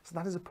calcium. So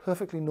that is a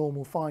perfectly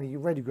normal finding. You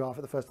radiograph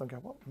it the first time, go,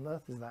 what on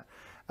earth is that?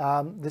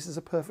 This is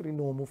a perfectly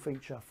normal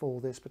feature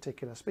for this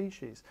particular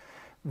species.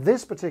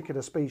 This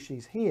particular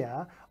species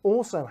here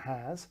also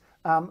has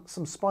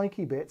some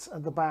spiky bits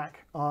at the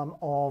back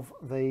of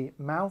the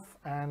mouth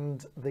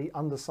and the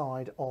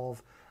underside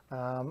of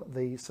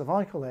the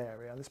cervical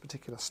area, this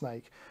particular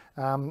snake.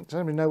 Does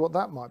anybody know what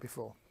that might be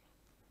for?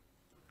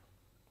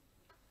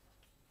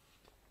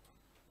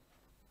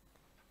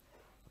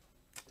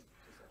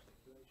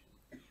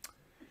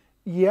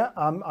 Yeah,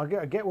 I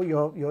get what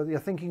you're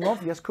thinking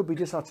of. Yes, could be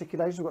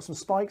disarticulation. We've got some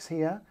spikes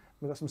here.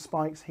 We've got some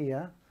spikes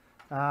here.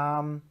 It's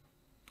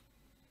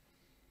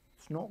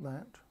not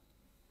that.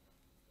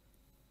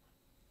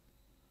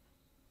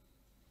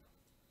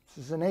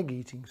 This is an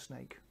egg-eating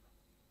snake.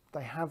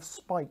 They have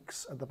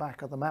spikes at the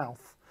back of the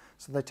mouth.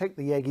 So they take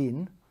the egg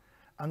in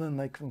and then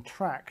they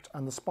contract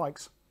and the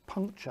spikes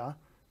puncture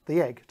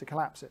the egg to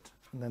collapse it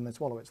and then they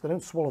swallow it. So they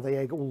don't swallow the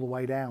egg all the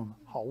way down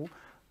whole.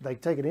 They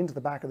take it into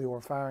the back of the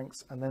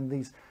oropharynx and then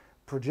these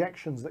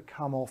projections that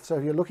come off. So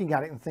if you're looking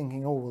at it and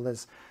thinking, oh, well,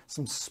 there's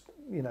some,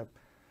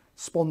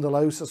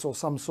 spondylosis or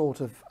some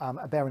sort of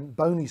aberrant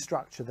bony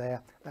structure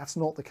there, that's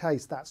not the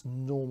case. That's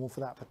normal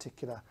for that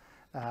particular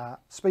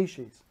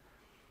species.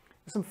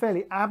 There's some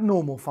fairly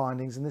abnormal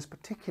findings in this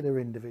particular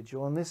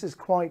individual, and this is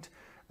quite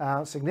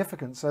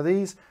significant. So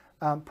these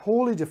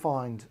poorly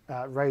defined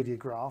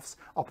radiographs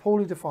are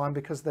poorly defined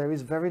because there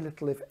is very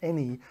little, if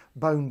any,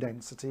 bone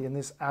density in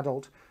this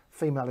adult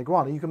female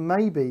iguana. You can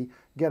maybe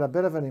get a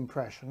bit of an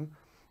impression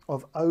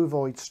of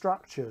ovoid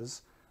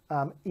structures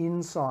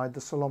inside the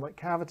coelomic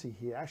cavity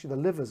here. Actually,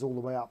 the liver's all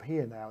the way up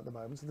here now at the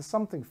moment, so there's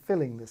something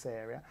filling this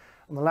area.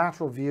 And the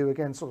lateral view,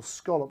 again, sort of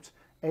scalloped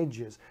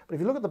edges. But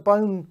if you look at the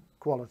bone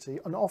quality,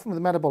 and often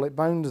with metabolic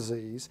bone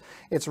disease,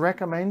 it's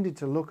recommended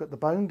to look at the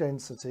bone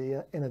density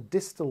in a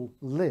distal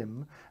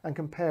limb and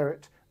compare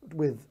it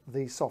with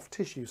the soft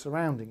tissue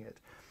surrounding it.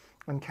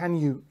 And can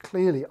you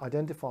clearly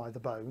identify the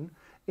bone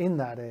in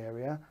that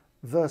area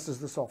versus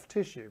the soft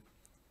tissue?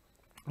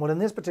 Well, in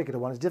this particular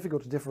one, it's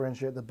difficult to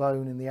differentiate the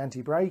bone in the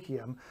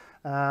antebrachium,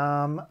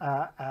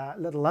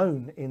 let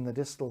alone in the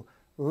distal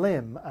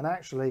limb, and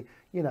actually,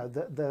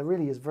 there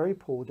really is very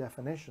poor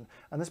definition.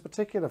 And this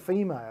particular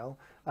female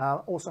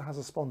also has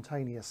a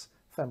spontaneous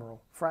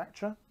femoral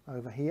fracture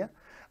over here,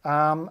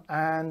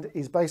 and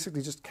is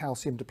basically just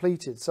calcium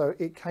depleted. So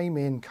it came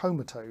in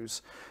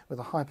comatose with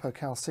a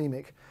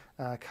hypocalcemic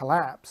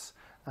collapse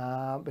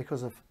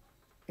because of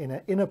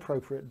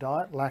inappropriate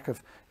diet, lack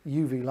of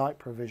UV light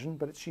provision,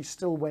 but she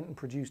still went and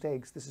produced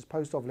eggs. This is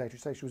post-ovulatory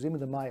stage. She was in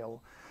with a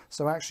male,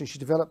 so actually she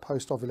developed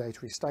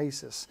post-ovulatory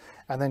stasis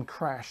and then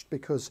crashed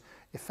because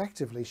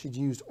effectively she'd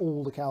used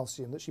all the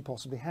calcium that she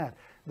possibly had.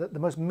 The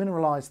most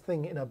mineralized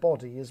thing in her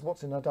body is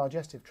what's in her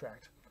digestive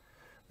tract.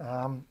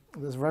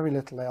 There's very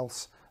little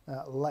else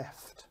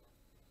left.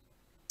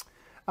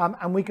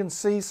 And we can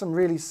see some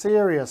really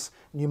serious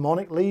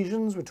pneumonic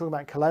lesions. We're talking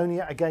about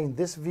colonia. Again,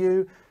 this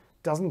view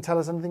doesn't tell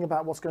us anything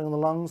about what's going on in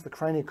the lungs. The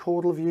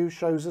craniocaudal view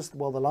shows us,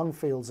 well, the lung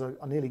fields are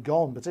nearly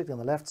gone, particularly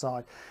on the left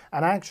side.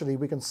 And actually,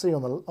 we can see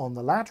on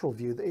the lateral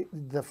view that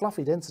the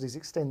fluffy densities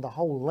extend the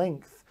whole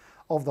length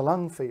of the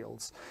lung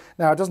fields.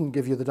 Now, it doesn't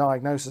give you the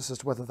diagnosis as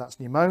to whether that's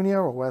pneumonia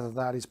or whether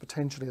that is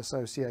potentially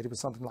associated with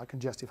something like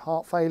congestive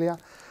heart failure,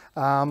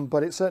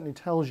 but it certainly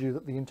tells you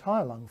that the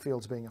entire lung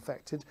field is being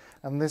affected,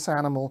 and this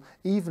animal,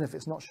 even if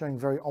it's not showing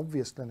very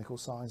obvious clinical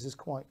signs, is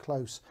quite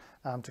close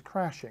to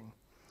crashing.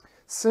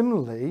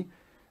 Similarly,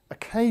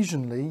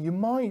 occasionally you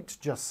might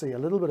just see a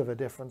little bit of a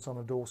difference on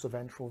a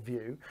dorsoventral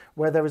view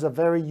where there is a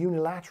very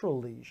unilateral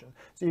lesion.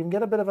 So you can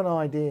get a bit of an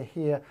idea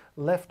here,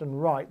 left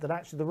and right, that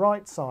actually the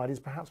right side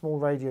is perhaps more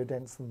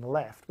radiodense than the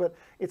left, but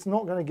it's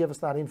not going to give us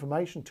that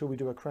information until we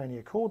do a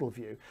craniocaudal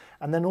view.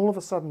 And then all of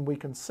a sudden we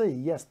can see,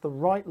 yes, the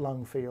right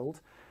lung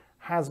field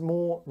has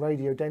more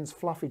radiodense,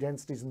 fluffy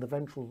densities in the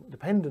ventral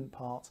dependent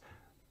parts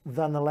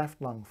than the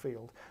left lung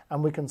field.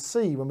 And we can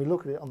see when we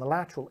look at it on the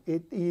lateral,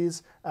 it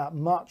is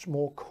much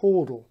more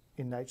caudal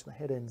in nature. The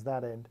head ends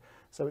that end.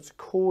 So it's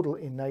caudal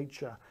in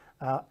nature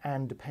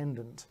and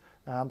dependent.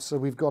 So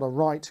we've got a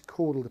right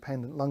caudal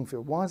dependent lung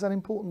field. Why is that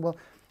important? Well,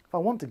 if I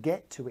want to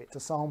get to it, to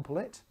sample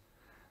it,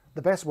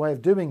 the best way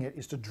of doing it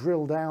is to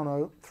drill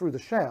down through the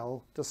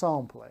shell to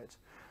sample it.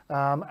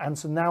 And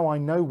so now I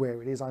know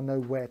where it is. I know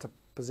where to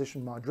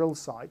position my drill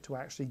site to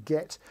actually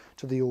get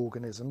to the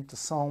organism, to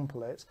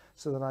sample it,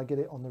 so that I get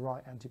it on the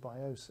right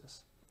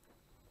antibiosis.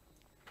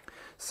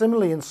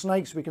 Similarly, in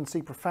snakes, we can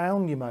see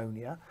profound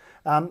pneumonia.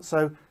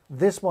 So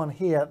this one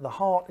here, the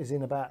heart is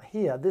in about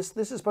here. This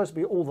is supposed to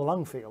be all the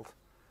lung field.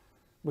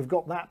 We've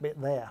got that bit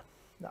there,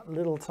 that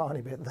little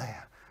tiny bit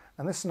there.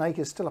 And this snake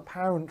is still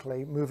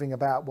apparently moving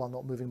about, well,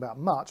 not moving about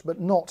much, but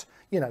not,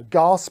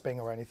 gasping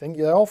or anything.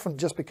 They often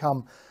just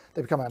become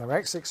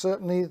anorexic,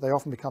 certainly. They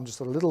often become just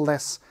a little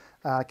less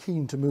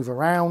keen to move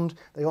around.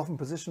 They often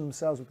position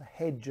themselves with the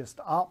head just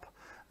up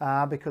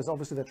because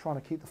obviously they're trying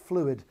to keep the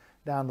fluid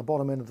down the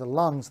bottom end of the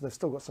lung, so they've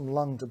still got some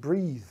lung to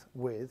breathe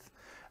with.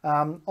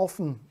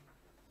 Often,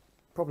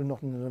 probably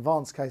not in an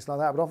advanced case like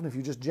that, but often if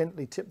you just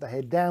gently tip the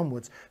head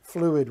downwards,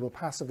 fluid will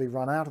passively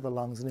run out of the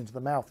lungs and into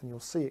the mouth, and you'll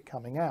see it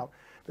coming out.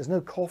 There's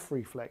no cough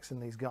reflex in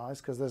these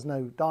guys because there's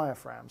no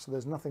diaphragm, so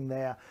there's nothing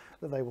there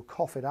that they will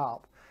cough it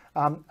up.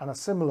 And a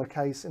similar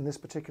case in this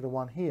particular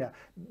one here.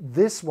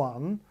 This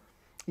one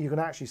you can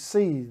actually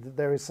see that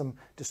there is some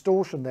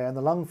distortion there, and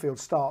the lung field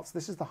starts.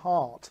 This is the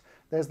heart.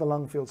 There's the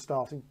lung field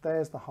starting.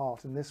 There's the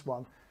heart in this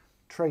one.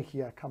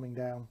 Trachea coming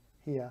down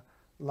here,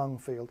 lung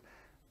field.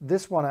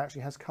 This one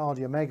actually has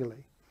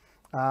cardiomegaly.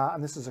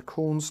 And this is a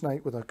corn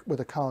snake with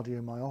a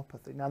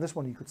cardiomyopathy. Now this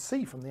one you could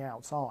see from the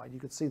outside, you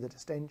could see the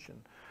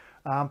distension.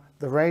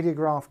 The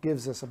radiograph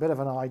gives us a bit of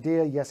an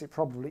idea. Yes, it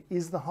probably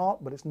is the heart,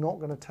 but it's not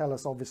going to tell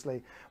us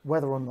obviously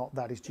whether or not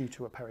that is due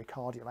to a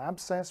pericardial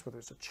abscess, whether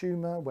it's a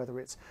tumour, whether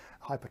it's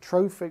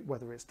hypertrophic,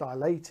 whether it's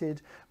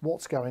dilated,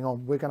 what's going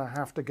on. We're going to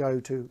have to go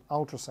to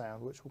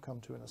ultrasound, which we'll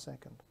come to in a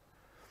second.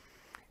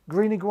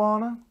 Green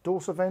iguana,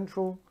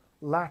 dorsoventral,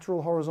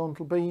 lateral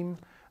horizontal beam.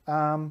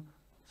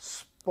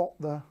 Spot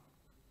the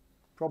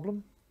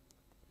problem.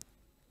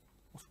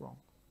 What's wrong?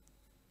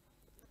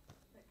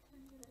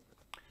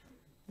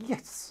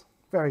 Yes,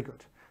 very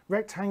good.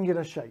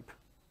 Rectangular shape.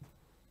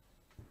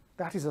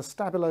 That is a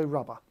stabilo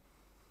rubber,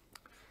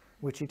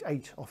 which it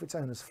ate off its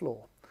owner's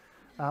floor.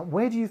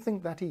 Where do you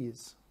think that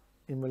is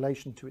in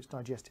relation to its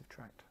digestive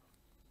tract?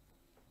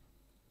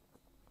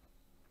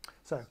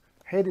 So,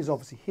 head is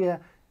obviously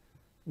here,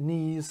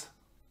 knees,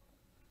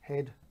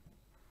 head,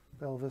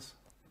 pelvis.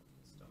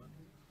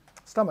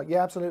 Stomach,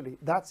 yeah, absolutely.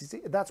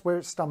 That's where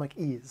its stomach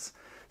is.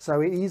 So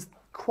it is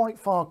quite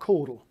far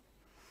caudal.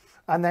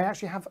 And they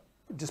actually have,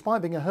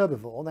 despite being a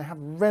herbivore, they have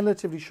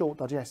relatively short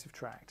digestive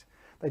tract.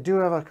 They do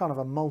have a kind of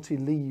a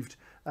multi-leaved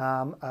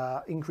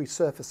increased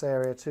surface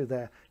area to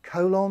their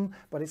colon,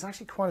 but it's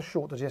actually quite a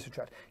short digestive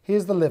tract.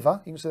 Here's the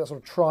liver. You can see that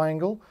sort of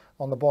triangle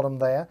on the bottom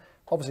there.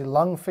 Obviously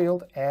lung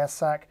field, air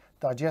sac,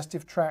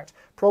 digestive tract.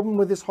 Problem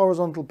with this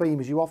horizontal beam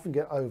is you often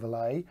get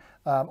overlay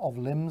of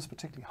limbs,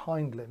 particularly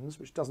hind limbs,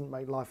 which doesn't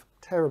make life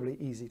terribly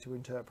easy to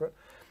interpret.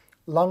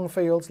 Lung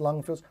fields.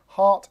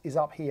 Heart is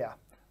up here,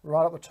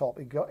 right up the top.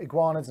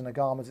 Iguanids and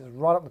agamids is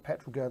right up the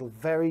pectoral girdle.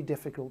 Very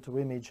difficult to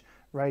image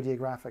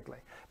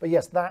radiographically. But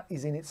yes, that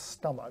is in its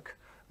stomach,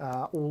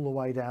 all the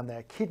way down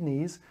there.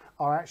 Kidneys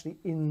are actually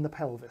in the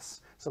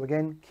pelvis. So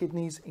again,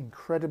 kidneys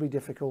incredibly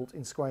difficult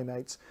in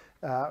squamates,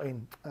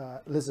 in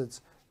lizards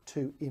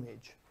to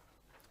image.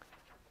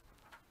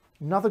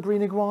 Another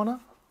green iguana.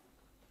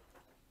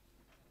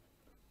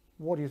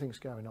 What do you think's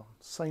going on?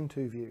 Same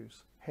two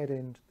views. Head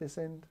end this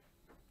end,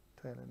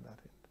 tail end that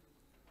end.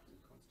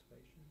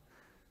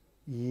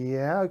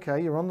 Yeah,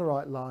 okay, you're on the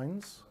right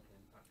lines.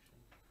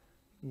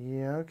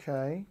 Yeah,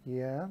 okay,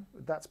 yeah.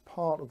 That's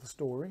part of the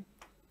story.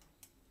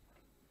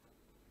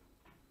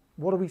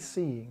 What are we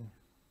seeing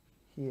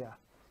here?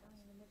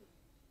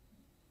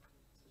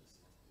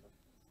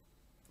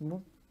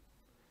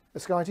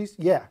 Ascites?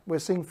 Yeah, we're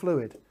seeing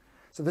fluid.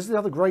 So this is the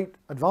other great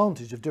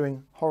advantage of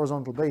doing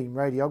horizontal beam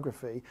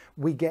radiography.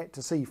 We get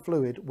to see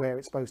fluid where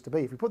it's supposed to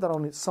be. If we put that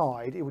on its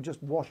side, it would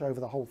just wash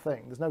over the whole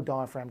thing. There's no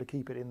diaphragm to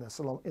keep it in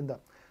the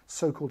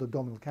so-called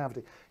abdominal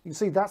cavity. You can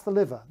see that's the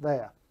liver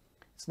there.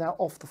 It's now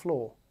off the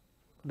floor.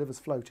 The liver's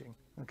floating.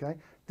 Okay.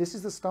 This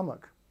is the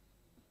stomach.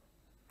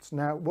 It's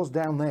now, it was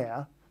down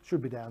there,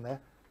 should be down there.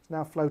 It's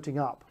now floating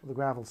up with the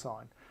gravel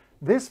sign.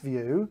 This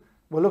view,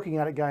 we're looking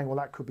at it going, well,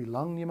 that could be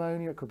lung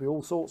pneumonia. It could be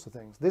all sorts of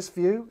things. This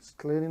view, it's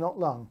clearly not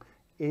lung.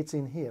 It's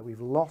in here.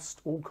 We've lost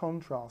all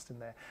contrast in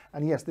there.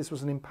 And yes, this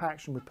was an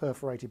impaction with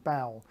perforated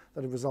bowel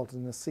that had resulted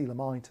in a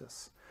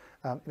coelomitis.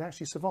 It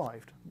actually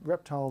survived.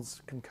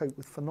 Reptiles can cope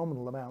with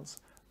phenomenal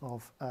amounts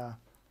of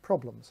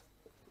problems.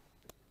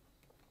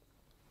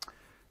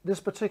 This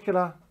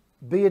particular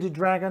bearded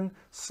dragon,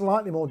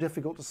 slightly more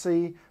difficult to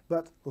see,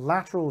 but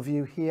lateral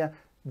view here.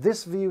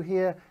 This view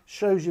here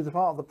shows you the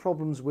part of the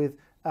problems with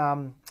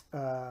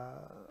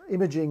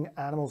imaging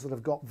animals that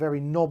have got very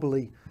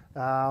knobbly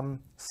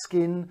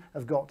skin,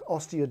 have got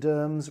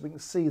osteoderms. We can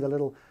see the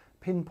little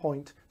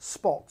pinpoint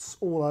spots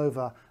all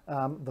over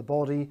the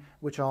body,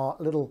 which are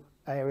little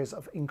areas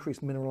of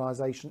increased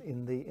mineralization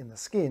in the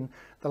skin.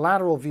 The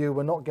lateral view,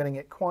 we're not getting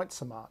it quite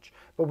so much,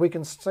 but we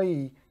can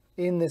see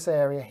in this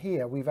area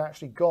here, we've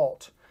actually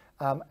got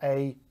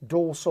a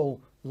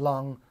dorsal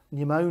lung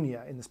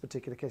pneumonia in this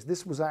particular case.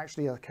 This was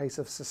actually a case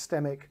of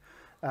systemic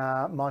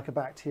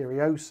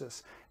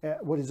mycobacteriosis.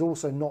 What is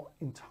also not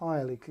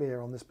entirely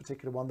clear on this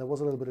particular one, there was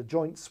a little bit of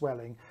joint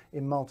swelling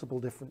in multiple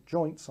different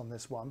joints on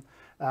this one,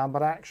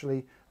 but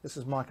actually this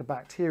is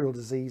mycobacterial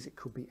disease. It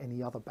could be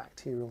any other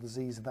bacterial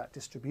disease of that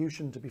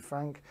distribution, to be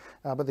frank,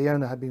 but the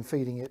owner had been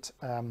feeding it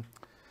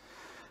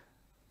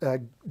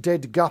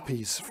dead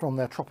guppies from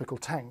their tropical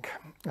tank,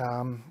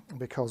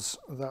 because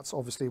that's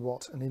obviously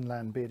what an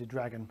inland bearded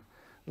dragon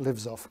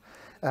lives off.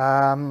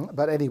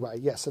 But anyway,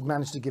 yes, had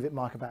managed to give it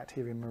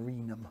Mycobacterium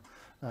marinum,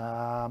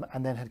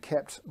 and then had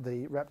kept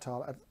the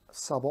reptile at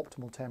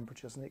suboptimal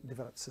temperatures, and it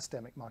developed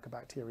systemic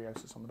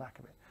mycobacteriosis on the back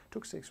of it.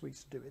 Took 6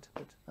 weeks to do it,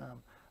 but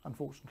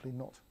unfortunately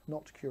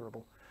not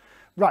curable.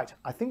 Right,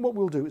 I think what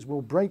we'll do is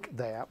we'll break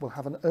there. We'll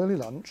have an early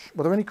lunch.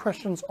 Were there any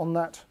questions on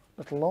that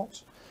little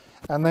lot?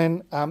 And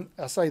then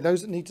I say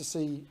those that need to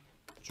see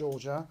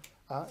Georgia,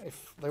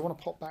 if they want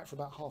to pop back for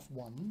about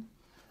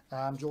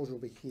 1:30, Georgia will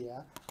be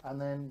here,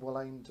 and then we'll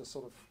aim to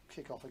sort of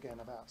kick off again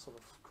about sort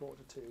of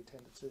 1:45, 2,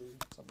 10 to 2,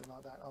 something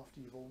like that, after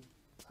you've all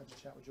had to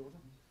chat with Jordan.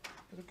 Is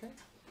that okay?